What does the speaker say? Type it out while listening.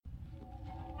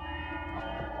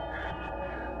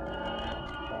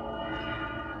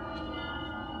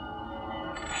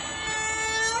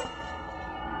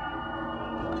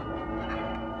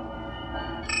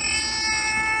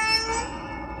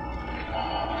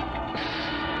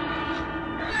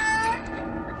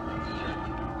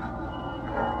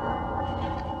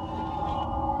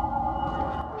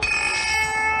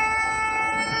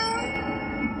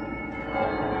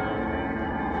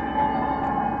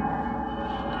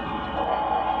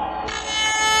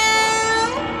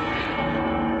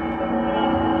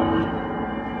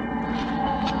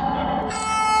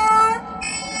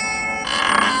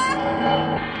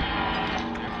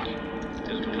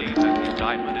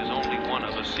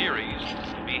series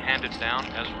to be handed down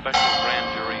as special grand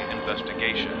jury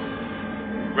investigation.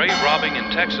 Grave robbing in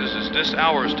Texas is this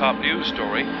hour's top news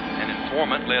story. An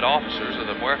informant led officers of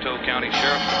the Muerto County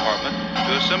Sheriff's Department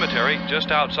to a cemetery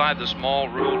just outside the small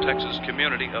rural Texas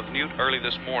community of Newt early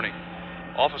this morning.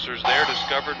 Officers there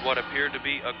discovered what appeared to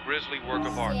be a grisly work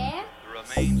of art. The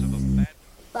remains of a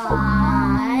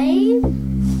Five,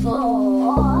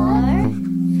 4,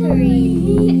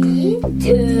 3,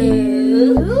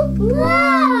 2, 1.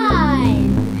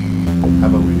 How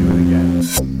about we do it again?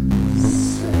 6,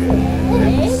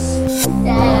 7,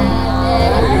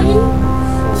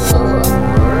 4,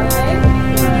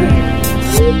 3,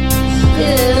 2,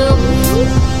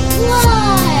 1.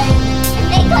 I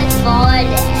think I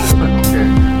farted. Okay,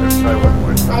 let's try one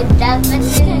more I time.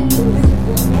 definitely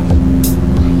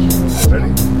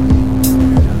Ready?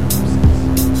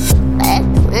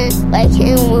 I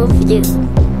can move you.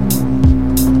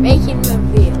 Making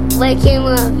review. Making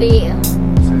review.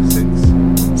 Say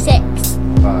 6, 6,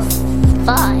 5,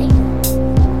 5,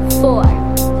 4,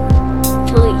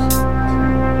 3,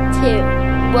 2,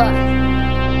 1.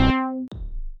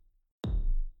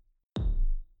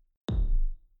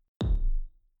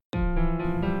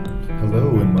 Hello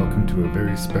and welcome to a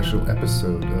very special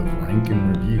episode of Rank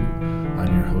and Review.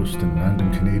 I'm your host and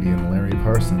random Canadian Larry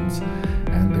Parsons,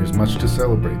 and there's much to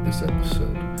celebrate this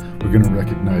episode. We're going to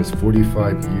recognize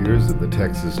 45 years of the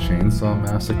Texas Chainsaw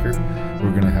Massacre. We're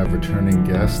going to have returning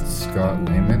guest Scott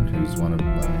Lehman, who's one of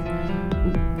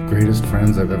my greatest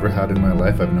friends I've ever had in my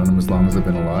life. I've known him as long as I've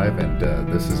been alive, and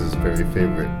this is his very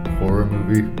favorite horror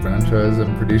movie franchise,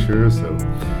 I'm pretty sure, so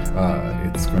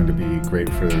it's going to be great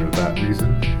for that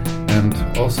reason. And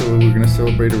also, we're going to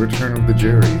celebrate a return of the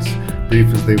Jerrys.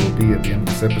 Brief as they will be at the end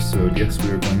of this episode, yes,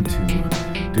 we are going to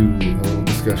do a little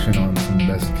discussion on some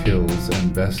best kills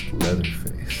and best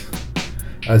Leatherface.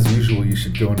 As usual, you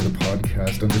should go into the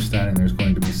podcast understanding there's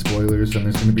going to be spoilers and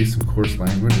there's going to be some coarse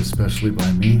language, especially by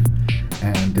me.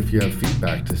 And if you have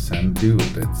feedback to send, do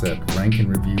it. It's at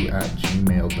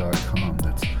rankandreview@gmail.com.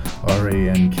 That's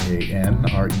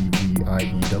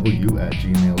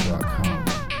ranknreview@gmail.com.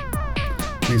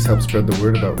 Please help spread the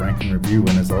word about Rank and Review,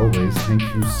 and as always, thank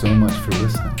you so much for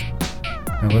listening.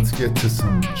 Now let's get to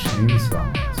some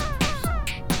Chainsaw Massacres.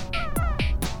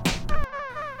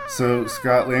 So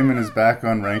Scott Lehman is back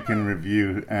on Rank and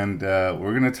Review, and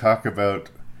we're going to talk about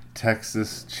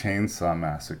Texas Chainsaw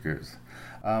Massacres.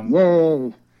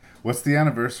 Yay! What's the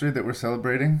anniversary that we're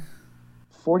celebrating?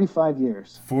 45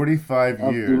 years. 45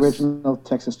 of years. The original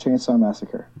Texas Chainsaw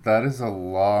Massacre. That is a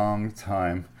long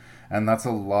time, and that's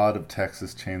a lot of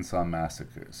Texas Chainsaw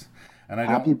Massacres. And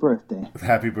Happy birthday.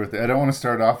 Happy birthday. I don't want to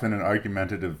start off in an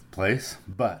argumentative place,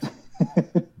 but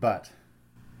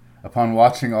upon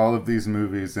watching all of these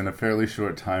movies in a fairly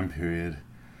short time period,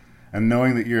 and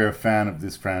knowing that you're a fan of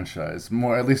this franchise,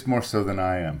 at least more so than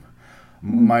I am,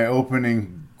 my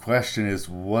opening question is,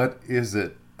 what is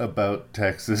it about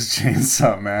Texas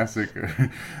Chainsaw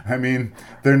Massacre? I mean,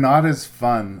 they're not as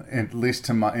fun, at least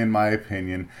in my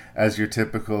opinion, as your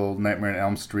typical Nightmare on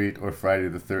Elm Street or Friday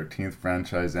the 13th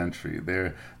franchise entry.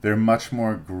 They're much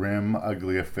more grim,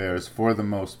 ugly affairs for the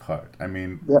most part. I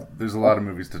mean, There's a lot of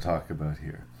movies to talk about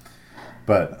here.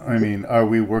 But, I mean, are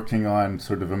we working on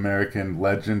sort of American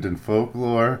legend and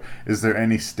folklore? Is there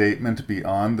any statement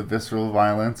beyond the visceral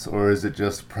violence, or is it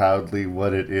just proudly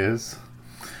what it is?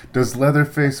 Does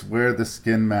Leatherface wear the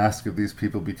skin mask of these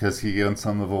people because he on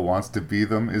some level wants to be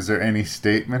them? Is there any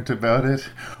statement about it?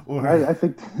 Or I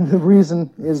think the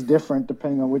reason is different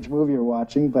depending on which movie you're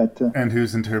watching, but... and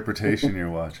whose interpretation you're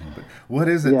watching. But what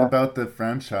is it about the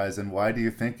franchise, and why do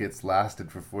you think it's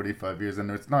lasted for 45 years?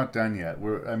 And it's not done yet.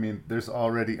 There's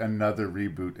already another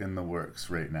reboot in the works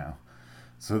right now.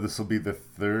 So this will be the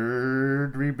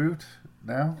third reboot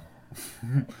now?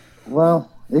 Well,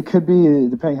 it could be,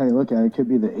 depending how you look at it, it could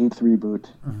be the 8th reboot.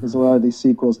 Because a lot of these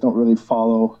sequels don't really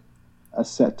follow a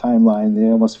set timeline.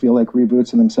 They almost feel like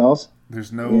reboots in themselves.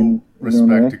 There's no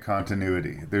respect to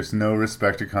continuity. There's no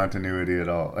respect to continuity at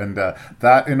all. And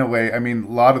that, in a way, I mean,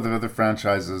 a lot of the other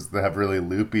franchises that have really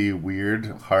loopy, weird,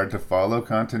 hard to follow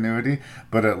continuity,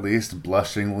 but at least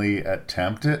blushingly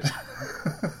attempt it.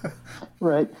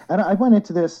 Right. And I went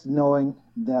into this knowing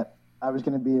that I was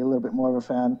going to be a little bit more of a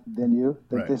fan than you.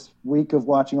 That This week of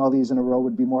watching all these in a row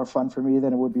would be more fun for me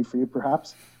than it would be for you,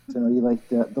 perhaps. So, you like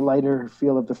the lighter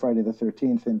feel of the Friday the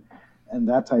 13th and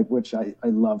that type, which I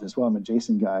love as well. I'm a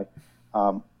Jason guy.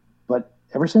 But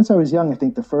ever since I was young, I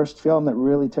think the first film that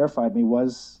really terrified me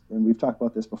was, and we've talked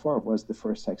about this before, was the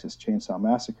first Texas Chainsaw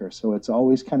Massacre. So it's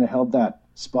always kind of held that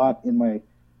spot in my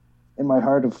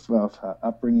heart of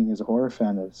upbringing as a horror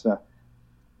fan.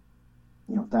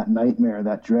 that nightmare,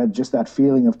 that dread, just that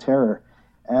feeling of terror.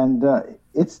 And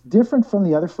it's different from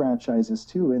the other franchises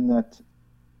too, in that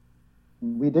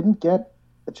we didn't get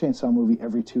a Chainsaw movie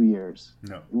every 2 years.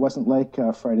 No. It wasn't like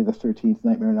Friday the 13th,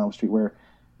 Nightmare on Elm Street, where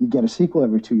you get a sequel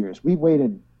every 2 years. We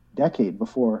waited a decade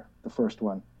before the first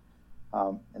one.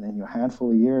 And then a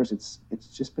handful of years, it's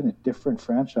just been a different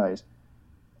franchise.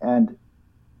 And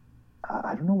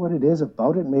I don't know what it is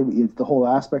about it. Maybe it's the whole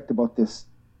aspect about this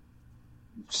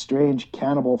strange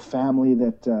cannibal family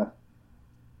that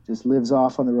just lives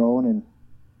off on their own, and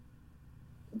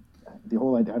the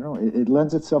whole idea, I don't know, it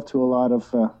lends itself to a lot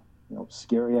of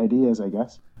scary ideas, I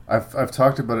guess. I've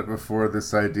talked about it before,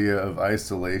 this idea of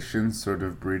isolation sort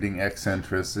of breeding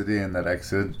eccentricity, and that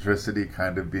eccentricity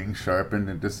kind of being sharpened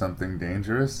into something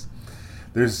dangerous.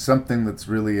 There's something that's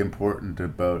really important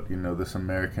about, this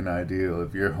American ideal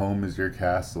of your home is your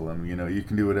castle, and, you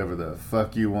can do whatever the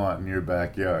fuck you want in your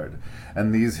backyard.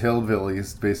 And these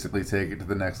hillbillies basically take it to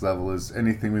the next level, as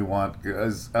anything we want,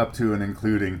 as up to and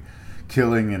including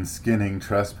killing and skinning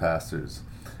trespassers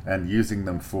and using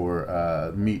them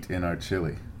for meat in our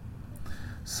chili.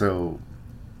 So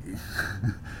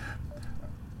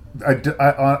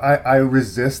I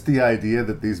resist the idea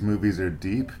that these movies are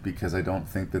deep, because I don't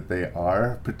think that they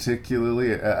are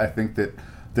particularly. I think that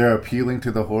they're appealing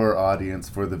to the horror audience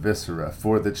for the viscera,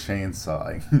 for the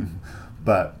chainsawing.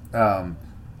 But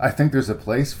I think there's a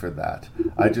place for that.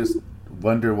 I just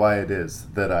wonder why it is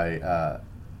that I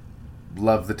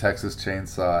love the Texas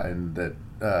Chainsaw, and that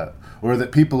or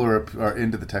that people are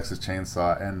into the Texas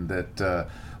Chainsaw, and that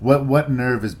what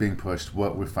nerve is being pushed,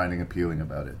 what we're finding appealing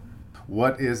about it.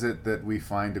 What is it that we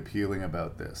find appealing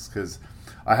about this? Because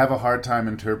I have a hard time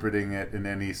interpreting it in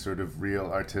any sort of real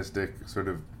artistic sort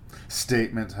of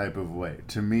statement type of way.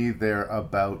 To me, they're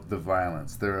about the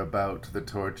violence. They're about the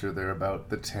torture. They're about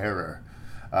the terror.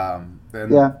 And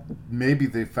maybe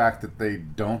the fact that they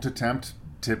don't attempt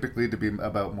typically to be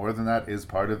about more than that is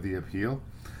part of the appeal.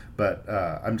 But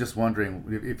I'm just wondering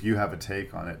if you have a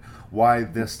take on it. Why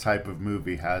this type of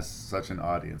movie has such an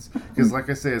audience? Because, like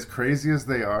I say, as crazy as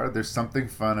they are, there's something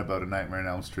fun about a Nightmare on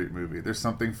Elm Street movie. There's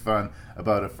something fun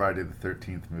about a Friday the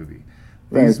 13th movie.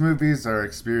 These movies are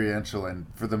experiential and,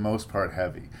 for the most part,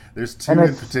 heavy. There's two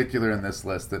in particular in this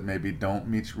list that maybe don't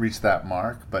reach that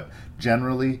mark, but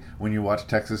generally, when you watch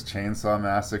Texas Chainsaw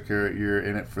Massacre, you're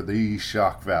in it for the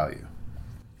shock value.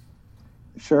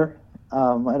 Sure.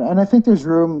 And I think there's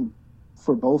room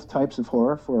for both types of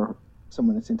horror for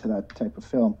someone that's into that type of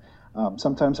film.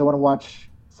 Sometimes I want to watch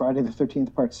Friday the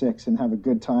 13th Part 6 and have a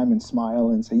good time and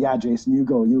smile and say, yeah, Jason, you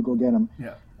go get him.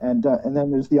 Yeah. And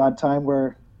then there's the odd time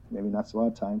where, maybe not so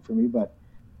odd time for me, but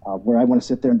where I want to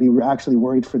sit there and be actually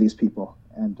worried for these people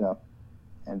and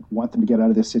want them to get out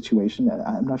of this situation.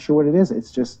 I'm not sure what it is.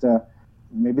 It's just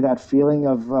maybe that feeling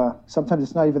of, sometimes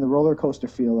it's not even the roller coaster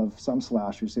feel of some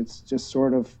slashers. It's just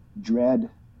sort of dread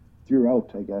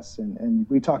throughout, I guess. And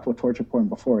we talked about torture porn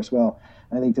before as well.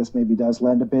 And I think this maybe does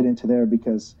lend a bit into there,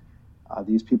 because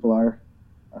these people are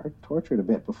tortured a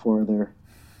bit before they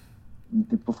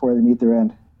meet their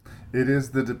end. It is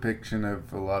the depiction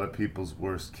of a lot of people's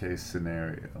worst case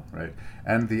scenario, right?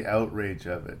 And the outrage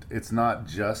of it. It's not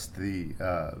just the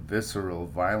visceral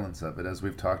violence of it, as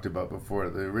we've talked about before.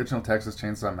 The original Texas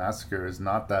Chainsaw Massacre is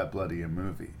not that bloody a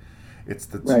movie. It's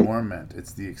the torment,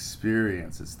 it's the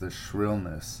experience, it's the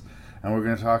shrillness. And we're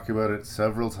going to talk about it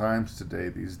several times today,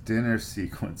 these dinner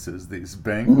sequences, these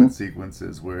banquet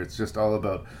sequences, where it's just all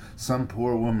about some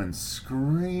poor woman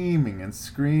screaming and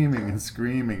screaming and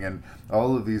screaming, and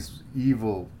all of these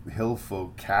evil hill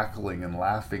folk cackling and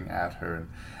laughing at her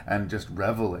and just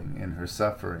reveling in her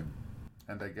suffering.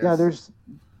 And I guess...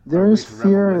 There is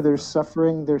fear, there's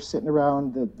suffering, they're sitting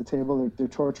around the table, they're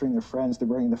torturing their friends, they're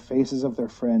wearing the faces of their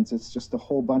friends. It's just a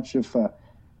whole bunch of...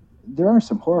 there are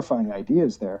some horrifying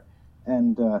ideas there.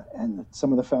 And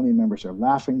some of the family members are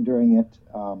laughing during it.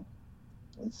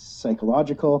 It's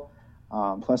psychological.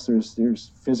 Plus,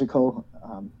 there's physical.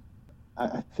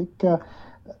 I think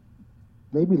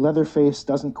maybe Leatherface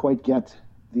doesn't quite get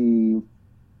the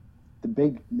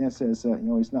bigness as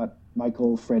he's not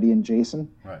Michael, Freddy, and Jason.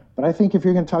 Right. But I think if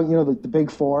you're going to talk, the big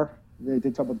four. They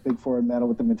talk about the big four in metal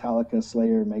with the Metallica,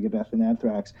 Slayer, Megadeth, and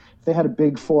Anthrax. If they had a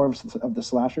big four of the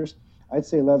slashers, I'd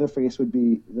say Leatherface would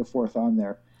be the fourth on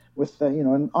there. With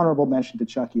an honorable mention to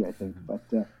Chucky, I think. But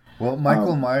well,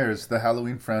 Michael Myers, the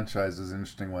Halloween franchise, is an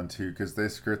interesting one too, because they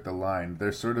skirt the line.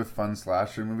 They're sort of fun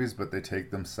slasher movies, but they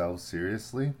take themselves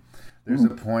seriously. There's a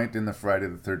point in the Friday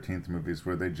the 13th movies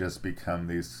where they just become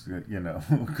these,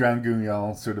 Grand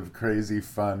Guignol sort of crazy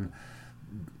fun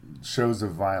shows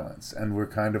of violence, and we're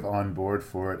kind of on board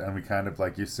for it, and we kind of,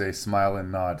 like you say, smile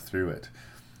and nod through it.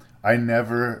 I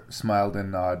never smiled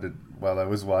and nodded while I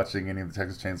was watching any of the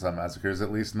Texas Chainsaw Massacres,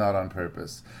 at least not on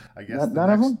purpose. I guess None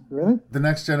of them? Really? The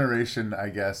Next Generation, I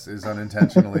guess, is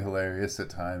unintentionally hilarious at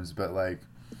times, but like,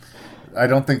 I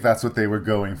don't think that's what they were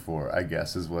going for, I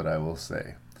guess, is what I will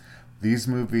say. These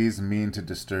movies mean to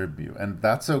disturb you, and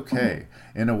that's okay.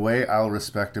 In a way, I'll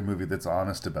respect a movie that's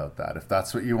honest about that. If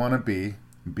that's what you want to be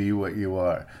what you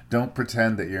are. Don't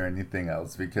pretend that you're anything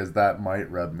else, because that might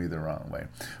rub me the wrong way.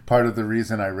 Part of the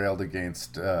reason I railed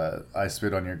against I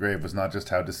Spit on Your Grave was not just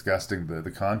how disgusting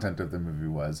the content of the movie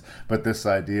was, but this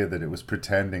idea that it was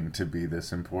pretending to be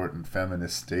this important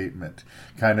feminist statement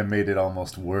kind of made it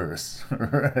almost worse,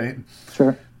 right?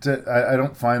 Sure. I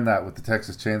don't find that with the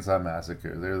Texas Chainsaw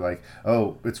Massacre. They're like,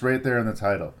 oh, it's right there in the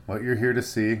title. What you're here to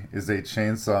see is a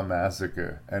chainsaw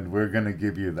massacre, and we're going to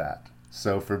give you that.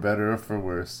 So for better or for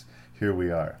worse, here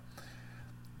we are.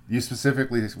 You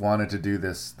specifically wanted to do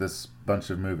this bunch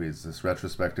of movies, this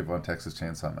retrospective on Texas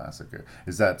Chainsaw Massacre.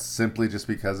 Is that simply just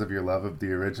because of your love of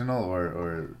the original,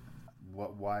 or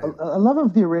what? Why? A love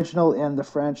of the original and the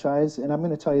franchise, and I'm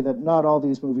going to tell you that not all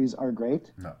these movies are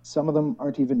great. No. Some of them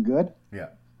aren't even good. Yeah,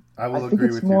 I will think agree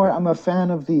it's with more, you. I'm a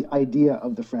fan of the idea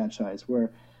of the franchise, where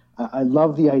I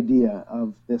love the idea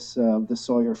of this the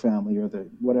Sawyer family, or the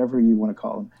whatever you want to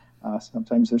call them.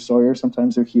 Sometimes they're Sawyer,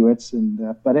 sometimes they're Hewitts,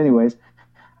 and but anyways,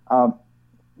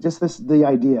 just the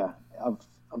idea of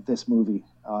this movie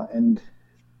and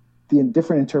the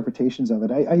different interpretations of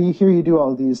it. I hear you do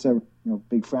all these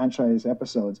big franchise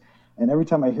episodes, and every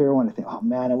time I hear one, I think, oh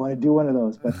man, I want to do one of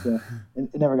those, but I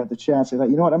never got the chance. I thought,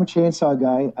 you know what, I'm a chainsaw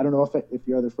guy. I don't know if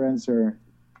your other friends or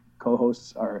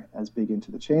co-hosts are as big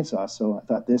into the chainsaw, so I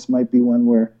thought this might be one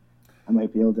where I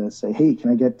might be able to say, hey,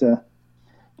 can I get a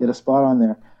spot on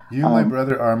there? You and my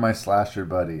brother are my slasher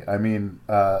buddy. I mean,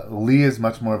 Lee is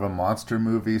much more of a monster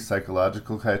movie,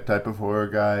 psychological type of horror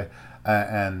guy.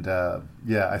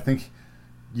 I think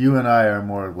you and I are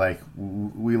more like,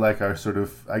 we like our sort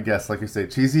of, I guess, like you say,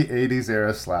 cheesy 80s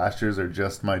era slashers are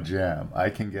just my jam.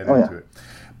 I can get into it.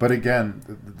 But again,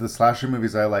 the slasher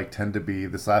movies I like tend to be,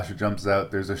 the slasher jumps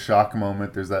out, there's a shock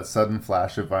moment, there's that sudden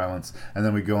flash of violence, and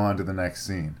then we go on to the next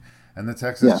scene. And the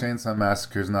Texas Chainsaw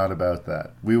Massacre is not about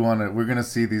that. We're going to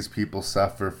see these people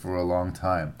suffer for a long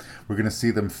time. We're going to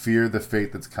see them fear the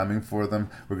fate that's coming for them.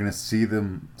 We're going to see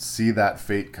them see that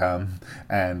fate come,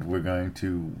 and we're going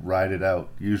to ride it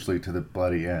out, usually to the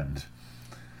bloody end.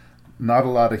 Not a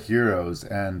lot of heroes,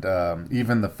 and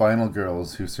even the final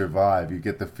girls who survive, you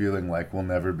get the feeling like will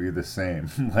never be the same.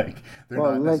 Like the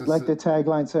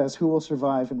tagline says, "Who will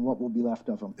survive and what will be left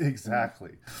of them?"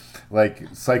 Exactly. Like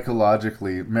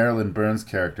psychologically, Marilyn Burns'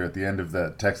 character at the end of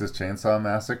the Texas Chainsaw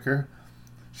Massacre,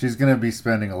 she's gonna be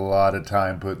spending a lot of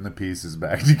time putting the pieces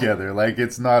back together. Like,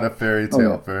 it's not a fairy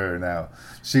tale for her now.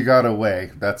 She got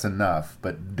away. That's enough.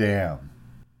 But damn.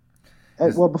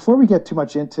 Well, before we get too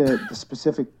much into the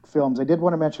specific films, I did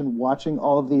want to mention watching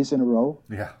all of these in a row.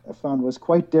 Yeah, I found was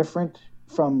quite different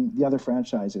from the other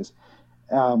franchises.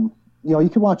 You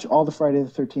could watch all the Friday the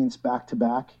 13th back to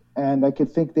back, and I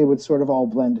could think they would sort of all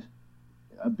blend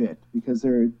a bit, because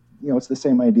they're, it's the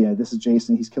same idea. This is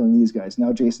Jason, he's killing these guys.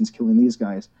 Now Jason's killing these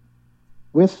guys.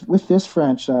 With this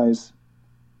franchise,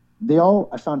 they all,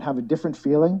 I found, have a different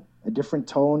feeling, a different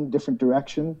tone, different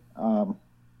direction.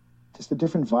 Just a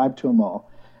different vibe to them all.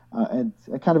 And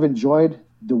I kind of enjoyed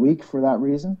the week for that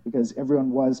reason, because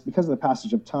because of the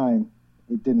passage of time,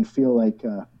 it didn't feel like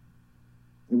it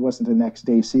wasn't a next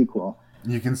day sequel.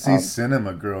 You can see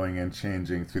cinema growing and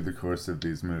changing through the course of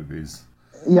these movies.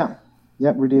 Yeah.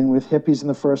 We're dealing with hippies in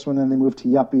the first one, and they moved to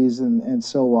yuppies and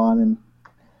so on.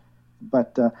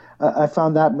 But I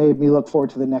found that made me look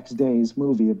forward to the next day's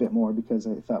movie a bit more, because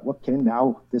I thought, okay,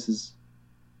 now this is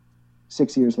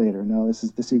 6 years later. Now this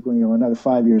is the sequel, another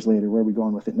 5 years later. Where are we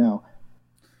going with it now?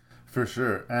 For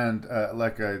sure. And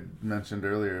like I mentioned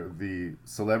earlier, the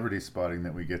celebrity spotting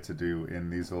that we get to do in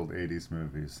these old 80s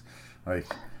movies. Like,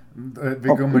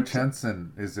 Viggo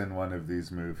Mortensen is in one of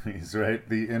these movies, right?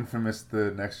 The infamous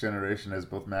The Next Generation has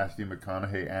both Matthew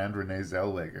McConaughey and Renee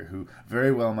Zellweger, who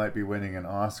very well might be winning an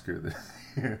Oscar this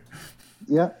year.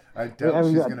 Yeah. I doubt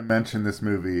she's going to mention this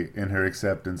movie in her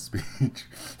acceptance speech.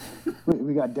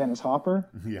 We got Dennis Hopper.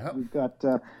 Yeah. We've got,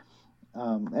 so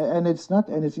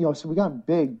we got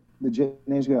big, legit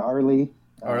names. We got Arlie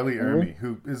Ermy,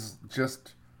 who is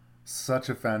just such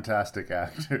a fantastic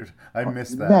actor. I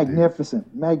miss that.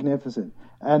 Magnificent.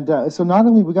 And so not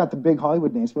only we got the big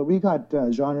Hollywood names, but we got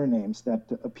genre names that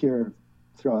appear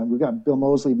throughout. We got Bill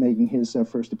Moseley making his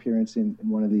first appearance in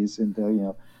one of these, and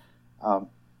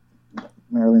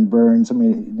Marilyn Burns. I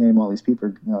mean, name all these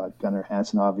people. Gunnar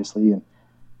Hansen, obviously,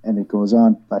 and it goes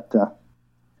on. But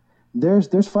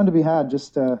there's fun to be had.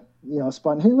 Just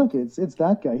spotting. Hey, look, it's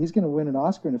that guy. He's going to win an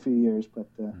Oscar in a few years. But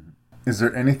is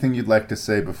there anything you'd like to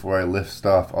say before I list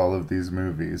off all of these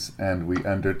movies and we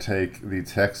undertake the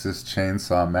Texas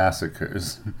Chainsaw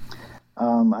Massacres?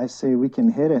 I say we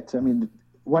can hit it. I mean,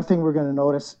 one thing we're going to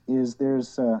notice is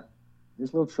there's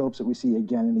little tropes that we see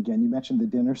again and again. You mentioned the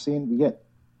dinner scene. We get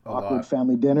awkward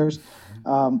family dinners.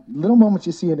 Little moments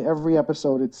you see in every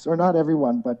episode. Or not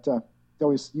everyone, but they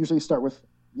always usually start with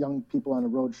young people on a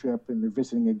road trip and they're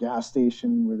visiting a gas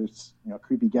station where there's a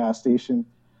creepy gas station.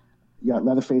 You got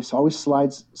Leatherface always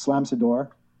slams the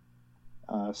door.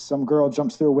 Some girl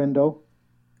jumps through a window.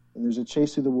 And there's a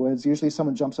chase through the woods. Usually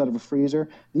someone jumps out of a freezer.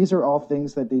 These are all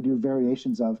things that they do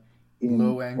variations of in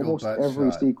almost every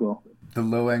sequel. The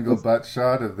low-angle butt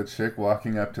shot of the chick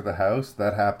walking up to the house,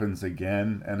 that happens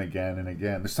again and again and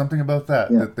again. There's something about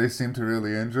that they seem to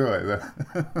really enjoy.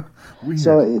 Weird.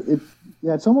 So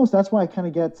it's almost, that's why I kind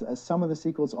of get some of the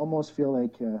sequels almost feel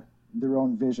like their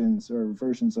own visions or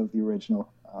versions of the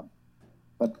original.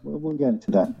 But we'll get into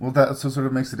that. Well, that so sort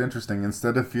of makes it interesting.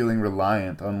 Instead of feeling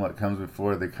reliant on what comes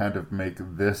before, they kind of make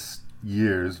this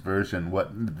year's version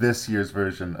what this year's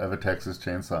version of a Texas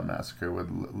Chainsaw Massacre would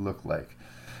look like.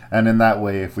 And in that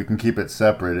way, if we can keep it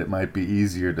separate, it might be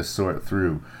easier to sort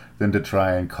through than to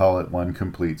try and call it one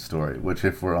complete story, which,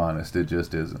 if we're honest, it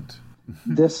just isn't.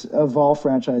 This, of all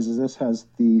franchises, this has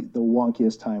the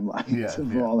wonkiest timelines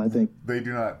of all, I think. They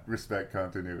do not respect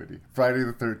continuity. Friday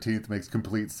the 13th makes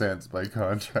complete sense by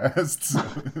contrast.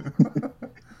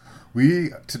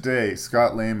 We, today,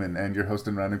 Scott Lehman and your host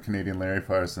and random Canadian Larry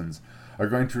Parsons, are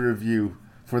going to review,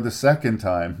 for the second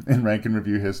time in Rank and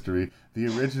Review history, the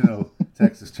original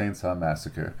Texas Chainsaw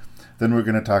Massacre. Then we're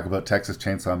going to talk about Texas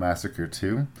Chainsaw Massacre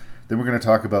 2. Then we're going to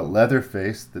talk about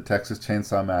Leatherface, the Texas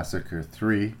Chainsaw Massacre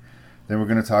 3. Then we're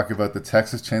going to talk about the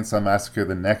Texas Chainsaw Massacre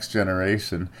The Next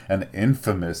Generation, an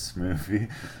infamous movie.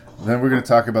 Then we're going to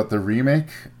talk about the remake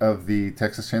of the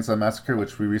Texas Chainsaw Massacre,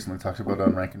 which we recently talked about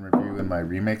on Rank and Review in my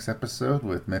remakes episode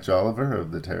with Mitch Oliver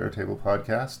of the Terror Table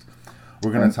podcast.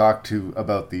 We're going to talk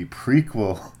about the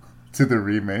prequel to the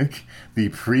remake, the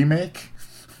pre-make.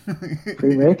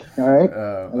 Pre-make, all right.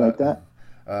 I like that.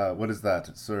 What is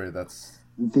that? Sorry, that's...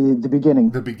 The beginning.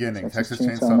 The beginning. Texas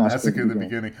Chainsaw Massacre, the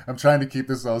beginning. I'm trying to keep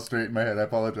this all straight in my head. I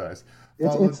apologize.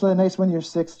 It's nice when your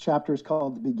sixth chapter is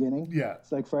called The Beginning. Yeah.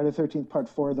 It's like Friday the 13th, part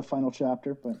 4, the final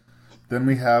chapter. But then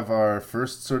we have our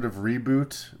first sort of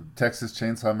reboot, Texas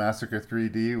Chainsaw Massacre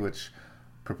 3D, which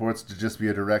purports to just be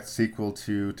a direct sequel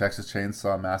to Texas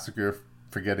Chainsaw Massacre,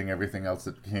 forgetting everything else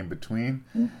that came between.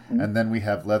 Mm-hmm. And then we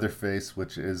have Leatherface,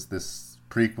 which is this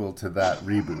prequel to that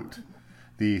reboot.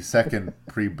 The second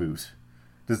pre-boot.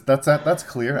 That's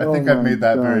clear. I think I've made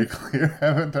that very clear,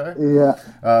 haven't I? Yeah.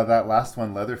 That last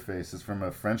one, Leatherface, is from a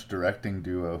French directing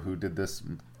duo who did this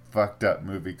fucked up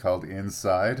movie called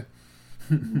Inside.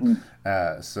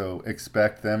 Mm-hmm. So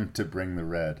expect them to bring the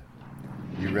red.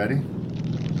 You ready?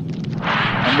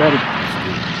 I'm ready.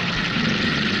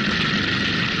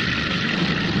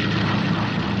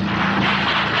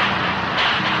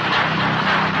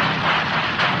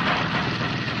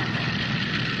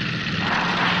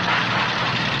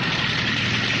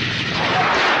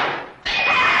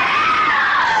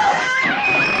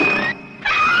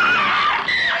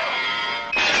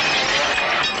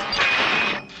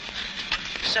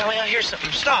 Sally, I hear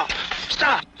something. Stop!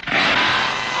 Stop!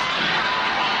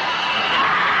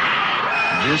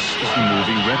 This is the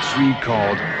movie Rex Reed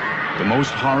called the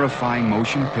most horrifying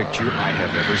motion picture I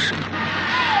have ever seen.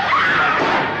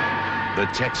 The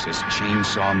Texas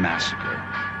Chainsaw Massacre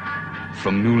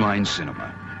from New Line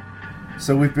Cinema.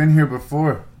 So we've been here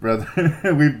before, brother.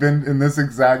 We've been in this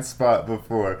exact spot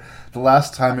before. The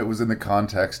last time it was in the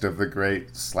context of the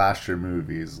great slasher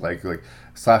movies, like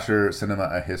slasher cinema,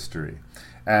 a history.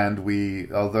 And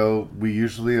although we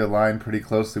usually align pretty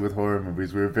closely with horror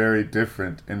movies, we're very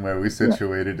different in where we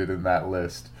situated it in that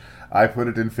list. I put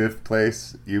it in 5th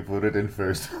place. You put it in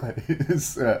 1st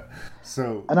place.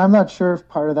 And I'm not sure if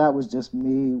part of that was just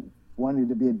me wanting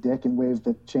to be a dick and wave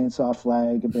the chainsaw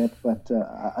flag a bit, but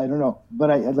I don't know.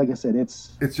 But like I said,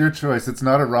 it's your choice. It's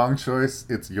not a wrong choice.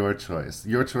 It's your choice.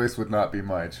 Your choice would not be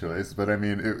my choice. But I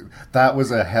mean, that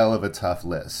was a hell of a tough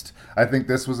list. I think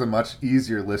this was a much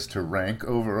easier list to rank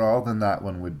overall than that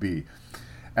one would be.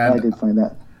 And I did find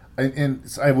that. And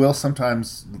I will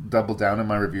sometimes double down in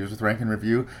my reviews with Rank and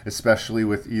Review, especially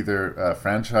with either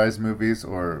franchise movies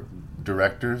or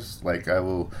directors. Like I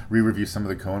will re-review some of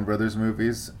the Coen Brothers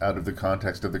movies out of the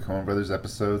context of the Coen Brothers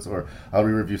episodes, or I'll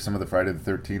re-review some of the Friday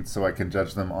the 13th so I can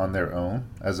judge them on their own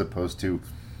as opposed to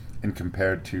in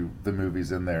compared to the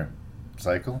movies in their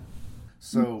cycle.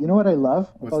 So you know what I love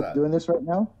about doing this right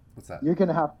now? What's that? You're going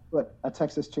to have to put a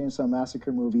Texas Chainsaw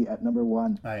Massacre movie at number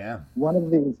 1. I am. One of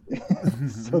these.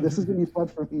 So this is going to be fun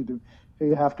for me to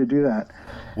have to do that.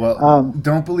 Well,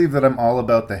 don't believe that I'm all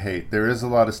about the hate. There is a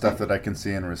lot of stuff that I can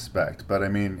see and respect. But I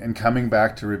mean, in coming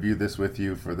back to review this with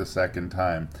you for the second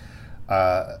time,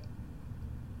 I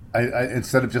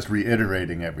instead of just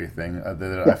reiterating everything,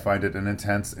 I find it an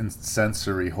intense and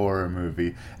sensory horror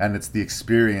movie, and it's the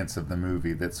experience of the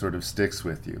movie that sort of sticks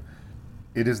with you.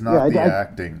 It is not the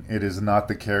acting. It is not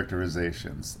the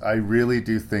characterizations. I really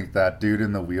do think that dude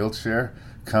in the wheelchair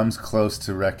comes close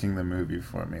to wrecking the movie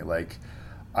for me. Like,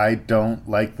 I don't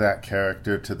like that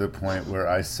character to the point where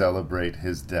I celebrate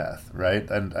his death, right?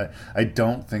 And I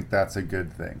don't think that's a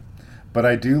good thing. But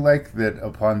I do like that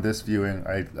upon this viewing,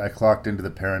 I clocked into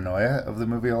the paranoia of the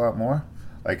movie a lot more.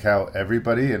 Like how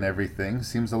everybody and everything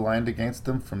seems aligned against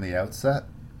them from the outset.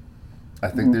 I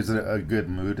think there's a good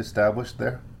mood established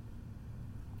there.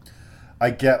 I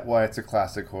get why it's a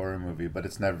classic horror movie, but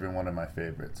it's never been one of my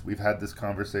favorites. We've had this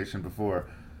conversation before.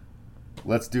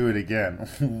 Let's do it again.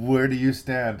 Where do you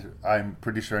stand? I'm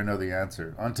pretty sure I know the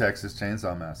answer. On Texas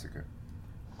Chainsaw Massacre.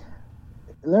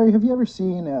 Larry, have you ever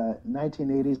seen a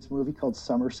 1980s movie called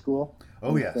Summer School?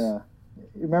 Oh, yes. You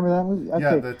remember that movie? Okay.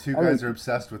 Yeah, the two guys are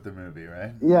obsessed with the movie,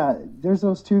 right? Yeah, there's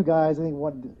those two guys. I think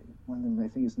one of them, I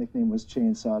think his nickname was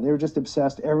Chainsaw. They were just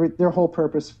obsessed. Their whole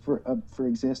purpose for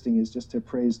existing is just to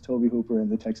praise Tobe Hooper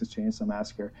and the Texas Chainsaw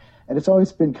Massacre. And it's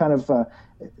always been kind of, I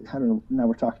don't know. Now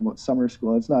we're talking about Summer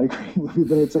School. It's not a great movie,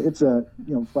 but it's a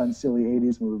fun, silly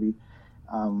 '80s movie.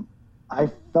 I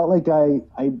felt like I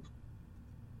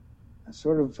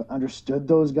sort of understood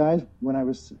those guys when I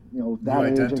was, that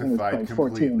age. I think it was probably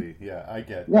 14. Completely. Yeah, I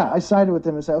get it. Yeah, I sided with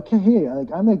them and said, okay, hey,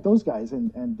 I'm like those guys,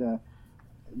 and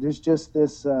there's just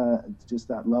this, just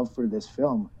that love for this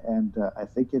film, and I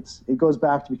think it goes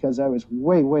back to because I was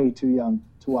way, way too young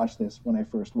to watch this when I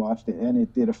first watched it, and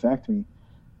it did affect me.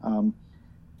 I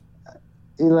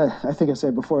think I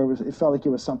said before, it felt like it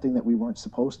was something that we weren't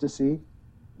supposed to see.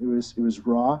 It was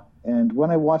raw, and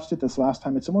when I watched it this last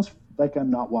time, it's almost like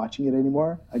I'm not watching it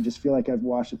anymore. I just feel like I've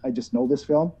watched it. I just know this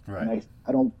film, right.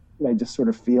 And I just sort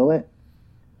of feel it,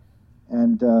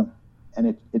 and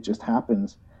it just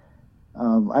happens.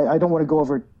 I don't want to go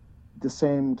over the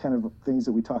same kind of things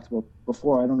that we talked about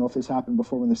before. I don't know if this happened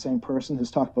before when the same person has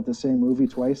talked about the same movie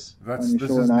twice on your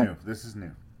show or not. This is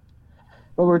new.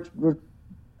 But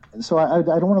so I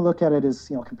don't want to look at it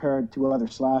as, compared to other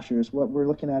slashers. What we're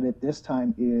looking at this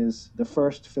time is the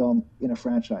first film in a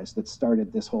franchise that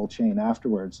started this whole chain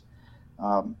afterwards.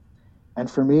 And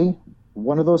for me,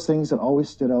 one of those things that always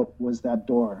stood out was that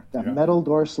door, that metal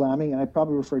door slamming. And I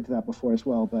probably referred to that before as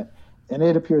well, and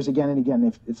it appears again and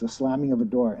again. It's a slamming of a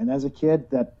door. And as a kid,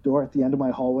 that door at the end of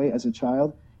my hallway as a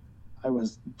child, I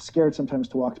was scared sometimes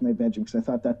to walk to my bedroom because I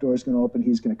thought that door is going to open.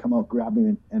 He's going to come out, grab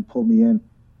me, and pull me in.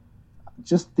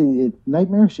 Just the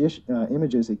nightmarish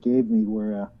images it gave me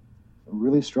were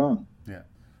really strong. Yeah.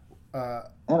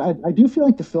 And I do feel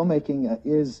like the filmmaking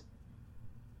is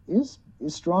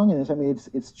strong in it. I mean,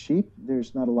 it's cheap.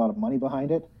 There's not a lot of money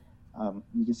behind it.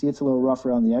 You can see it's a little rough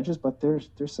around the edges, but there's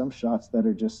some shots that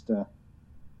are just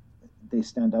they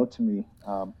stand out to me.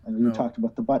 And you talked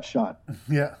about the butt shot.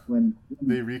 Yeah. When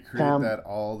they recreate that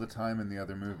all the time in the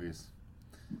other movies.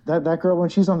 That girl, when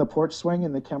she's on the porch swing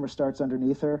and the camera starts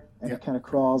underneath her and it kind of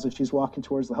crawls and she's walking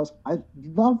towards the house. I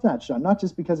love that shot, not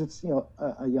just because it's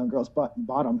a young girl's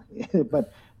bottom,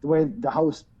 but the way the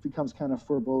house becomes kind of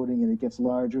foreboding and it gets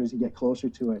larger as you get closer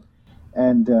to it,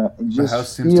 and just the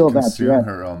house seems to consume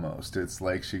her almost. It's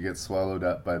like she gets swallowed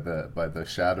up by the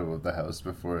shadow of the house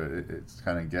before it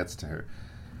kind of gets to her.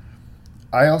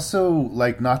 I also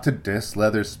like not to diss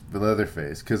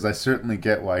Leatherface, because I certainly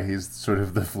get why he's sort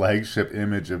of the flagship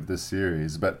image of the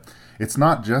series, but it's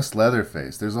not just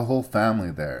Leatherface. There's a whole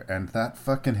family there, and that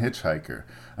fucking hitchhiker.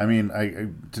 I mean,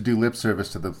 to do lip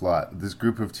service to the plot, this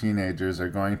group of teenagers are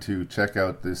going to check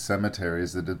out the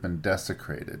cemeteries that have been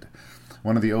desecrated.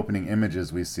 One of the opening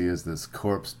images we see is this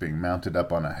corpse being mounted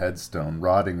up on a headstone,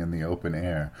 rotting in the open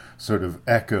air, sort of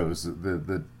echoes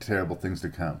the terrible things to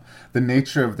come. The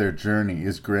nature of their journey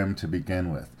is grim to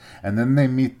begin with. And then they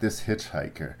meet this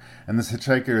hitchhiker. And this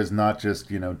hitchhiker is not just,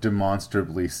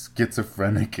 demonstrably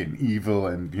schizophrenic and evil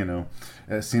and,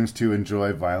 seems to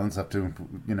enjoy violence up to,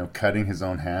 cutting his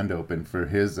own hand open for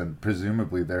his and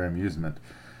presumably their amusement.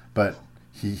 But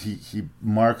He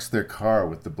marks their car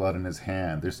with the blood in his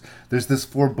hand. There's this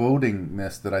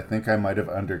forebodingness that I think I might have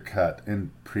undercut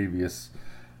in previous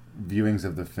viewings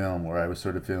of the film, where I was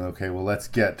sort of feeling, okay, well, let's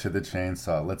get to the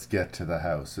chainsaw, let's get to the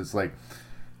house. It's like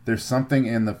there's something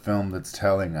in the film that's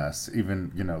telling us,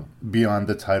 even beyond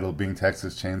the title being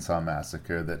Texas Chainsaw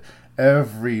Massacre, that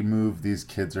every move these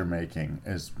kids are making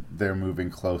is they're moving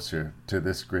closer to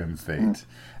this grim fate.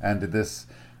 And to this,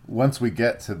 once we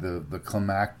get to the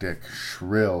climactic,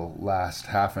 shrill last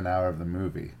half an hour of the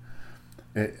movie,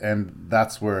 and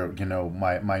that's where, you know,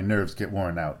 my nerves get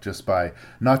worn out just by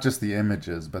not just the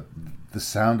images, but the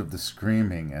sound of the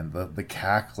screaming and the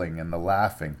cackling and the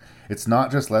laughing. It's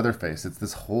not just Leatherface, it's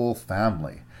this whole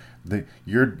family.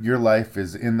 Your life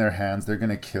is in their hands. They're going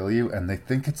to kill you, and they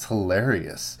think it's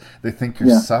hilarious. They think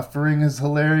your suffering is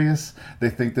hilarious.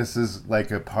 They think this is like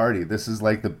a party. This is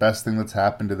like the best thing that's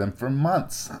happened to them for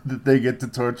months, that they get to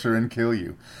torture and kill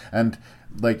you. And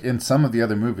like in some of the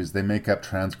other movies, they make up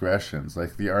transgressions.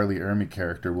 Like the Arlie Ermy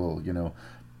character will, you know,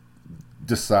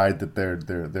 decide that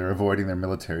they're avoiding their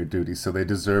military duties, so they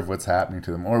deserve what's happening to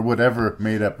them, or whatever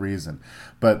made up reason.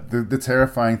 But the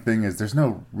terrifying thing is there's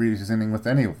no reasoning with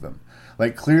any of them.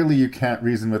 Like, clearly you can't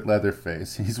reason with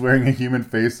Leatherface. He's wearing a human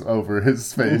face over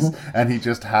his face, and he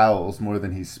just howls more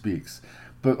than he speaks.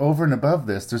 But over and above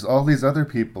this, there's all these other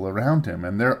people around him,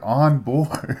 and they're on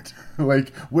board. Like,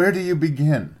 where do you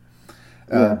begin?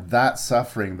 That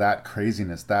suffering, that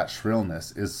craziness, that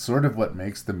shrillness is sort of what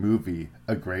makes the movie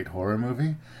a great horror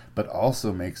movie, but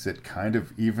also makes it kind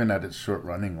of, even at its short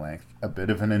running length, a bit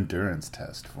of an endurance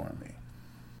test for me.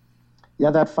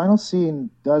 Yeah, that final scene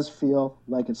does feel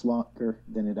like it's longer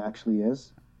than it actually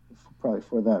is, probably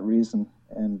for that reason.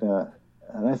 And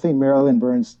I think Marilyn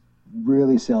Burns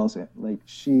really sells it. Like,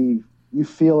 you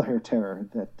feel her terror.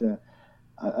 That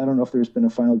I don't know if there's been a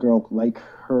final girl like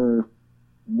her,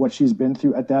 what she's been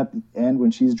through at that end when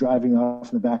she's driving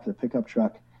off in the back of the pickup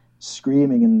truck,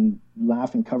 screaming and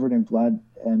laughing, covered in blood.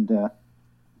 And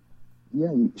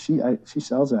she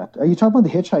sells that. You talk about the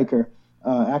hitchhiker.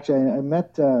 Actually, I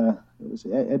met it was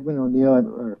Edwin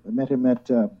O'Neill. I met him at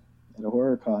a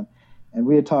horror con, and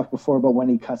we had talked before about when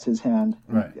he cuts his hand.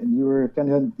 Right. And you were kind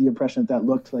of under the impression that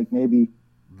looked like maybe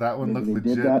that one looked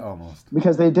legit almost.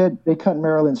 Because they cut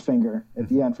Marilyn's finger at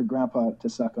the end for Grandpa to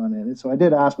suck on it. And so I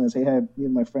did ask him and say, hey, me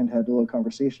and my friend had a little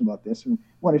conversation about this and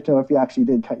wanted to know if you actually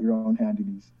did cut your own hand.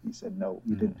 And he said, no,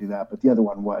 you didn't do that. But the other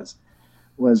one was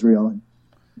real. And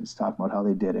he's talking about how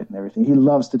they did it and everything. He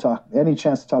loves to talk, any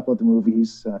chance to talk about the movie.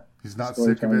 He's not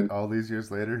sick of it all these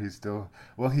years later. He's still,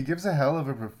 he gives a hell of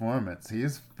a performance. He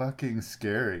is fucking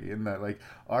scary in that, like,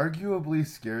 arguably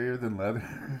scarier than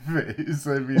Leatherface.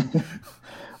 I mean,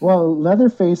 well,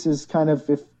 Leatherface is kind of,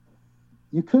 if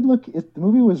the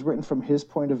movie was written from his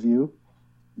point of view,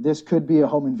 this could be a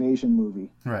home invasion movie.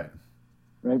 Right.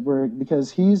 Because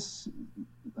he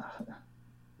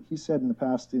said in the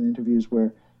past in interviews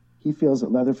where he feels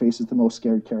that Leatherface is the most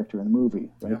scared character in the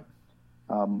movie. Right.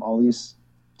 Yeah. All these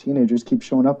teenagers keep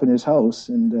showing up in his house,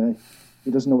 and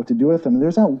he doesn't know what to do with them. And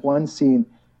there's that one scene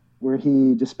where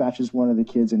he dispatches one of the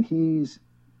kids, and he's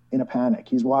in a panic.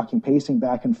 He's pacing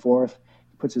back and forth.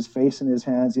 He puts his face in his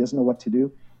hands. He doesn't know what to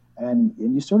do. And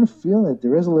you sort of feel that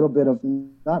there is a little bit of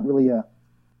not really I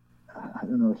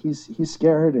don't know, he's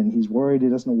scared and he's worried. He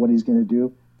doesn't know what he's going to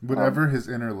do. Whatever his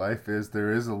inner life is,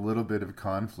 there is a little bit of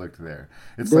conflict there.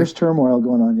 There's like turmoil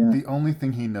going on, yeah. The only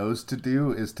thing he knows to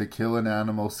do is to kill an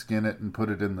animal, skin it, and put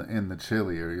it in the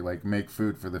chili, or like make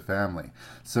food for the family.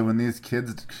 So when these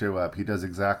kids show up, he does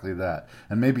exactly that.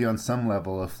 And maybe on some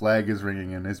level, a flag is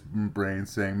ringing in his brain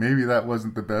saying, maybe that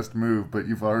wasn't the best move, but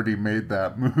you've already made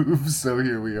that move, so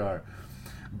here we are.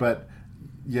 But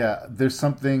yeah, there's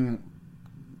something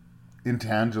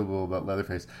intangible about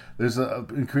Leatherface. There's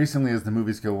increasingly, as the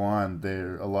movies go on,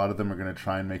 a lot of them are going to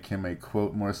try and make him a,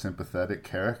 quote, more sympathetic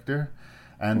character,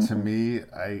 and to me,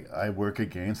 I work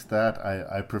against that.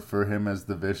 I prefer him as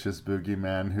the vicious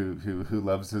boogeyman who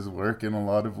loves his work in a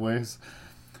lot of ways.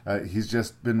 He's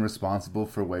just been responsible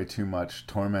for way too much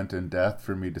torment and death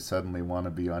for me to suddenly want to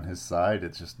be on his side.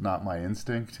 It's just not my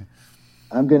instinct.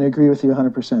 I'm going to agree with you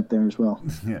 100% there as well.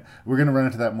 Yeah, we're going to run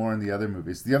into that more in the other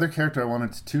movies. The other character I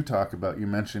wanted to talk about, you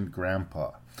mentioned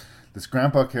Grandpa. This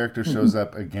Grandpa character shows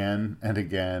up again and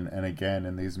again and again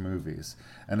in these movies.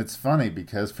 And it's funny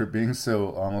because for being so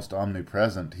almost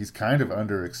omnipresent, he's kind of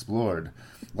underexplored.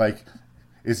 Like,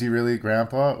 is he really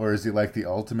Grandpa, or is he like the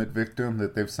ultimate victim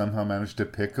that they've somehow managed to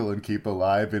pickle and keep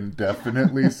alive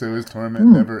indefinitely so his torment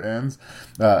never ends?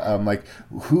 Like,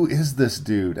 who is this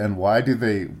dude, and why do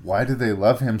they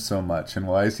love him so much, and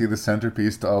why is he the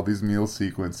centerpiece to all these meal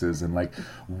sequences, and like,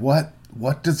 what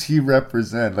does he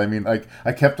represent? I mean, like,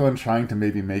 I kept on trying to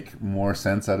maybe make more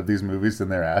sense out of these movies than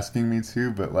they're asking me to,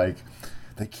 but like,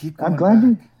 they keep going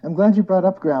back. I'm glad you brought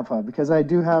up Grandpa, because I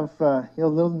do have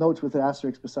little notes with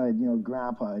asterisks beside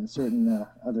Grandpa and certain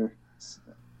other.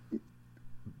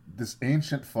 this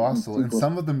ancient fossil. In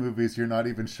some of the movies, you're not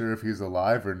even sure if he's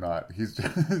alive or not. He's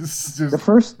just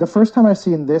the first time I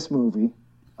seen this movie,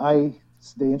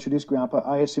 they introduced Grandpa.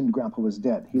 I assumed Grandpa was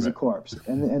dead. He's a corpse,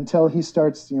 and until he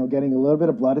starts, getting a little bit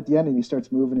of blood at the end, and he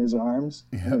starts moving his arms,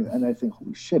 and I think,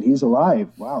 holy shit, he's alive!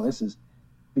 Wow, this is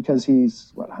because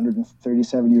he's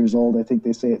 137 years old. I think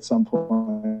they say at some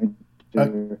point.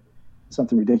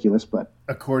 Something ridiculous, but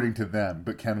according to them.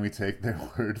 But can we take their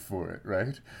word for it,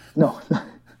 right? No.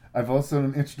 I've also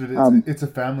interested. It's a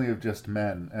family of just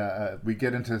men. We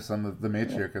get into some of the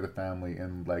matriarch of the family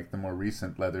in like the more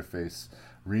recent Leatherface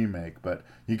remake, but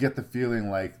you get the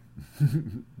feeling like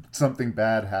something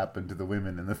bad happened to the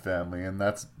women in the family, and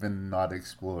that's been not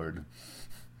explored.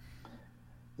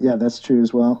 Yeah, that's true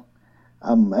as well.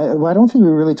 I don't think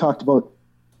we really talked about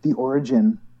the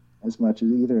origin as much as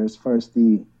either, as far as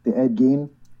the Ed Gein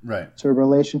sort of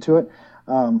relation to it.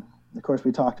 Of course,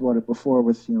 we talked about it before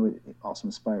with, it also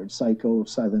inspired Psycho,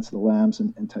 Silence of the Lambs,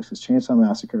 and Texas Chainsaw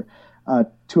Massacre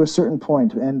to a certain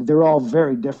point. And they're all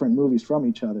very different movies from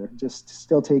each other, just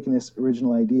still taking this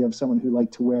original idea of someone who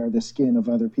liked to wear the skin of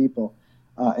other people.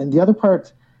 And the other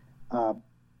part,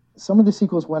 some of the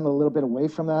sequels went a little bit away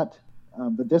from that,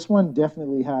 but this one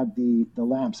definitely had the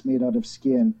lamps made out of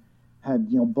skin,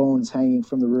 had bones hanging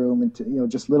from the room, and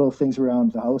just little things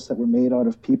around the house that were made out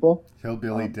of people.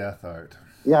 Hillbilly death art.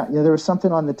 Yeah, there was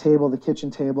something on the table, the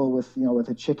kitchen table, with with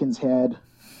a chicken's head,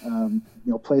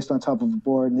 placed on top of a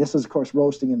board. And this is, of course,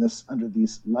 roasting under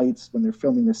these lights when they're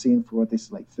filming the scene for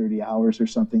like 30 hours or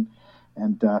something.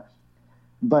 And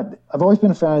but I've always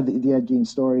been a fan of the Ed Gein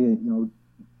story.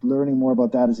 Learning more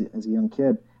about that as a young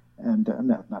kid, and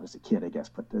not as a kid, I guess,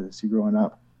 but as you're growing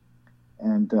up.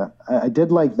 And I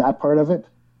did like that part of it,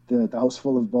 the house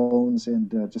full of bones,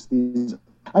 and just these.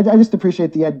 I just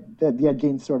appreciate the Ed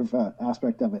Gein sort of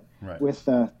aspect of it. Right. With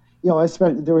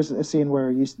especially, there was a scene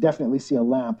where you definitely see a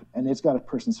lamp, and it's got a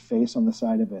person's face on the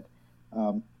side of it.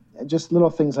 Just little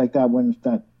things like that. When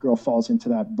that girl falls into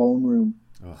that bone room,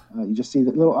 you just see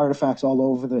the little artifacts all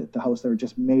over the house that are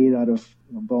just made out of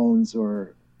bones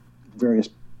or various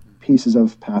pieces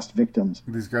of past victims.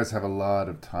 These guys have a lot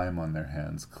of time on their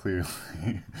hands, clearly.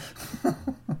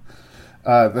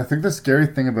 I think the scary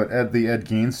thing about the Ed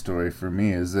Gein story for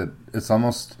me is that it's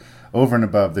almost over and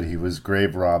above that he was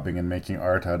grave robbing and making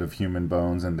art out of human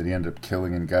bones, and that he ended up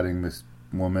killing and gutting this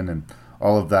woman and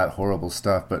all of that horrible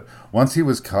stuff. But once he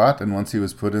was caught and once he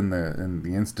was put in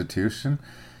the institution,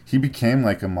 he became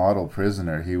like a model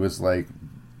prisoner. He was like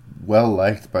well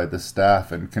liked by the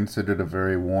staff and considered a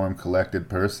very warm, collected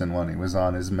person when he was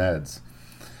on his meds.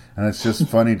 And it's just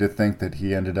funny to think that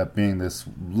he ended up being this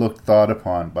thought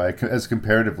upon by as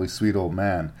comparatively sweet old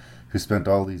man who spent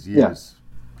all these years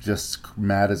just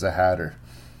mad as a hatter,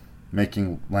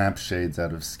 making lampshades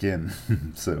out of skin.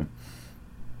 So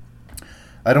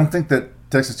I don't think that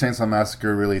Texas Chainsaw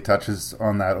Massacre really touches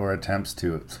on that or attempts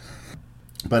to it.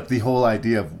 But the whole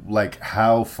idea of like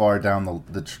how far down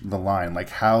the line, like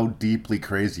how deeply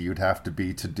crazy you'd have to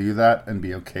be to do that and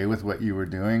be okay with what you were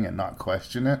doing and not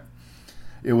question it,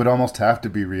 it would almost have to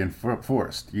be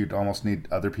reinforced. You'd almost need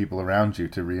other people around you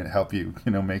to help you,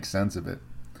 make sense of it.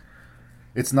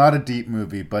 It's not a deep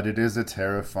movie, but it is a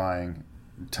terrifying,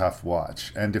 tough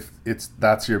watch. And if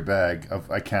that's your bag,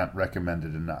 I can't recommend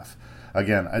it enough.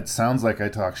 Again, it sounds like I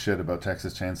talk shit about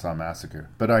Texas Chainsaw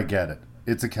Massacre, but I get it.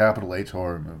 It's a capital H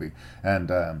horror movie, and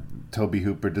Tobe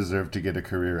Hooper deserved to get a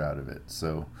career out of it.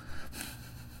 So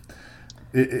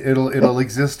it'll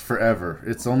exist forever.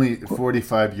 It's only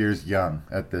 45 years young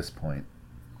at this point.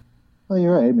 Well,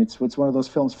 you're right. I mean, it's one of those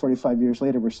films. 45 years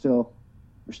later, we're still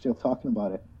talking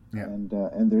about it,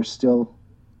 and there's still,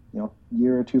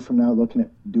 year or two from now, looking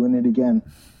at doing it again.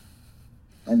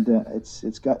 And it's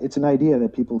an idea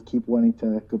that people keep wanting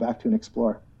to go back to and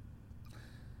explore.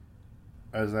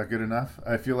 Is that good enough?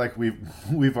 I feel like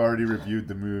we've already reviewed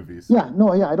the movies. Yeah,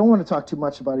 I don't want to talk too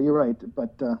much about it. You're right,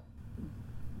 but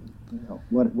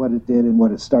what it did and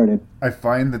what it started. I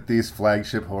find that these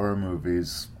flagship horror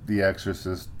movies, The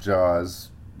Exorcist, Jaws,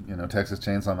 Texas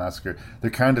Chainsaw Massacre,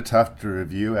 they're kind of tough to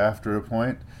review after a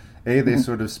point. A, they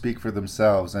sort of speak for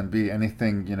themselves, and B,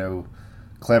 anything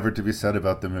clever to be said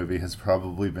about the movie has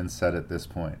probably been said at this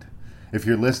point. If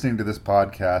you're listening to this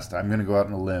podcast, I'm going to go out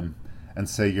on a limb and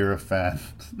say you're a fan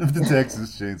of the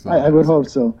Texas Chainsaw. I would hope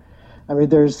so. I mean,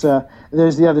 there's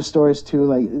the other stories too.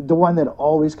 Like the one that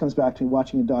always comes back to me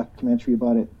watching a documentary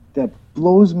about it that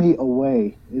blows me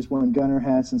away is when Gunnar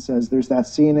Hansen says there's that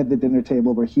scene at the dinner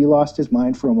table where he lost his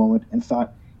mind for a moment and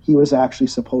thought he was actually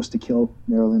supposed to kill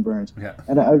Marilyn Burns. Yeah.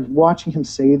 And I was watching him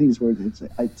say these words.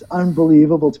 It's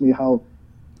unbelievable to me how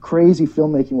crazy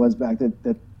filmmaking was back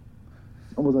that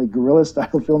almost like guerrilla style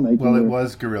filmmaking. Well, it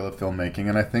was guerrilla filmmaking,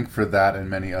 and I think for that and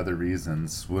many other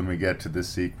reasons, when we get to the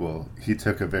sequel, he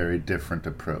took a very different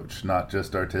approach, not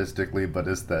just artistically, but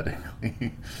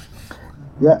aesthetically.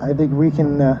 Yeah, I think we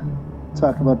can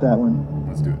talk about that one.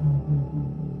 Let's do it.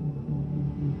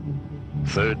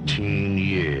 13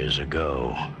 years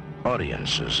ago,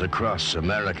 audiences across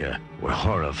America were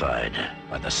horrified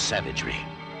by the savagery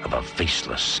of a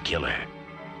faceless killer.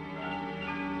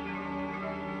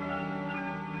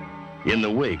 In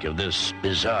the wake of this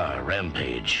bizarre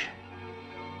rampage,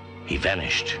 he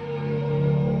vanished.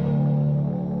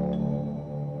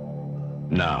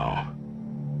 Now,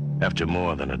 after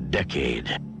more than a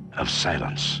decade of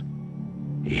silence,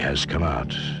 he has come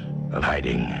out of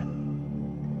hiding.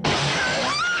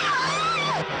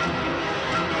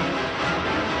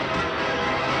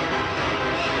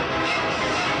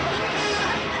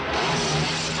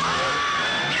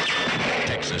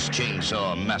 Texas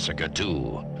Chainsaw Massacre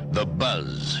 2. The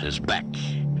Buzz is back.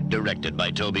 Directed by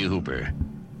Tobe Hooper.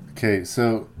 Okay,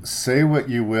 so say what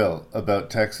you will about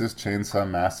Texas Chainsaw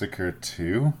Massacre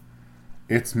 2.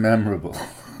 It's memorable.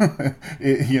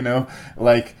 You know,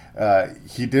 like,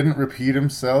 he didn't repeat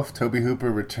himself. Tobe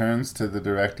Hooper returns to the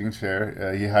directing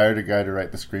chair. He hired a guy to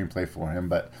write the screenplay for him,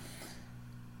 but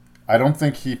I don't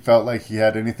think he felt like he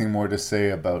had anything more to say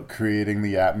about creating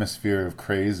the atmosphere of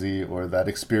crazy or that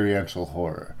experiential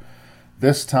horror.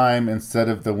 This time, instead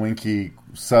of the winky,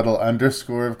 subtle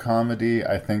underscore of comedy,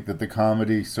 I think that the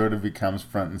comedy sort of becomes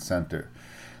front and center.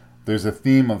 There's a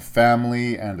theme of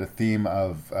family and a theme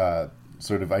of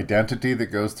sort of identity that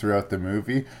goes throughout the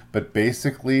movie, but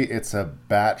basically it's a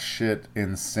batshit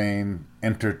insane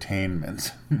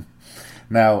entertainment.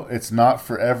 Now, it's not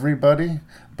for everybody,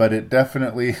 but it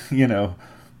definitely, you know,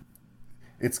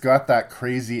 it's got that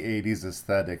crazy 80s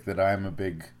aesthetic that I'm a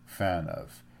big fan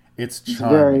of. It's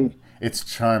charming. It's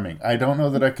charming. I don't know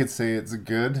that I could say it's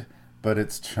good, but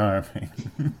it's charming.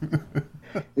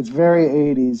 It's very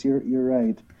 80s, you're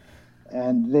right.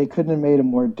 And they couldn't have made a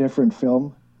more different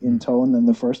film in tone than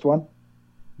the first one.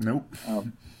 Nope.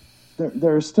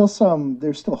 There's still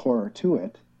horror to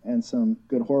it and some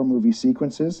good horror movie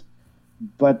sequences,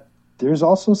 but there's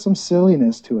also some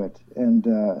silliness to it and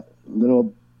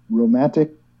little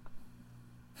romantic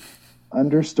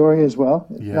understory as well.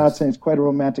 Yes. Not saying it's quite a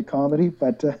romantic comedy,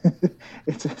 but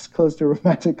it's as close to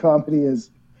romantic comedy as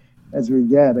we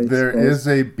get. There is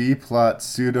a B-plot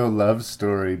pseudo love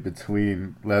story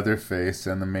between Leatherface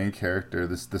and the main character,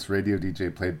 this radio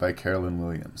DJ played by Carolyn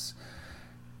Williams.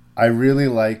 I really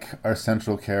like our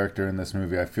central character in this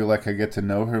movie. I feel like I get to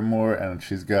know her more, and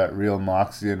she's got real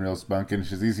moxie and real spunk, and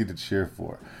she's easy to cheer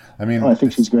for. I mean, I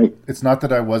think she's great. It's not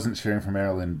that I wasn't cheering for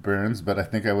Marilyn Burns, but I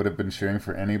think I would have been cheering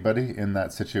for anybody in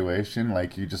that situation.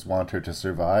 Like, you just want her to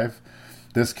survive.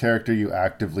 This character you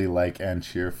actively like and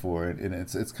cheer for, and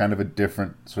it's kind of a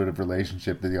different sort of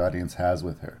relationship that the audience has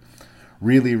with her.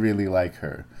 Really, really like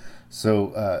her.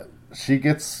 So she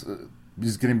gets...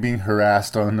 He's being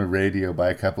harassed on the radio by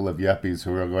a couple of yuppies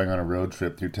who are going on a road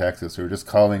trip through Texas, who are just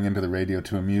calling into the radio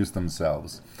to amuse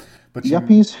themselves. But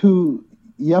yuppies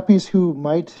who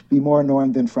might be more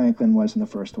annoying than Franklin was in the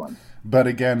first one. But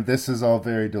again, this is all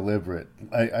very deliberate.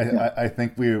 I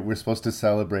think we're supposed to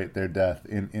celebrate their death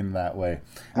in that way.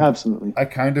 Absolutely. I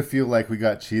kind of feel like we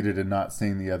got cheated in not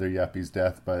seeing the other yuppie's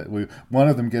death, but one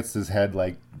of them gets his head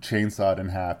like chainsawed in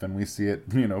half, and we see it,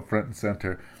 front and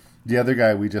center. The other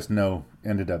guy we just know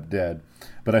ended up dead.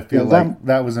 But I feel like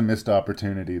that was a missed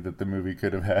opportunity that the movie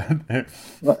could have had.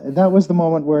 Well, that was the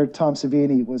moment where Tom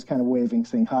Savini was kind of waving,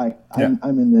 saying, "Hi, I'm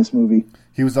in this movie."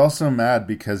 He was also mad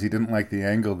because he didn't like the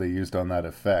angle they used on that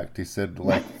effect. He said,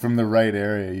 like, from the right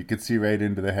area, you could see right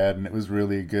into the head, and it was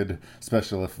really a good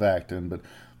special effect.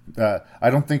 But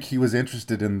I don't think he was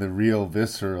interested in the real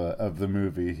viscera of the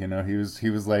movie. He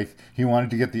was like, he wanted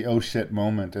to get the oh shit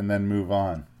moment and then move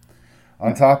on.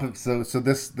 On top of so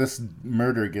this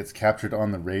murder gets captured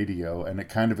on the radio, and it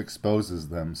kind of exposes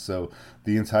them. So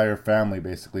the entire family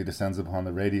basically descends upon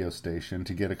the radio station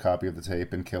to get a copy of the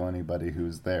tape and kill anybody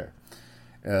who's there.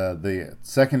 The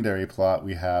secondary plot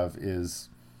we have is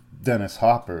Dennis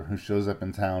Hopper, who shows up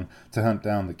in town to hunt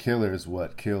down the killers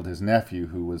what killed his nephew,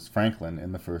 who was Franklin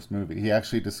in the first movie. He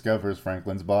actually discovers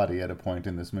Franklin's body at a point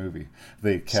in this movie.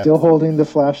 Still holding the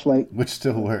flashlight, which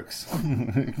still works.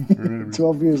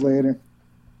 12 years later.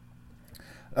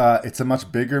 It's a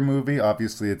much bigger movie.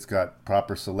 Obviously, it's got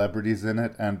proper celebrities in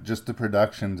it, and just the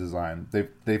production design.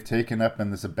 They've taken up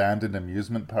in this abandoned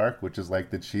amusement park, which is like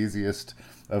the cheesiest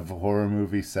of horror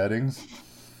movie settings.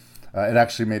 It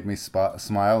actually made me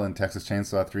smile in Texas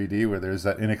Chainsaw 3D, where there's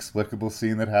that inexplicable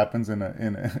scene that happens in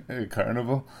a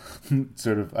carnival.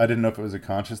 Sort of, I didn't know if it was a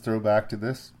conscious throwback to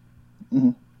this.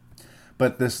 Mm-hmm.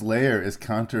 But this layer is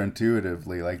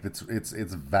counterintuitively, like,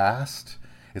 it's vast.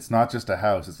 It's not just a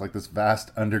house. It's like this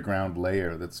vast underground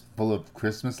layer that's full of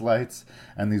Christmas lights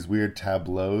and these weird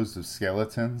tableaus of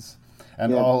skeletons.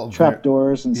 And all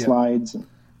trapdoors and slides.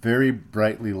 Very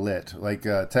brightly lit. Like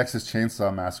Texas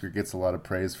Chainsaw Massacre gets a lot of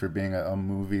praise for being a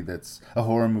movie that's a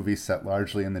horror movie set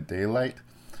largely in the daylight.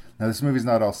 Now, this movie's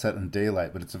not all set in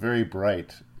daylight, but it's a very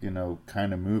bright,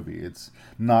 kind of movie. It's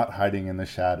not hiding in the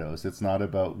shadows. It's not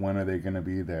about when are they going to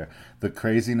be there. The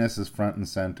craziness is front and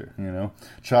center,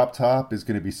 Chop Top is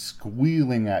going to be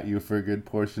squealing at you for a good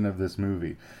portion of this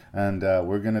movie. And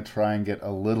we're going to try and get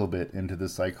a little bit into the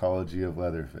psychology of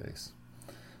Leatherface.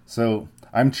 So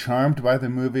I'm charmed by the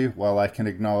movie. While I can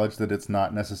acknowledge that it's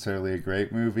not necessarily a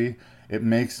great movie, it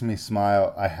makes me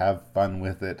smile. I have fun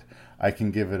with it. I can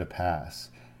give it a pass.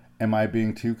 Am I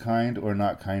being too kind or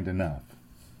not kind enough?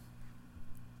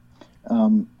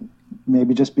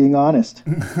 Maybe just being honest.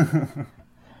 We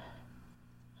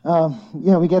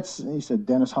get, you said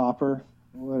Dennis Hopper.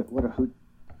 What a hoot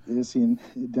is seeing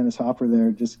Dennis Hopper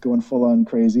there just going full on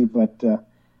crazy. But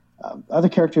other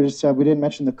characters, we didn't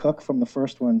mention the cook from the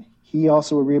first one. He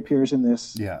also reappears in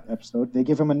this episode. They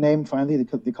give him a name finally.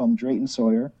 They call him Drayton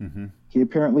Sawyer. Mm-hmm. He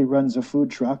apparently runs a food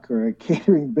truck or a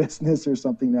catering business or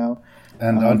something now.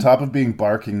 And on top of being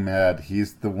barking mad,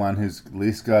 he's the one who's at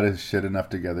least got his shit enough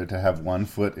together to have one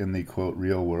foot in the, quote,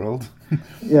 real world.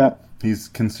 Yeah. He's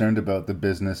concerned about the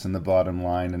business and the bottom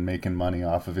line and making money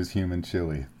off of his human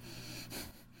chili.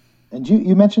 And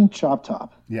you mentioned Chop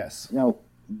Top. Yes. Now,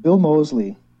 Bill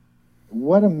Moseley,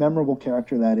 what a memorable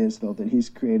character that is, though, that he's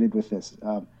created with this.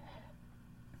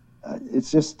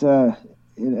 It's just...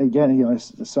 Again, I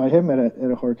saw him at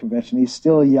a horror convention. He's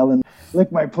still yelling,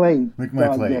 "Lick my plate,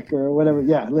 dog dick," or whatever.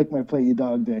 Yeah, lick my plate, you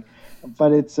dog dick.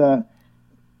 But it's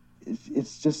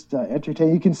just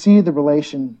entertaining. You can see the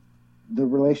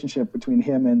relationship between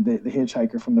him and the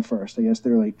hitchhiker from the first. I guess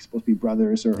they're like supposed to be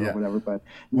brothers or whatever, but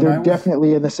they're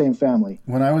definitely in the same family.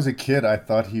 When I was a kid, I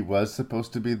thought he was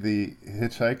supposed to be the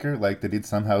hitchhiker, like that he'd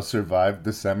somehow survived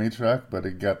the semi-truck, but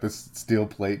he got this steel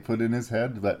plate put in his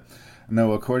head. But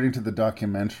no, according to the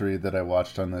documentary that I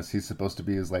watched on this, he's supposed to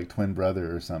be his like twin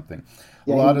brother or something.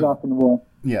 Yeah, he's off in the wall.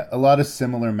 Yeah, a lot of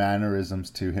similar mannerisms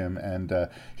to him, and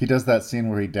he does that scene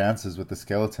where he dances with the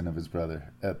skeleton of his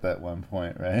brother at that one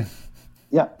point, right?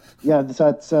 Yeah.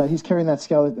 That's he's carrying that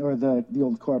skeleton or the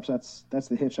old corpse. That's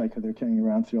the hitchhiker they're carrying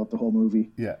around throughout the whole movie.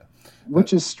 Yeah,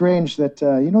 which is strange that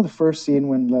the first scene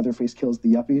when Leatherface kills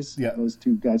the yuppies. Yeah, those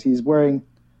two guys. He's wearing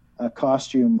a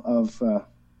costume of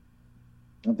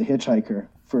the hitchhiker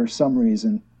for some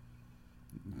reason,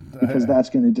 because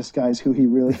that's going to disguise who he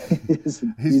really is.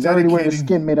 He's already wearing a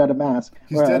skin made out of mask.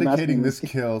 He's dedicating this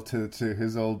kill to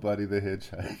his old buddy, the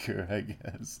hitchhiker, I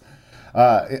guess.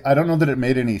 I don't know that it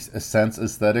made any sense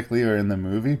aesthetically or in the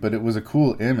movie, but it was a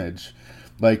cool image.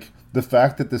 Like, the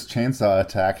fact that this chainsaw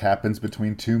attack happens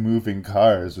between two moving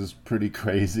cars was pretty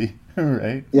crazy,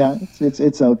 right? Yeah,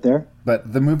 it's out there.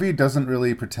 But the movie doesn't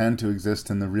really pretend to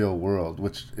exist in the real world,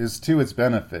 which is to its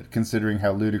benefit, considering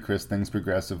how ludicrous things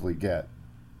progressively get.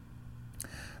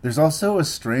 There's also a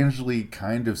strangely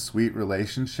kind of sweet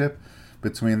relationship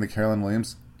between the Carolyn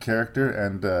Williams character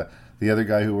and the other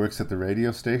guy who works at the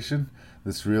radio station.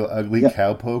 This real ugly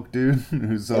cowpoke dude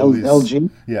who's always...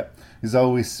 LG? Yeah. He's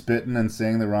always spitting and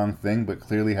saying the wrong thing, but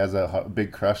clearly has a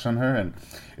big crush on her. And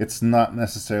it's not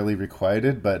necessarily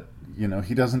requited, but,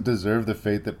 he doesn't deserve the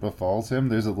fate that befalls him.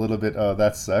 There's a little bit, oh,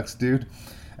 that sucks, dude.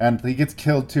 And he gets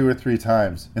killed 2 or 3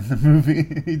 times in the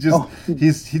movie. He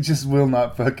just will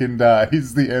not fucking die.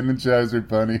 He's the Energizer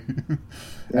Bunny.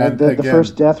 And the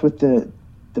first death with the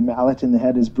mallet in the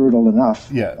head is brutal enough.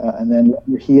 Yeah. And then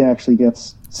he actually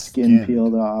gets skin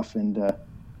peeled off, and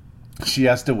she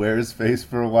has to wear his face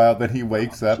for a while. Then he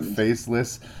wakes up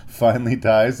faceless, finally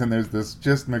dies, and there's this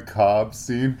just macabre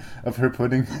scene of her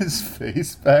putting his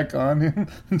face back on him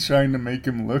and trying to make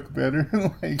him look better.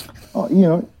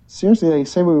 Seriously, like,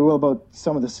 say what we will about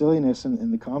some of the silliness in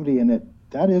the comedy in it,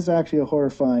 that is actually a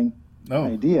horrifying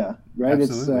idea, right?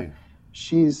 Absolutely. It's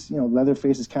she's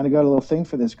Leatherface has kind of got a little thing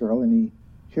for this girl, and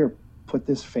put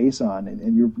this face on,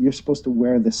 and you're supposed to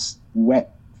wear this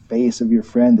wet face of your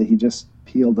friend that he just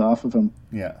peeled off of him.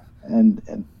 Yeah.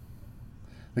 And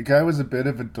the guy was a bit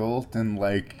of a dolt, and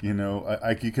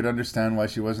you could understand why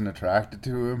she wasn't attracted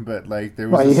to him, but there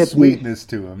was a sweetness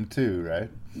to him too, right?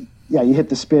 Yeah, you hit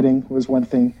the spitting was one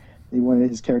thing.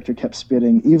 His character kept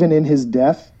spitting, even in his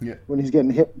death. Yeah. When he's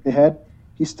getting hit in the head,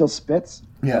 he still spits.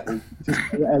 Yeah.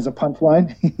 Just as a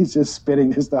punchline, he's just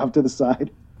spitting this stuff to the side.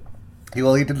 He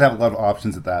didn't have a lot of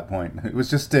options at that point. It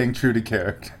was just staying true to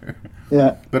character.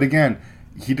 Yeah. But again,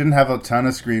 he didn't have a ton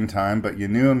of screen time, but you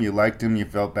knew him, you liked him, you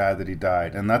felt bad that he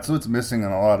died. And that's what's missing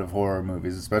in a lot of horror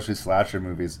movies, especially slasher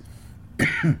movies.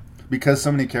 Because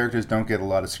so many characters don't get a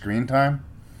lot of screen time,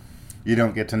 you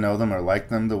don't get to know them or like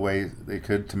them the way they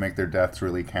could to make their deaths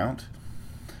really count.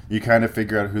 You kind of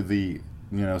figure out who the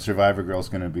survivor girl's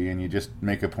going to be, and you just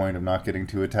make a point of not getting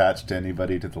too attached to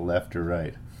anybody to the left or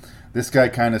right. This guy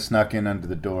kind of snuck in under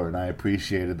the door, and I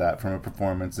appreciated that from a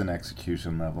performance and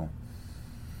execution level.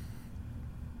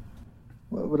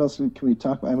 What else can we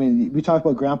talk about? I mean, we talked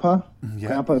about Grandpa.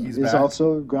 Yeah, Grandpa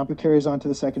Grandpa carries on to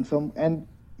the second film, and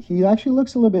he actually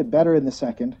looks a little bit better in the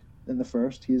second than the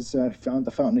first. He's found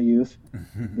the Fountain of Youth,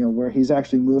 where he's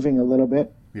actually moving a little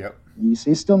bit. Yep.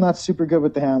 He's still not super good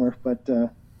with the hammer, but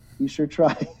he sure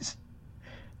tries.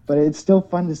 But it's still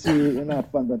fun to see.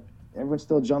 Not fun, but everyone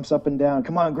still jumps up and down.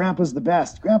 Come on, Grandpa's the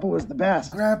best. Grandpa was the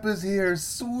best. Grandpa's here,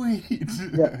 sweet.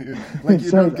 Yeah. Like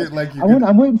you don't get like you.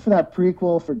 I'm waiting for that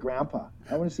prequel for Grandpa.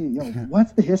 I want to see,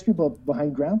 what's the history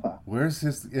behind Grandpa? Where's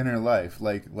his inner life?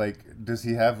 Like, does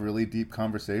he have really deep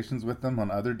conversations with them on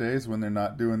other days when they're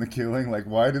not doing the killing? Like,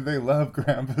 why do they love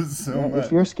Grandpa so much?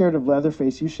 If you're scared of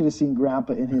Leatherface, you should have seen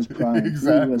Grandpa in his prime.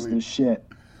 Exactly. He was the shit.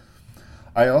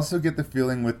 I also get the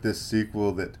feeling with this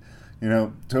sequel that,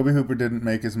 Tobe Hooper didn't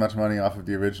make as much money off of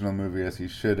the original movie as he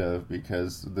should have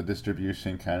because the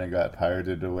distribution kind of got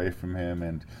pirated away from him,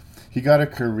 and he got a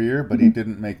career, but he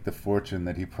didn't make the fortune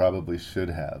that he probably should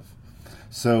have.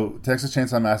 So Texas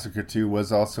Chainsaw Massacre 2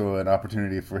 was also an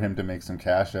opportunity for him to make some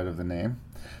cash out of the name.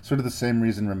 Sort of the same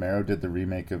reason Romero did the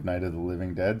remake of Night of the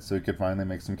Living Dead, so he could finally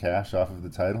make some cash off of the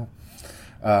title.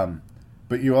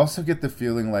 But you also get the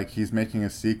feeling like he's making a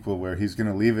sequel where he's going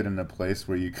to leave it in a place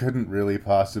where you couldn't really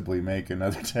possibly make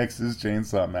another Texas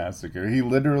Chainsaw Massacre. He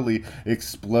literally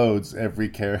explodes every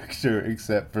character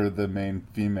except for the main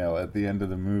female at the end of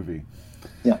the movie.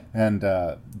 Yeah. And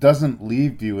doesn't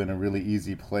leave you in a really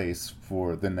easy place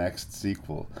for the next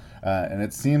sequel. And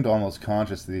it seemed almost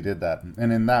conscious that he did that.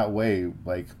 And in that way,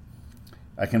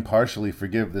 I can partially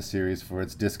forgive the series for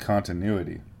its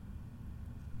discontinuity.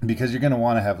 Because you're going to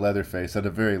want to have Leatherface, at the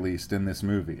very least, in this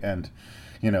movie. And,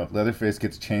 Leatherface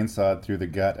gets chainsawed through the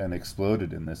gut and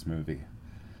exploded in this movie.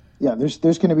 Yeah, there's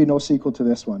going to be no sequel to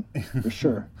this one, for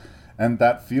sure. And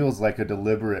that feels like a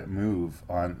deliberate move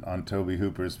on Tobe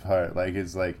Hooper's part.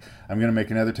 It's like, I'm going to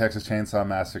make another Texas Chainsaw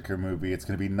Massacre movie. It's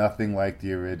going to be nothing like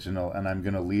the original, and I'm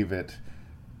going to leave it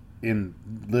in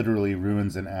literally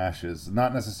ruins and ashes.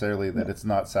 Not necessarily that it's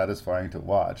not satisfying to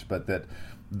watch, but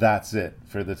that's it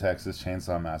for the Texas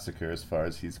Chainsaw Massacre as far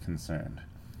as he's concerned.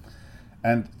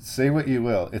 And say what you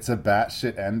will, it's a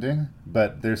batshit ending,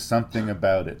 but there's something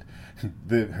about it.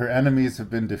 Her enemies have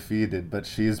been defeated, but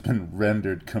she has been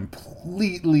rendered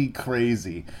completely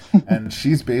crazy. And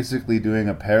she's basically doing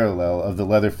a parallel of the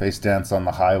Leatherface dance on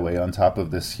the highway on top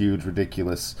of this huge,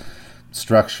 ridiculous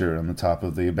structure on the top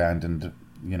of the abandoned,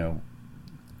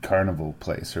 carnival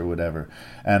place or whatever,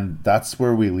 and that's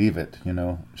where we leave it.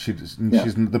 She's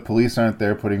the police aren't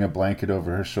there putting a blanket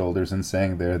over her shoulders and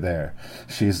saying they're there.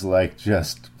 She's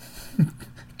just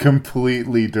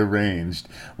completely deranged.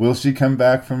 Will she come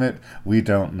back from it? We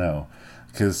don't know,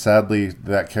 because sadly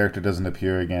that character doesn't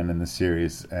appear again in the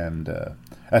series, and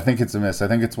I think it's a miss. I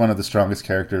think it's one of the strongest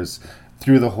characters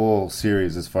through the whole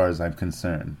series as far as I'm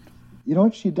concerned. You know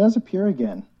what? She does appear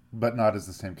again. But not as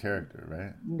the same character,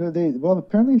 right? No,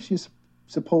 apparently she's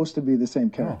supposed to be the same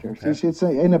character. Oh, okay. She's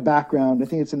in the background. I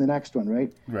think it's in the next one,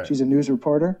 right? Right. She's a news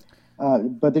reporter,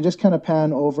 but they just kind of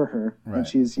pan over her, and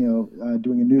she's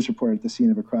doing a news report at the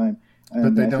scene of a crime. And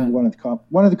but they I think don't.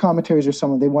 One of the commentaries or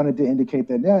someone, they wanted to indicate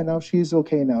that no, she's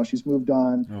okay now. She's moved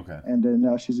on. Okay. And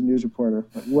now she's a news reporter.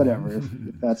 But whatever,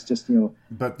 if that's just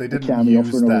But they didn't cameo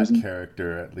use for no that reason.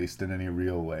 character at least in any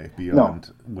real way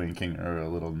beyond winking her a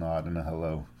little nod and a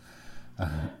hello.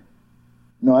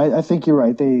 No, I think you're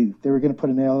right. They were going to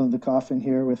put a nail in the coffin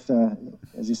here with,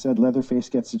 as you said, Leatherface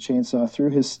gets the chainsaw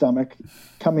through his stomach,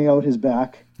 coming out his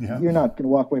back. Yeah. You're not going to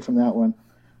walk away from that one.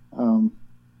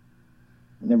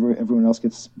 And everyone else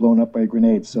gets blown up by a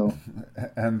grenade. So,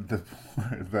 and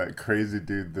that crazy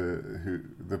dude,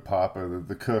 the papa,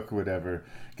 the cook, whatever,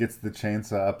 gets the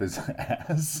chainsaw up his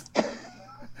ass.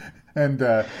 And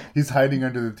he's hiding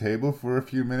under the table for a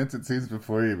few minutes, it seems,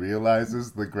 before he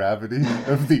realizes the gravity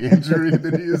of the injury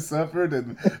that he has suffered.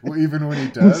 And even when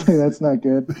he does... That's not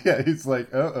good. Yeah, he's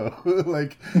like, uh-oh.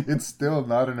 It's still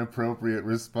not an appropriate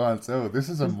response. Oh, this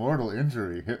is a mortal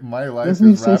injury. My life is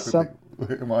rapidly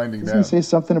winding down. Doesn't he say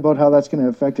something about how that's going to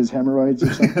affect his hemorrhoids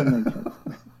or something?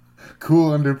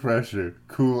 Cool under pressure.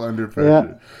 Cool under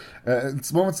pressure. Yeah.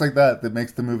 It's moments like that that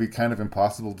makes the movie kind of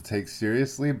impossible to take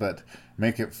seriously, but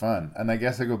make it fun. And I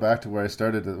guess I go back to where I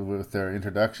started with our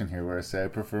introduction here, where I say I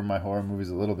prefer my horror movies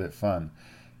a little bit fun.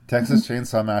 Texas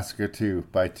Chainsaw Massacre 2,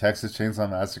 by Texas Chainsaw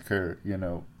Massacre,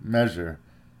 measure,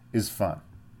 is fun.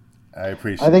 I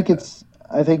appreciate that.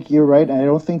 I think you're right. I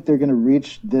don't think they're going to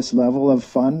reach this level of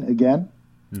fun again.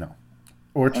 No.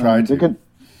 Or try to.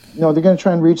 They're going to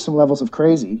try and reach some levels of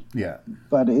crazy. Yeah.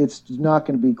 But it's not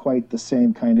going to be quite the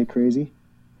same kind of crazy.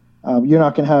 You're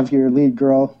not going to have your lead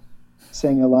girl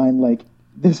saying a line like,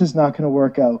 "This is not going to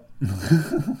work out,"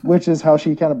 which is how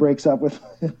she kind of breaks up with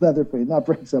Leatherface. Not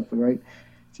breaks up, right?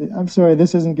 "I'm sorry,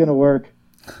 this isn't going to work."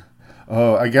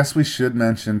 Oh, I guess we should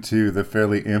mention, too, the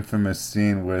fairly infamous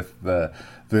scene with the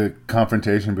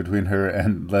confrontation between her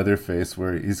and Leatherface,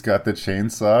 where he's got the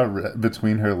chainsaw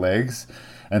between her legs,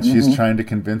 and she's trying to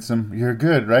convince him, "You're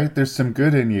good, right? There's some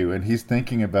good in you." And he's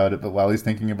thinking about it, but while he's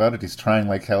thinking about it, he's trying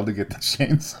like hell to get the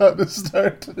chainsaw to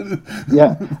start.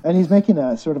 Yeah, and he's making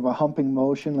a sort of a humping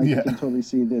motion, like you can totally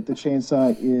see that the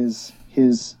chainsaw is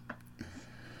his...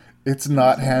 It's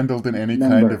not handled in any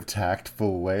kind of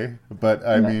tactful way, but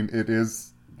I mean, it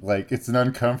is like, it's an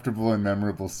uncomfortable and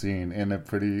memorable scene in a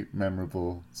pretty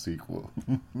memorable sequel.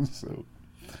 So,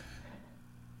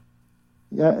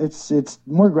 yeah, it's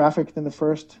more graphic than the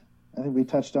first. I think we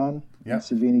touched on. Yeah,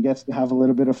 Savini gets to have a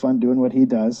little bit of fun doing what he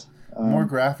does. More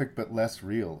graphic, but less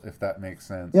real, if that makes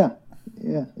sense. Yeah,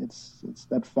 it's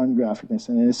that fun graphicness,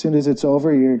 and as soon as it's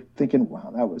over, you're thinking,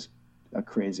 "Wow, that was a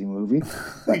crazy movie."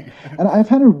 And I've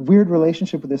had a weird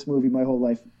relationship with this movie my whole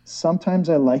life. Sometimes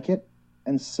I like it,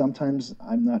 and sometimes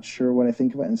I'm not sure what I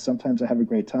think of it, and sometimes I have a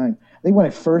great time. I think when I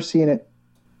first seen it,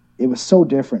 it was so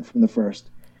different from the first.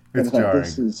 It's jarring.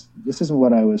 This isn't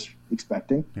what I was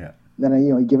expecting. Yeah. Then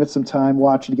I give it some time,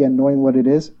 watch it again, knowing what it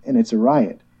is, and it's a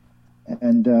riot.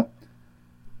 And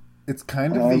it's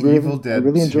kind of the Evil Dead 2. I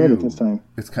really enjoyed it this time.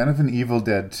 It's kind of an Evil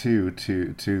Dead 2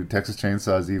 to Texas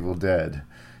Chainsaw's Evil Dead.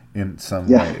 In some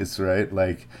ways, right?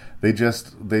 Like they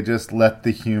just let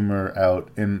the humor out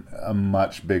in a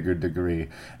much bigger degree,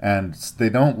 and they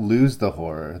don't lose the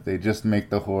horror. They just make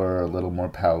the horror a little more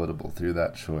palatable through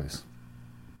that choice.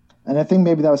 And I think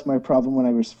maybe that was my problem when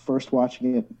I was first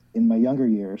watching it in my younger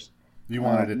years. You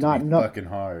wanted it to be fucking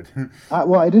hard.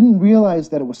 Well, I didn't realize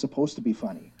that it was supposed to be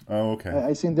funny. Oh, okay.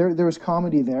 I seen there was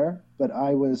comedy there, but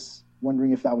I was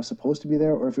wondering if that was supposed to be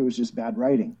there or if it was just bad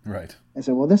writing. Right. I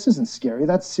said, "Well, this isn't scary.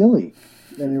 That's silly."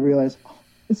 Then you realize,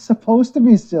 it's supposed to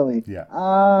be silly. Yeah.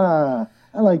 I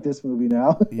like this movie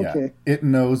now. Yeah. Okay. It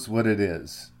knows what it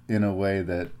is in a way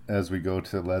that, as we go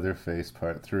to Leatherface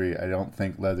Part 3, I don't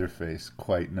think Leatherface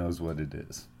quite knows what it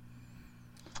is.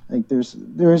 Like there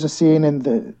is a scene in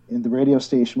the radio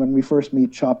station when we first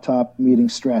meet Chop Top meeting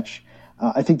Stretch.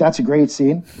 I think that's a great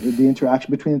scene. The interaction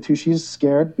between the two. She's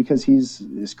scared because he's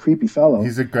this creepy fellow.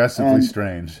 He's aggressively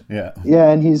strange. Yeah.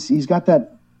 Yeah, and he's got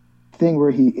that thing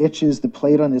where he itches the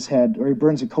plate on his head, or he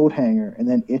burns a coat hanger and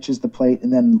then itches the plate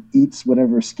and then eats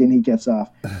whatever skin he gets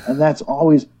off. And that's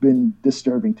always been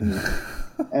disturbing to me.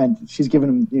 And she's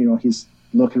giving him, he's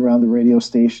looking around the radio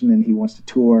station and he wants to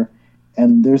tour.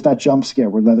 And there's that jump scare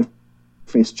where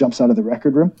Leatherface jumps out of the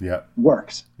record room. Yeah.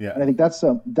 Works. Yeah. And I think that's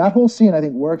that whole scene, I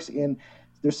think, works in,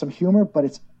 there's some humor, but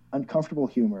it's uncomfortable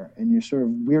humor. And you're sort of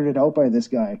weirded out by this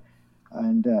guy.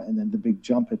 And then the big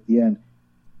jump at the end.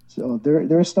 So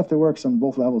there is stuff that works on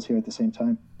both levels here at the same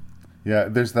time. Yeah,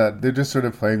 there's that. They're just sort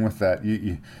of playing with that.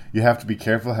 You have to be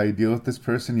careful how you deal with this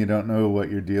person. You don't know what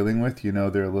you're dealing with.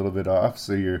 They're a little bit off,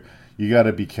 so you got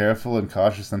to be careful and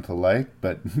cautious and polite,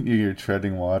 but you're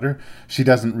treading water. She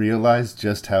doesn't realize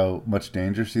just how much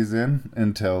danger she's in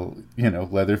until,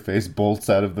 Leatherface bolts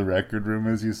out of the record room,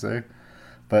 as you say.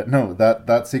 But no,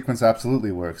 that sequence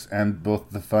absolutely works, and both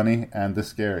the funny and the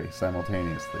scary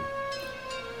simultaneously.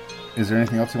 Is there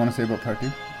anything else you want to say about Part 2?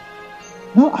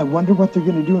 No, I wonder what they're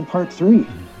going to do in Part 3.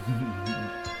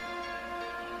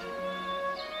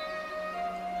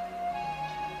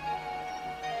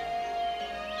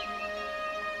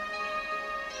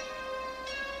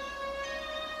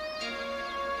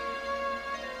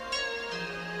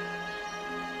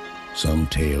 Some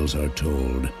tales are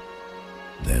told,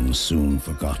 then soon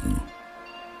forgotten.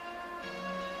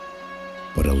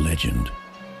 But a legend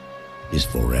is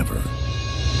forever.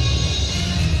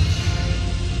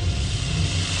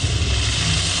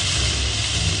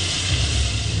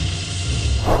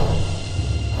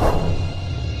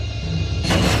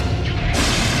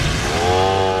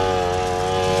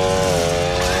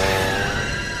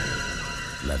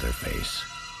 Leatherface,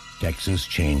 Texas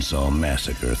Chainsaw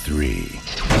Massacre 3.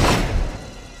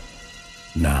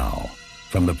 Now,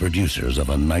 From the producers of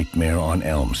A Nightmare on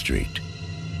Elm Street,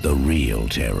 the real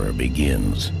terror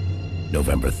begins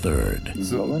November 3rd.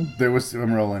 So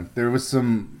I'm rolling. There was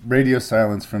some radio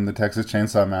silence from the Texas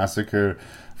Chainsaw Massacre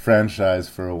franchise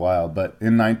for a while, but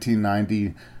in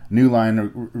 1990, New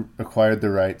Line acquired the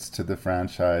rights to the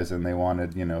franchise, and they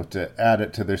wanted, to add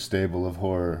it to their stable of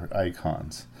horror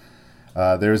icons.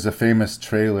 There's a famous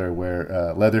trailer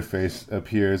where Leatherface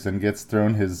appears and gets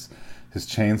thrown his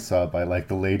chainsaw by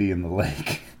the lady in the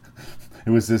lake. It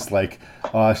was this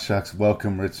aw shucks,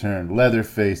 welcome return.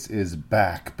 Leatherface is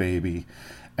back, baby.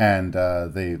 And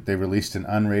they released an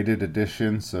unrated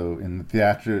edition. So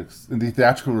the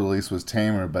theatrical release was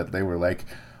tamer, but they were like,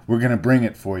 we're gonna bring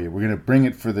it for you. We're gonna bring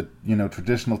it for the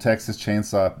traditional Texas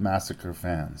Chainsaw Massacre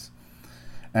fans.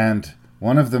 And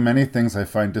one of the many things I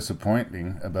find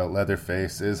disappointing about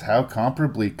Leatherface is how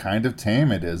comparably kind of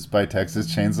tame it is by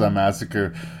Texas Chainsaw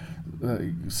Massacre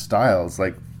styles.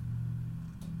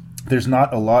 There's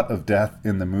not a lot of death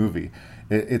in the movie.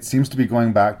 It seems to be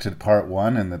going back to part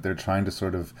one, and that they're trying to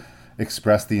sort of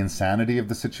express the insanity of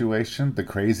the situation, the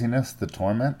craziness, the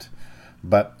torment,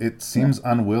 but it seems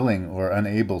unwilling or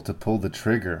unable to pull the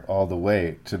trigger all the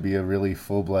way to be a really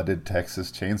full-blooded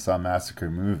Texas Chainsaw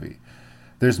Massacre movie.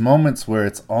 There's moments where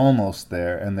it's almost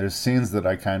there, and there's scenes that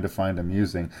I kind of find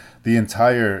amusing. The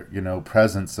entire,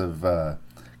 presence of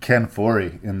Ken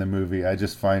Foree in the movie I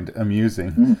just find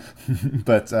amusing.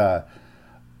 But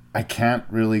I can't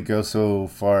really go so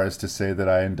far as to say that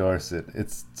I endorse it.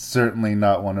 It's certainly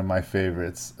not one of my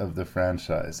favorites of the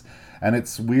franchise. And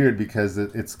it's weird because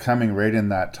it's coming right in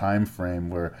that time frame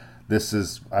where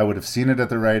I would have seen it at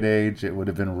the right age. It would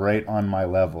have been right on my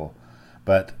level.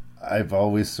 But I've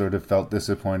always sort of felt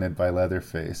disappointed by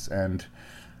Leatherface, and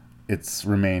it's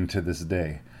remained to this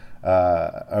day.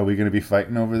 Are we going to be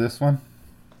fighting over this one?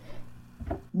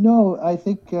 No, I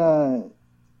think I'm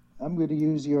going to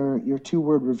use your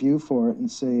 2-word review for it and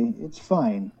say it's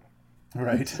fine.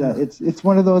 Right. It's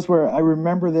one of those where I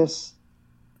remember this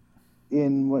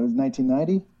in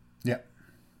 1990. Yeah.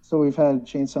 So we've had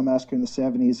Chainsaw Massacre in the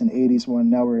 70s and 80s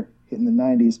one. Now we're hitting the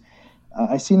 90s.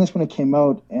 I seen this when it came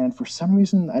out, and for some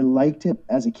reason I liked it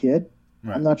as a kid.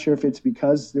 Right. I'm not sure if it's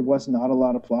because there was not a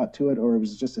lot of plot to it, or it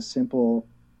was just a simple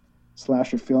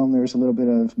slasher film. There's a little bit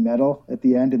of metal at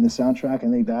the end in the soundtrack. I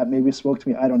think that maybe spoke to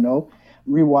me. I don't know.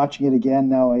 Rewatching it again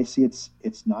now, I see it's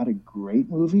not a great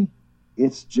movie.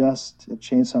 It's just a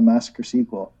Chainsaw Massacre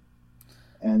sequel,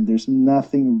 and there's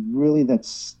nothing really that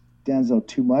stands out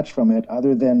too much from it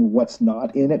other than what's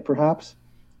not in it, perhaps.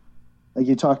 Like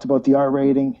you talked about the R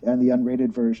rating and the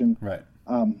unrated version. Right.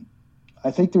 I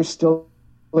think there's still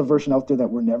a version out there that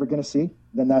we're never going to see.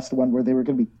 Then that's the one where they were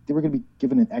going to be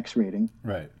given an X rating.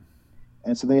 Right.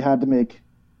 And so they had to make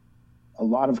a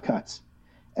lot of cuts.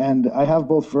 And I have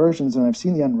both versions, and I've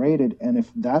seen the unrated. And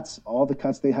if that's all the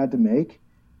cuts they had to make,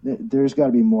 there's got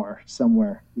to be more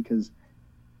somewhere, because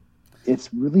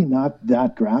it's really not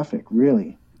that graphic,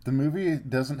 really. The movie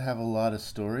doesn't have a lot of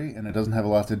story, and it doesn't have a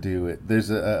lot to do. There's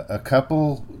a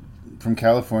couple from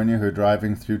California who are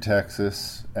driving through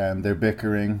Texas, and they're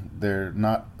bickering. They're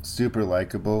not super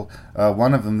likable.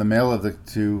 One of them, the male of the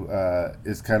two,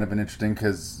 is kind of an interesting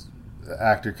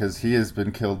actor, because he has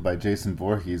been killed by Jason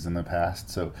Voorhees in the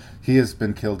past. So he has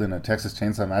been killed in a Texas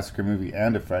Chainsaw Massacre movie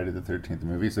and a Friday the 13th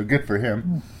movie. So good for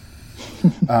him.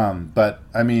 But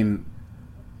I mean,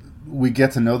 we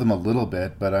get to know them a little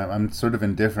bit, but I'm sort of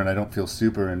indifferent. I don't feel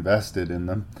super invested in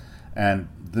them. And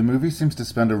the movie seems to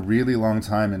spend a really long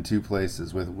time in two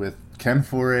places, with Ken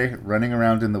Foree running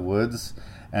around in the woods,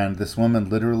 and this woman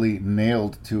literally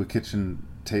nailed to a kitchen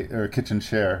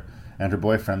chair, and her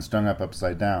boyfriend strung up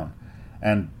upside down.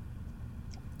 And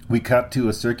we cut to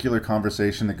a circular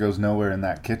conversation that goes nowhere in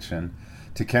that kitchen,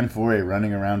 to Ken Foree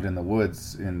running around in the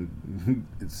woods in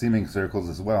seeming circles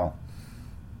as well.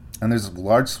 And there's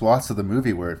large swaths of the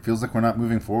movie where it feels like we're not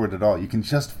moving forward at all. You can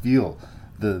just feel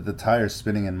the tires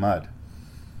spinning in mud.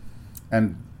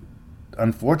 And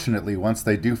unfortunately, once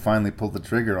they do finally pull the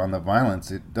trigger on the violence,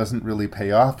 it doesn't really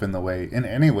pay off in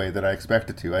any way that I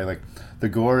expect it to. The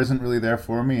gore isn't really there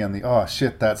for me, and the "oh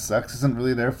shit, that sucks" isn't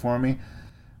really there for me.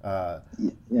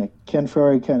 Ken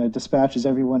Foree kind of dispatches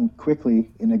everyone quickly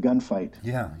in a gunfight.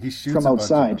 Yeah, he shoots from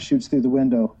outside, shoots through the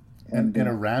window. And in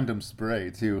a random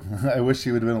spray, too. I wish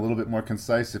he would have been a little bit more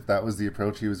concise if that was the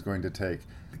approach he was going to take.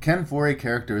 The Ken Foree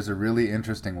character is a really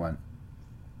interesting one.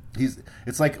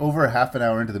 It's like over a half an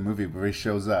hour into the movie where he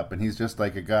shows up, and he's just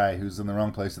like a guy who's in the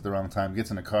wrong place at the wrong time,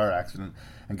 gets in a car accident,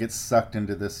 and gets sucked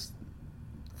into this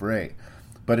fray.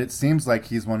 But it seems like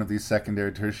he's one of these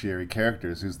secondary, tertiary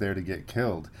characters who's there to get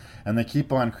killed. And they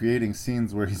keep on creating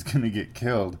scenes where he's going to get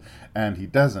killed, and he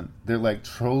doesn't. They're like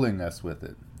trolling us with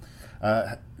it.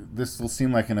 This will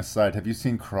seem like an aside. Have you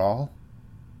seen Crawl?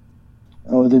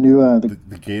 Oh, the new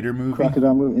the Gator movie?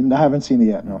 Crocodile movie? And I haven't seen it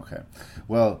yet, no. Okay.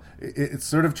 Well, it's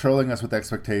sort of trolling us with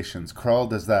expectations. Crawl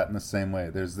does that in the same way.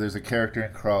 There's a character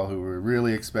in Crawl who we're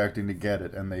really expecting to get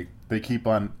it, and they keep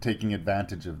on taking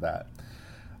advantage of that.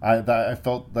 I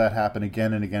felt that happen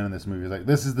again and again in this movie. Like,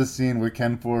 this is the scene where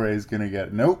Ken Foree is going to get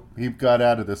it. Nope, he got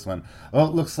out of this one. Oh,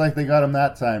 it looks like they got him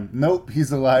that time. Nope,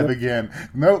 he's alive again.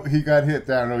 Nope, he got hit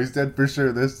down. Oh, he's dead for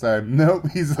sure this time. Nope,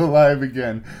 he's alive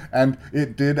again. And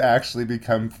it did actually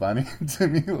become funny to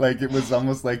me. Like, it was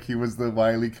almost like he was the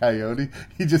Wile E. Coyote.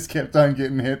 He just kept on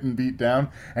getting hit and beat down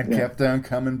and kept on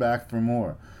coming back for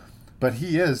more. But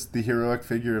he is the heroic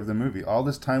figure of the movie. All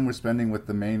this time we're spending with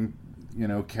the main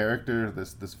character,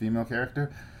 this female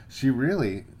character, she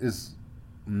really is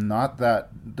not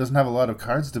doesn't have a lot of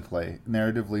cards to play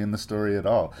narratively in the story at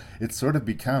all. It sort of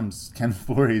becomes Ken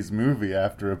Foree's movie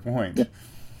after a point. Yeah.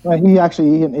 Well,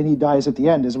 he dies at the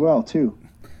end as well too.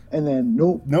 And then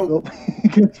nope.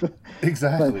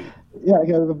 Exactly.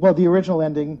 But, well, the original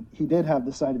ending, he did have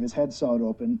the side of his head sawed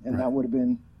open, and that would have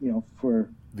been, for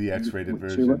the X-rated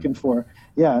version you're looking for.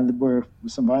 Yeah, and there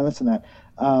was some violence in that.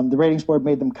 The ratings board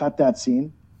made them cut that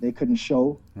scene. They couldn't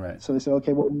show. Right. So they said,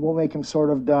 okay, we'll make him sort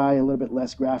of die a little bit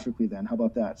less graphically then. How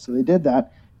about that? So they did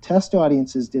that. Test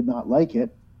audiences did not like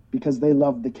it because they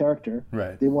loved the character.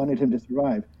 Right. They wanted him to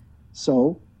survive.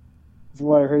 So from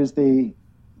what I heard is they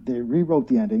rewrote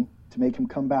the ending to make him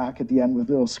come back at the end with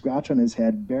a little scratch on his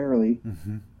head, barely.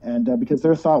 Mm-hmm. And because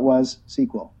their thought was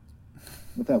sequel.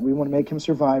 With that, we want to make him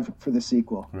survive for the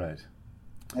sequel. Right.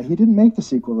 He didn't make the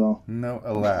sequel, though. No,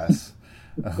 alas.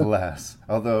 Alas.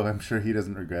 Although I'm sure he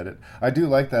doesn't regret it. I do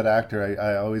like that actor.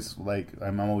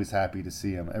 I'm always happy to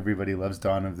see him. Everybody loves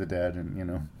Dawn of the Dead,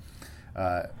 and,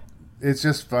 it's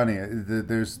just funny.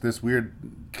 There's this weird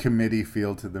committee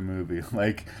feel to the movie.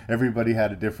 Like, everybody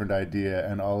had a different idea,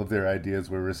 and all of their ideas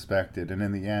were respected. And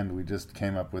in the end, we just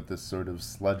came up with this sort of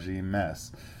sludgy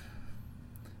mess.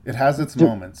 It has its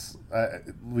moments.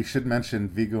 We should mention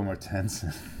Viggo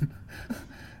Mortensen.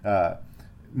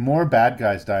 More bad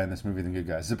guys die in this movie than good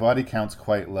guys. The body count's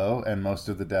quite low, and most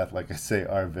of the death, like I say,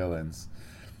 are villains.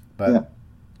 But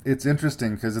it's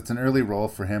interesting because it's an early role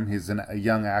for him. He's a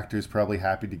young actor who's probably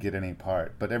happy to get any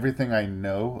part. But everything I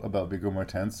know about Viggo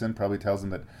Mortensen probably tells him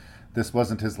that this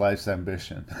wasn't his life's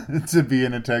ambition, to be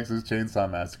in a Texas Chainsaw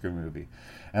Massacre movie.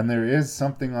 And there is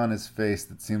something on his face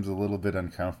that seems a little bit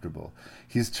uncomfortable.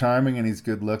 He's charming and he's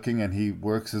good looking, and he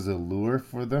works as a lure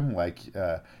for them. Like,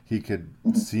 he could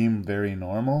seem very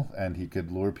normal and he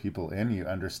could lure people in. You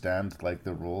understand, like,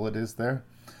 the role it is there.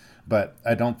 But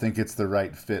I don't think it's the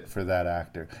right fit for that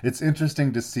actor. It's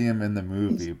interesting to see him in the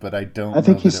movie, but I don't know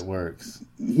that it works.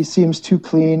 He seems too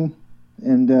clean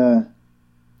and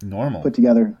normal, put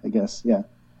together, I guess. Yeah,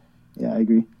 I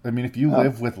agree. I mean, if you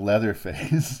live with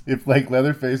Leatherface, if like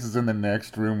Leatherface is in the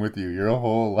next room with you, your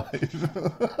whole life.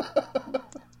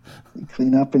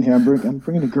 Clean up in here. I'm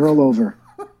bringing a girl over.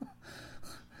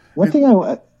 One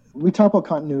thing we talk about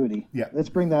continuity. Yeah. Let's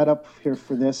bring that up here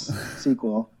for this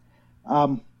sequel.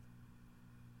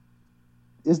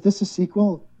 Is this a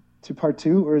sequel to part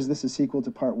 2, or is this a sequel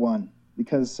to part 1?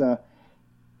 Because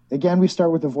again, we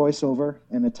start with a voiceover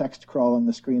and a text crawl on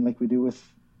the screen, like we do with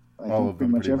pretty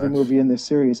much every movie in this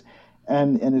series,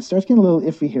 and it starts getting a little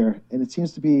iffy here. And it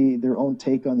seems to be their own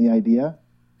take on the idea,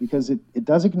 because it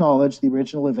does acknowledge the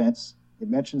original events. It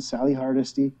mentions Sally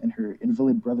Hardesty and her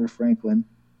invalid brother Franklin.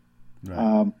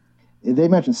 Right. They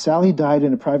mentioned Sally died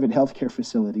in a private healthcare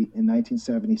facility in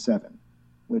 1977,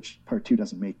 which part 2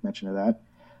 doesn't make mention of that.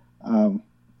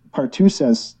 Part 2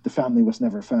 says the family was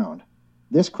never found.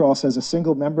 This crawl says a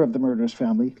single member of the murderer's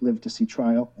family lived to see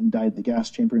trial and died in the gas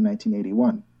chamber in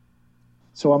 1981.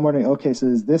 So I'm wondering, okay, so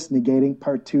is this negating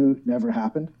part 2 never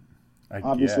happened?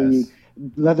 Obviously, guess.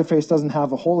 Leatherface doesn't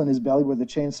have a hole in his belly where the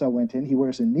chainsaw went in. He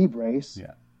wears a knee brace,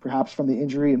 perhaps from the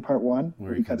injury in part 1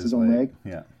 where he cuts his own leg.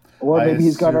 Yeah. Or maybe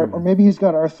he's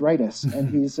got arthritis and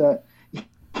he's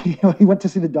he went to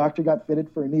see the doctor, got fitted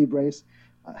for a knee brace.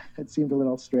 It seemed a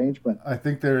little strange, but I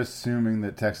think they're assuming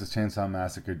that Texas Chainsaw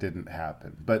Massacre didn't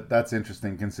happen. But that's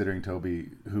interesting considering Tobe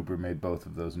Hooper made both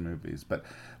of those movies. But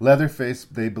Leatherface,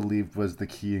 they believed, was the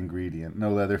key ingredient.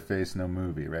 No Leatherface, no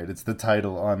movie, right? It's the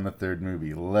title on the third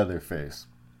movie, Leatherface.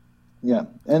 Yeah,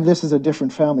 and this is a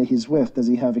different family he's with. Does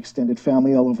he have extended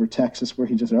family all over Texas where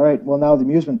he just, all right, well, now the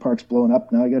amusement park's blown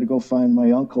up. Now I got to go find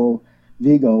my uncle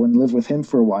Viggo and live with him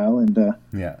for a while. And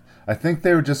yeah. I think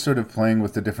they were just sort of playing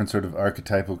with the different sort of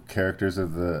archetypal characters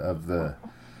of the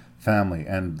family,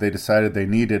 and they decided they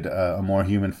needed a more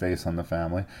human face on the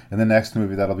family. In the next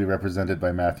movie, that'll be represented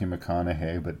by Matthew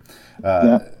McConaughey, but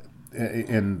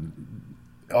in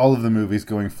all of the movies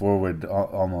going forward,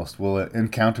 almost will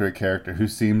encounter a character who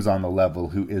seems on the level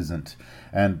who isn't,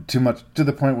 and too much to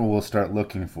the point where we'll start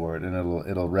looking for it, and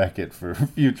it'll wreck it for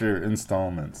future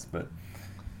installments. But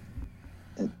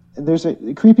there's a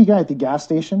creepy guy at the gas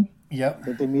station. Yep.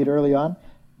 That they meet early on.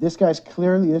 This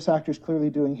actor's clearly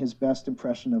doing his best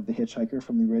impression of the hitchhiker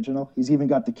from the original. He's even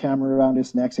got the camera around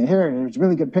his neck saying, "Here, it's a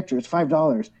really good picture. It's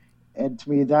 $5." And to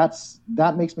me,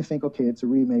 that makes me think, okay, it's a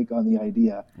remake on the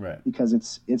idea, right? Because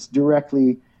it's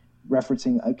directly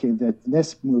referencing, okay, that in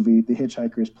this movie the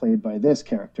hitchhiker is played by this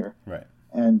character, right?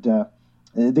 And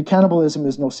the cannibalism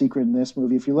is no secret in this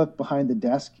movie. If you look behind the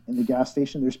desk in the gas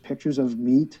station, there's pictures of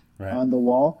meat on the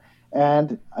wall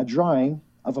and a drawing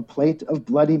of a plate of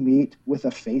bloody meat with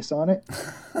a face on it.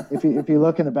 If you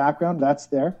look in the background, that's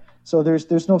there. So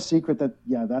there's no secret that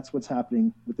that's what's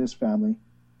happening with this family.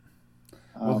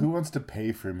 Well, who wants to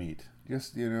pay for meat?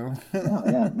 Just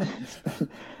And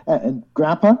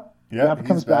Grandpa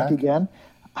comes back again.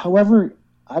 However,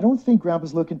 I don't think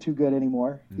Grandpa's looking too good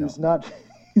anymore. No.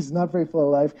 He's not very full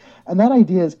of life, and that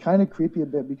idea is kind of creepy a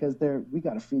bit because we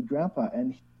got to feed Grandpa,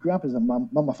 and Grandpa's a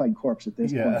mummified corpse at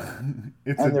this point.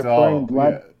 It's and a they're doll. pouring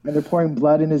blood, and they're pouring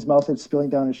blood in his mouth. It's spilling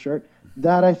down his shirt.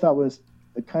 That I thought was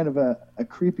a kind of a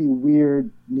creepy,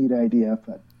 weird, neat idea.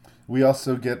 But we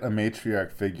also get a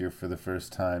matriarch figure for the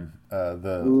first time.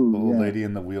 The old lady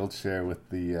in the wheelchair with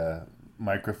the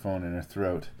microphone in her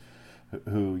throat,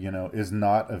 who is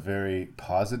not a very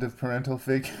positive parental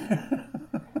figure.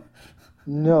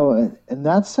 No, and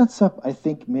that sets up, I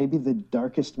think, maybe the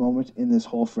darkest moment in this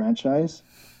whole franchise.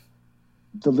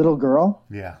 The little girl.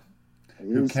 Yeah.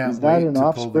 Who can't wait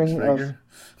to pull the trigger.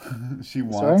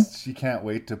 She can't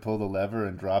wait to pull the lever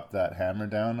and drop that hammer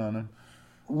down on him.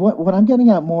 What I'm getting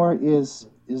at more is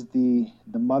the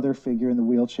mother figure in the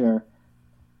wheelchair.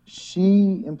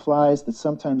 She implies that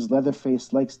sometimes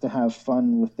Leatherface likes to have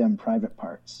fun with them private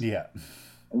parts. Yeah.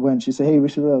 When she said, "Hey, we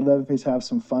should let Leatherface have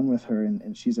some fun with her,"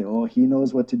 and she's like, "Oh, he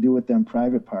knows what to do with them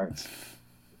private parts,"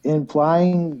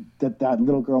 implying that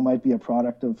little girl might be a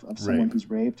product of someone who's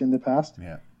raped in the past.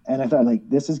 Yeah. And I thought,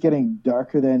 this is getting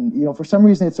darker than, for some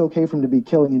reason it's okay for him to be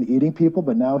killing and eating people,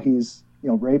 but now he's,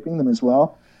 raping them as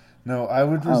well. No, I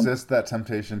would resist that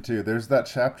temptation too. There's that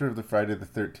chapter of the Friday the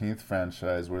 13th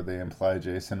franchise where they imply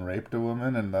Jason raped a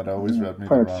woman, and that always rubbed me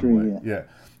the wrong way. Yeah.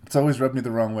 It's always rubbed me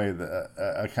the wrong way.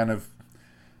 I kind of...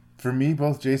 For me,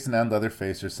 both Jason and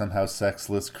Leatherface are somehow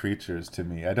sexless creatures to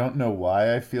me. I don't know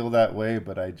why I feel that way,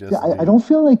 but I just I don't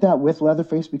feel like that with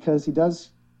Leatherface because he does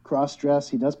cross-dress,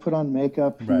 he does put on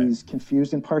makeup, he's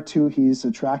confused. In part 2, he's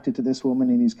attracted to this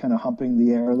woman and he's kind of humping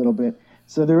the air a little bit.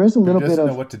 So there is a little bit of... He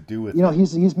doesn't know what to do with it.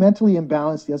 He's mentally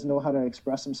imbalanced, he doesn't know how to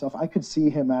express himself. I could see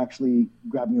him actually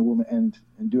grabbing a woman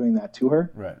and doing that to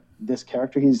her. Right. This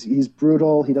character, he's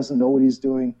brutal, he doesn't know what he's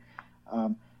doing.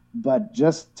 But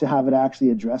just to have it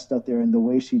actually addressed out there in the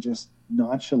way she just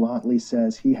nonchalantly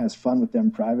says he has fun with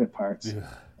them private parts. Yeah.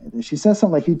 She says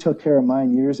something like he took care of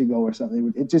mine years ago or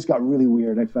something. It just got really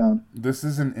weird, I found. This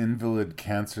is an invalid,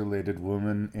 cancer-laden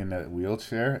woman in a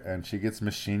wheelchair, and she gets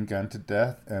machine gunned to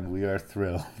death, and we are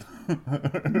thrilled.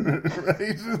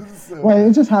 Right? Well,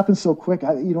 it just happens so quick.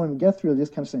 You don't even get through it. You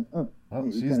just kind of saying, oh,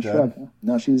 she's dead. Shrug.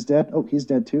 No, she's dead. Oh, he's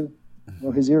dead too.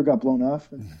 Oh, his ear got blown off.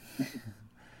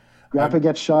 Grandpa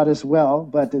gets shot as well,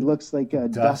 but it looks like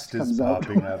dust comes out. Dust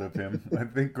is popping out of him. I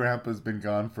think Grandpa's been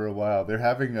gone for a while. They're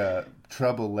having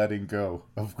trouble letting go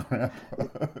of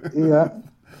Grandpa. Yeah.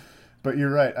 But you're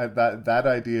right. That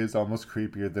idea is almost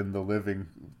creepier than the living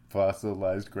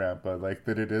fossilized Grandpa. Like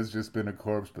that it has just been a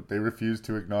corpse, but they refuse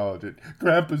to acknowledge it.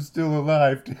 Grandpa's still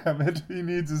alive. Damn it. He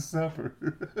needs a supper.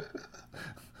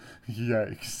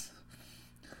 Yikes.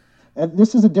 And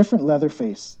this is a different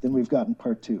Leatherface than we've got in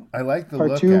part 2. I like the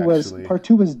part look, two actually. Part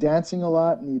 2 was dancing a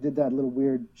lot, and he did that little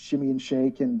weird shimmy and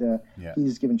shake, and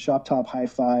he's giving shop top high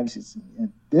fives.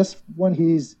 And this one,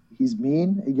 he's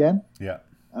mean again. Yeah.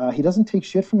 He doesn't take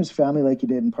shit from his family like he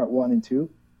did in part 1 and 2.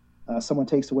 Someone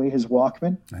takes away his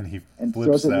Walkman and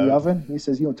throws it in the oven. He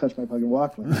says, "You don't touch my fucking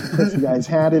Walkman." He puts the guy's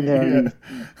hand in there.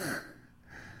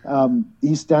 And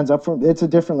he stands up for him. It's a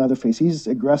different Leatherface. He's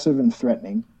aggressive and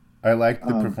threatening. I liked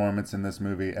the performance in this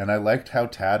movie, and I liked how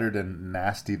tattered and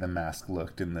nasty the mask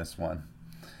looked in this one.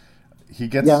 He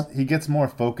gets more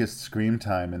focused screen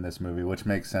time in this movie, which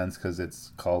makes sense because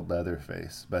it's called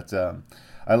Leatherface. But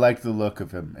I like the look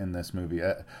of him in this movie.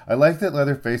 I like that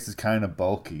Leatherface is kind of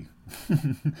bulky.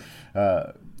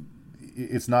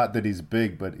 it's not that he's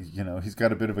big, but he's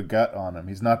got a bit of a gut on him.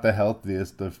 He's not the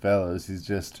healthiest of fellows. He's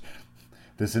just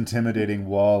this intimidating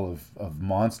wall of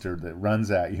monster that runs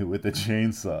at you with a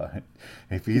chainsaw.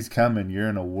 If he's coming, you're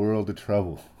in a world of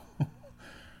trouble.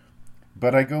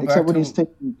 But I go Except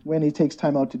back when he takes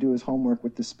time out to do his homework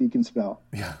with the speak and spell.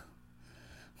 Yeah.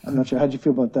 I'm not sure. How'd you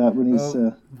feel about that when he's...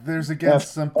 there's again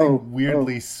something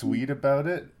weirdly sweet about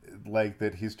it, like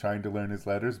that he's trying to learn his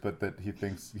letters, but that he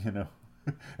thinks,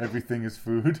 everything is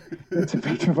food. It's a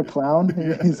picture of a clown.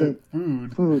 Yeah, he's like,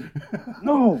 food.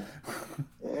 No!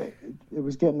 It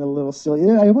was getting a little silly.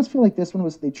 I almost feel like this one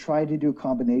they tried to do a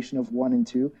combination of 1 and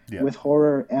 2 with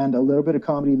horror and a little bit of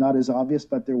comedy, not as obvious,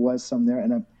 but there was some there,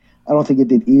 and I don't think it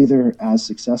did either as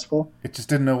successful. It just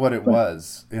didn't know what it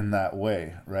was in that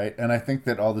way, right? And I think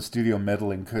that all the studio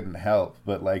meddling couldn't help.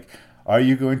 But, are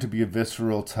you going to be a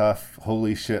visceral, tough,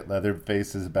 holy shit,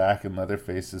 Leatherface is back and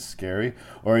Leatherface is scary?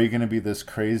 Or are you going to be this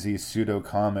crazy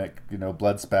pseudo-comic,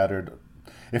 blood-spattered,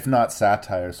 if not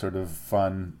satire, sort of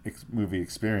fun movie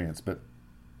experience? But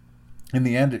in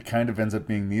the end, it kind of ends up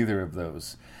being neither of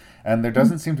those. And there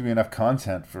doesn't seem to be enough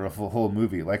content for a whole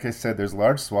movie. Like I said, there's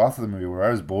large swaths of the movie where I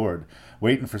was bored,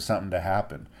 waiting for something to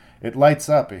happen. It lights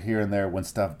up here and there when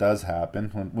stuff does happen.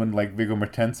 When Viggo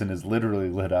Mortensen is literally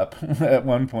lit up at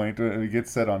one point, when he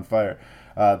gets set on fire.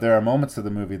 There are moments of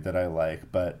the movie that I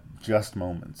like, but just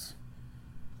moments.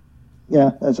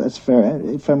 Yeah, that's fair.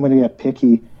 If I'm going to get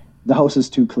picky, the house is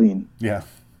too clean. Yeah.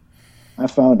 I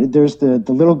found there's the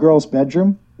little girl's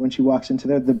bedroom. When she walks into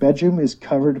there, the bedroom is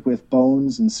covered with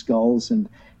bones and skulls and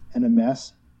a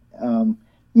mess.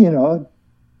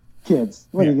 Kids,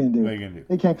 what are you going to do? What are you gonna do?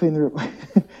 They can't clean the room.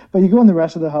 But you go in the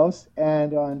rest of the house,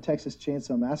 and on Texas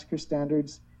Chainsaw Massacre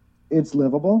standards, it's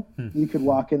livable. You could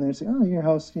walk in there and say, oh, your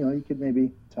house, you could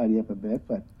maybe tidy up a bit.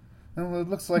 But well, it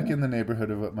looks like in the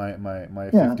neighborhood of what my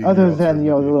 15-year-old other than,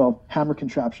 the little hammer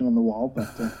contraption on the wall. But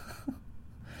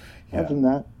other than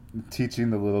that. Teaching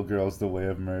the little girls the way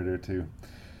of murder, too.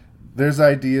 There's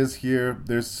ideas here.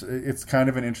 It's kind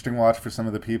of an interesting watch for some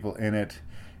of the people in it.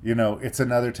 It's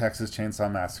another Texas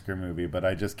Chainsaw Massacre movie, but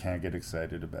I just can't get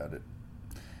excited about it.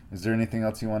 Is there anything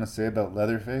else you want to say about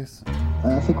Leatherface?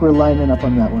 I think we're lining up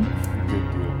on that one.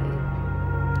 Good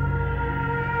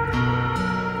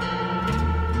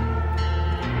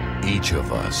deal. Each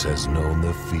of us has known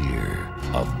the fear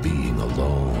of being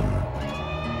alone,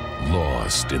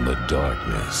 lost in the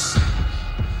darkness,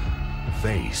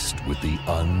 faced with the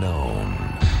unknown.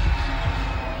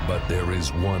 But there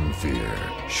is one fear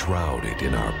shrouded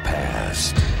in our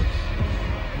past,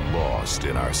 lost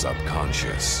in our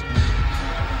subconscious,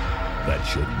 that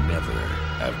should never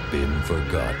have been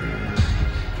forgotten.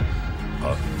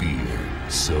 A fear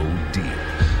so deep,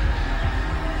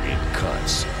 it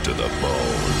cuts to the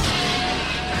bone.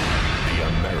 The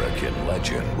American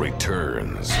legend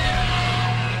returns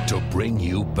to bring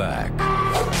you back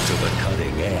to the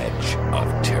cutting edge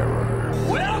of terror.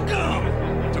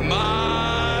 Welcome to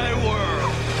my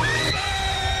world.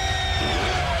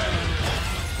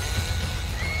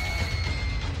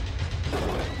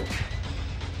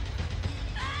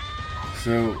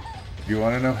 So, do you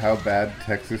want to know how bad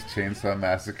Texas Chainsaw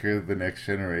Massacre: The Next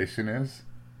Generation is?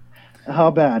 How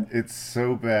bad? It's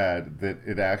so bad that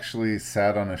it actually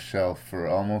sat on a shelf for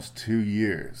almost 2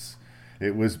 years.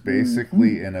 It was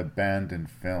basically an abandoned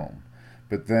film.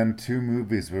 But then 2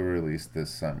 movies were released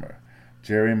this summer.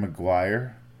 Jerry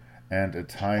Maguire and A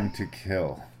Time to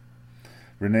Kill.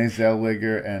 Renee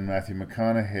Zellweger and Matthew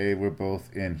McConaughey were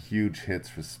both in huge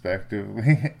hits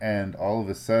respectively, and all of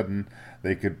a sudden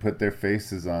they could put their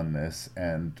faces on this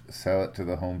and sell it to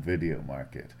the home video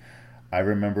market. I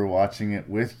remember watching it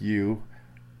with you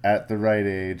at the right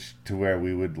age to where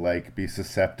we would be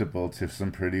susceptible to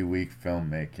some pretty weak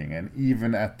filmmaking, and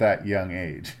even at that young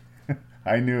age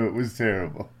I knew it was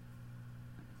terrible.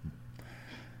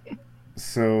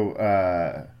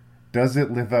 So does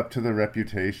it live up to the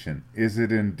reputation? Is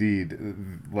it indeed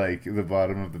the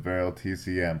bottom of the barrel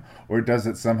TCM, or does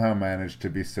it somehow manage to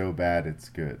be so bad it's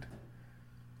good?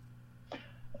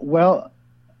 Well,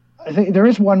 I think there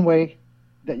is one way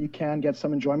that you can get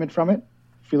some enjoyment from it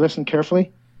if you listen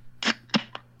carefully.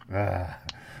 Yeah.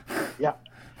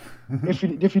 If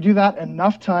you do that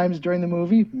enough times during the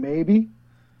movie, maybe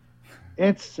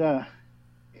it's not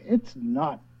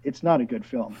a good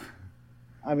film.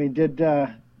 I mean, did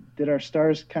our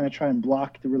stars kind of try and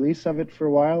block the release of it for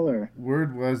a while, or?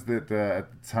 Word was that at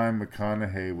the time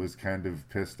McConaughey was kind of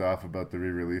pissed off about the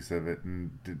re-release of it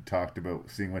and talked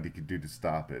about seeing what he could do to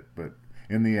stop it, but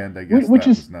in the end, I guess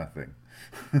was nothing.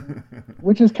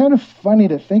 Which is kind of funny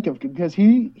to think of, because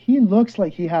he looks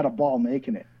like he had a ball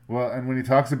making it. Well, and when he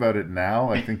talks about it now,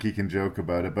 I think he can joke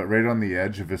about it. But right on the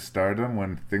edge of his stardom,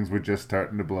 when things were just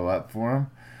starting to blow up for him,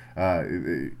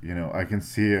 I can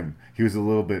see him. He was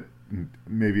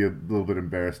maybe a little bit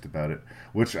embarrassed about it,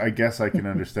 which I guess I can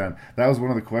understand. That was one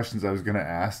of the questions I was going to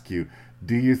ask you.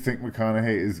 Do you think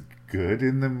McConaughey is good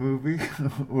in the movie,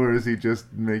 or is he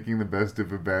just making the best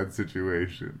of a bad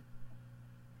situation?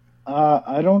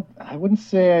 I wouldn't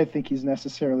say I think he's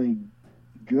necessarily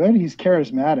good. He's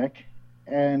charismatic,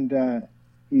 and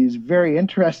he's very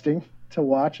interesting to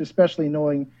watch, especially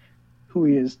knowing who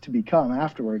he is to become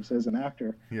afterwards as an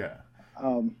actor. Yeah.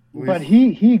 But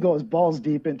he goes balls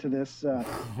deep into this,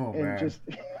 just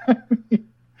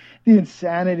the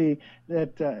insanity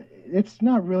that it's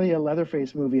not really a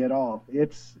Leatherface movie at all.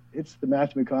 It's the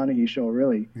Matthew McConaughey show,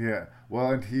 really. Yeah.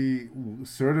 Well, and he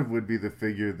sort of would be the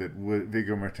figure that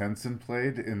Viggo Mortensen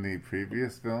played in the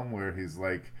previous film, where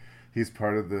he's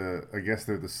part of I guess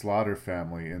they're the Slaughter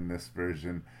family in this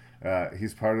version.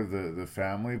 He's part of the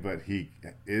family, but he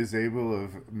is able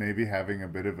of maybe having a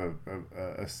bit of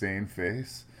a sane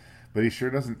face, but he sure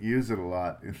doesn't use it a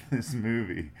lot in this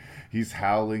movie. He's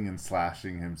howling and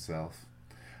slashing himself.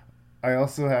 I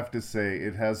also have to say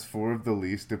it has 4 of the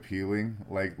least appealing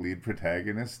lead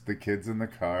protagonists, the kids in the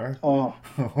car. Oh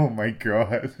my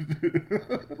God.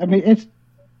 I mean,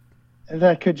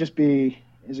 that could just be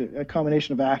a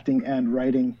combination of acting and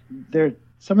writing.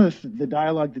 Some of the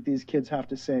dialogue that these kids have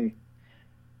to say.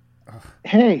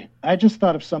 Hey, I just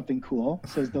thought of something cool,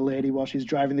 says the lady while she's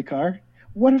driving the car.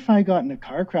 What if I got in a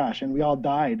car crash and we all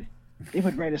died? They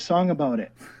would write a song about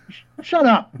it. Shut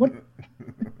up. What?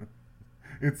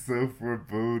 It's so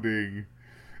foreboding.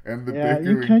 And the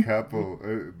bickering couple,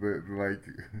 the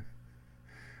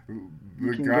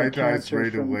guy dies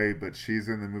right away, but she's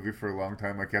in the movie for a long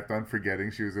time. I kept on forgetting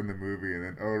she was in the movie, and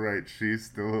then, oh right, she's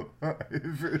still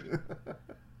alive.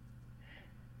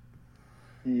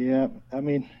 Yeah, I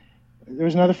mean, there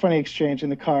was another funny exchange in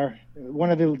the car. One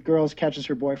of the girls catches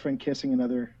her boyfriend kissing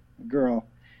another girl,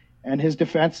 and his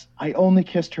defense, I only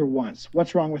kissed her once.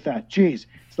 What's wrong with that? Jeez,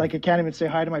 it's like I can't even say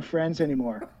hi to my friends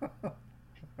anymore.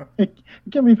 I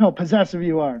can't believe how possessive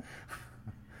you are.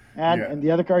 And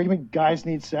the other argument, guys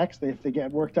need sex. If they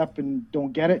get worked up and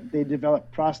don't get it, they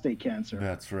develop prostate cancer.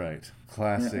 That's right.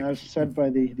 Classic. Yeah, that was said by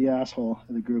the asshole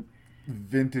of the group.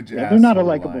 Vintage asshole. They're not a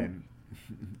likable. Line.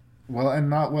 Well,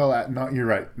 and you're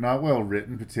right. Not well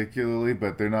written particularly,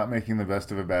 but they're not making the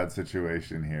best of a bad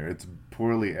situation here. It's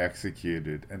poorly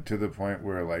executed, and to the point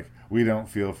where we don't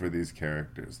feel for these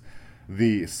characters.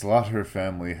 The Slaughter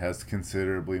family has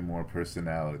considerably more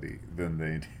personality than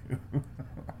they do.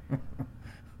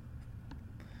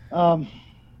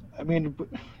 I mean,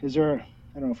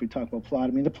 I don't know if we talk about plot.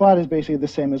 I mean, the plot is basically the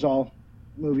same as all